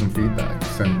love to hear some feedback.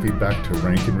 Send feedback to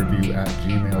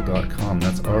rankandreview@gmail.com.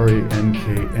 That's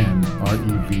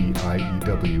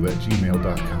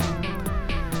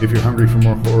RANKNREVIEW@gmail.com. If you're hungry for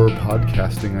more horror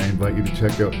podcasting, I invite you to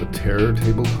check out the Terror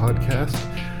Table podcast.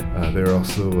 They're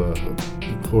also a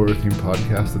horror-themed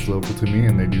podcast that's local to me,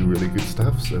 and they do really good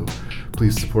stuff, so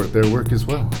please support their work as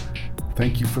well.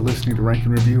 Thank you for listening to Rank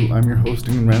and Review. I'm your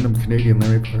hosting and random Canadian,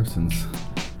 Larry Parsons,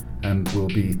 and we'll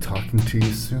be talking to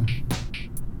you soon.